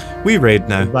along. We raid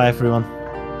now. Bye, everyone.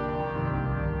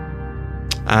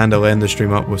 And I'll end the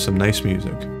stream up with some nice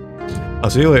music. I'll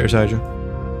see you later, Saja.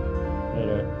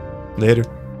 Later. Later.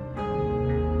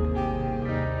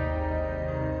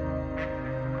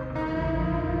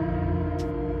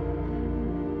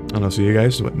 And I'll see you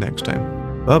guys next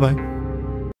time. Bye-bye.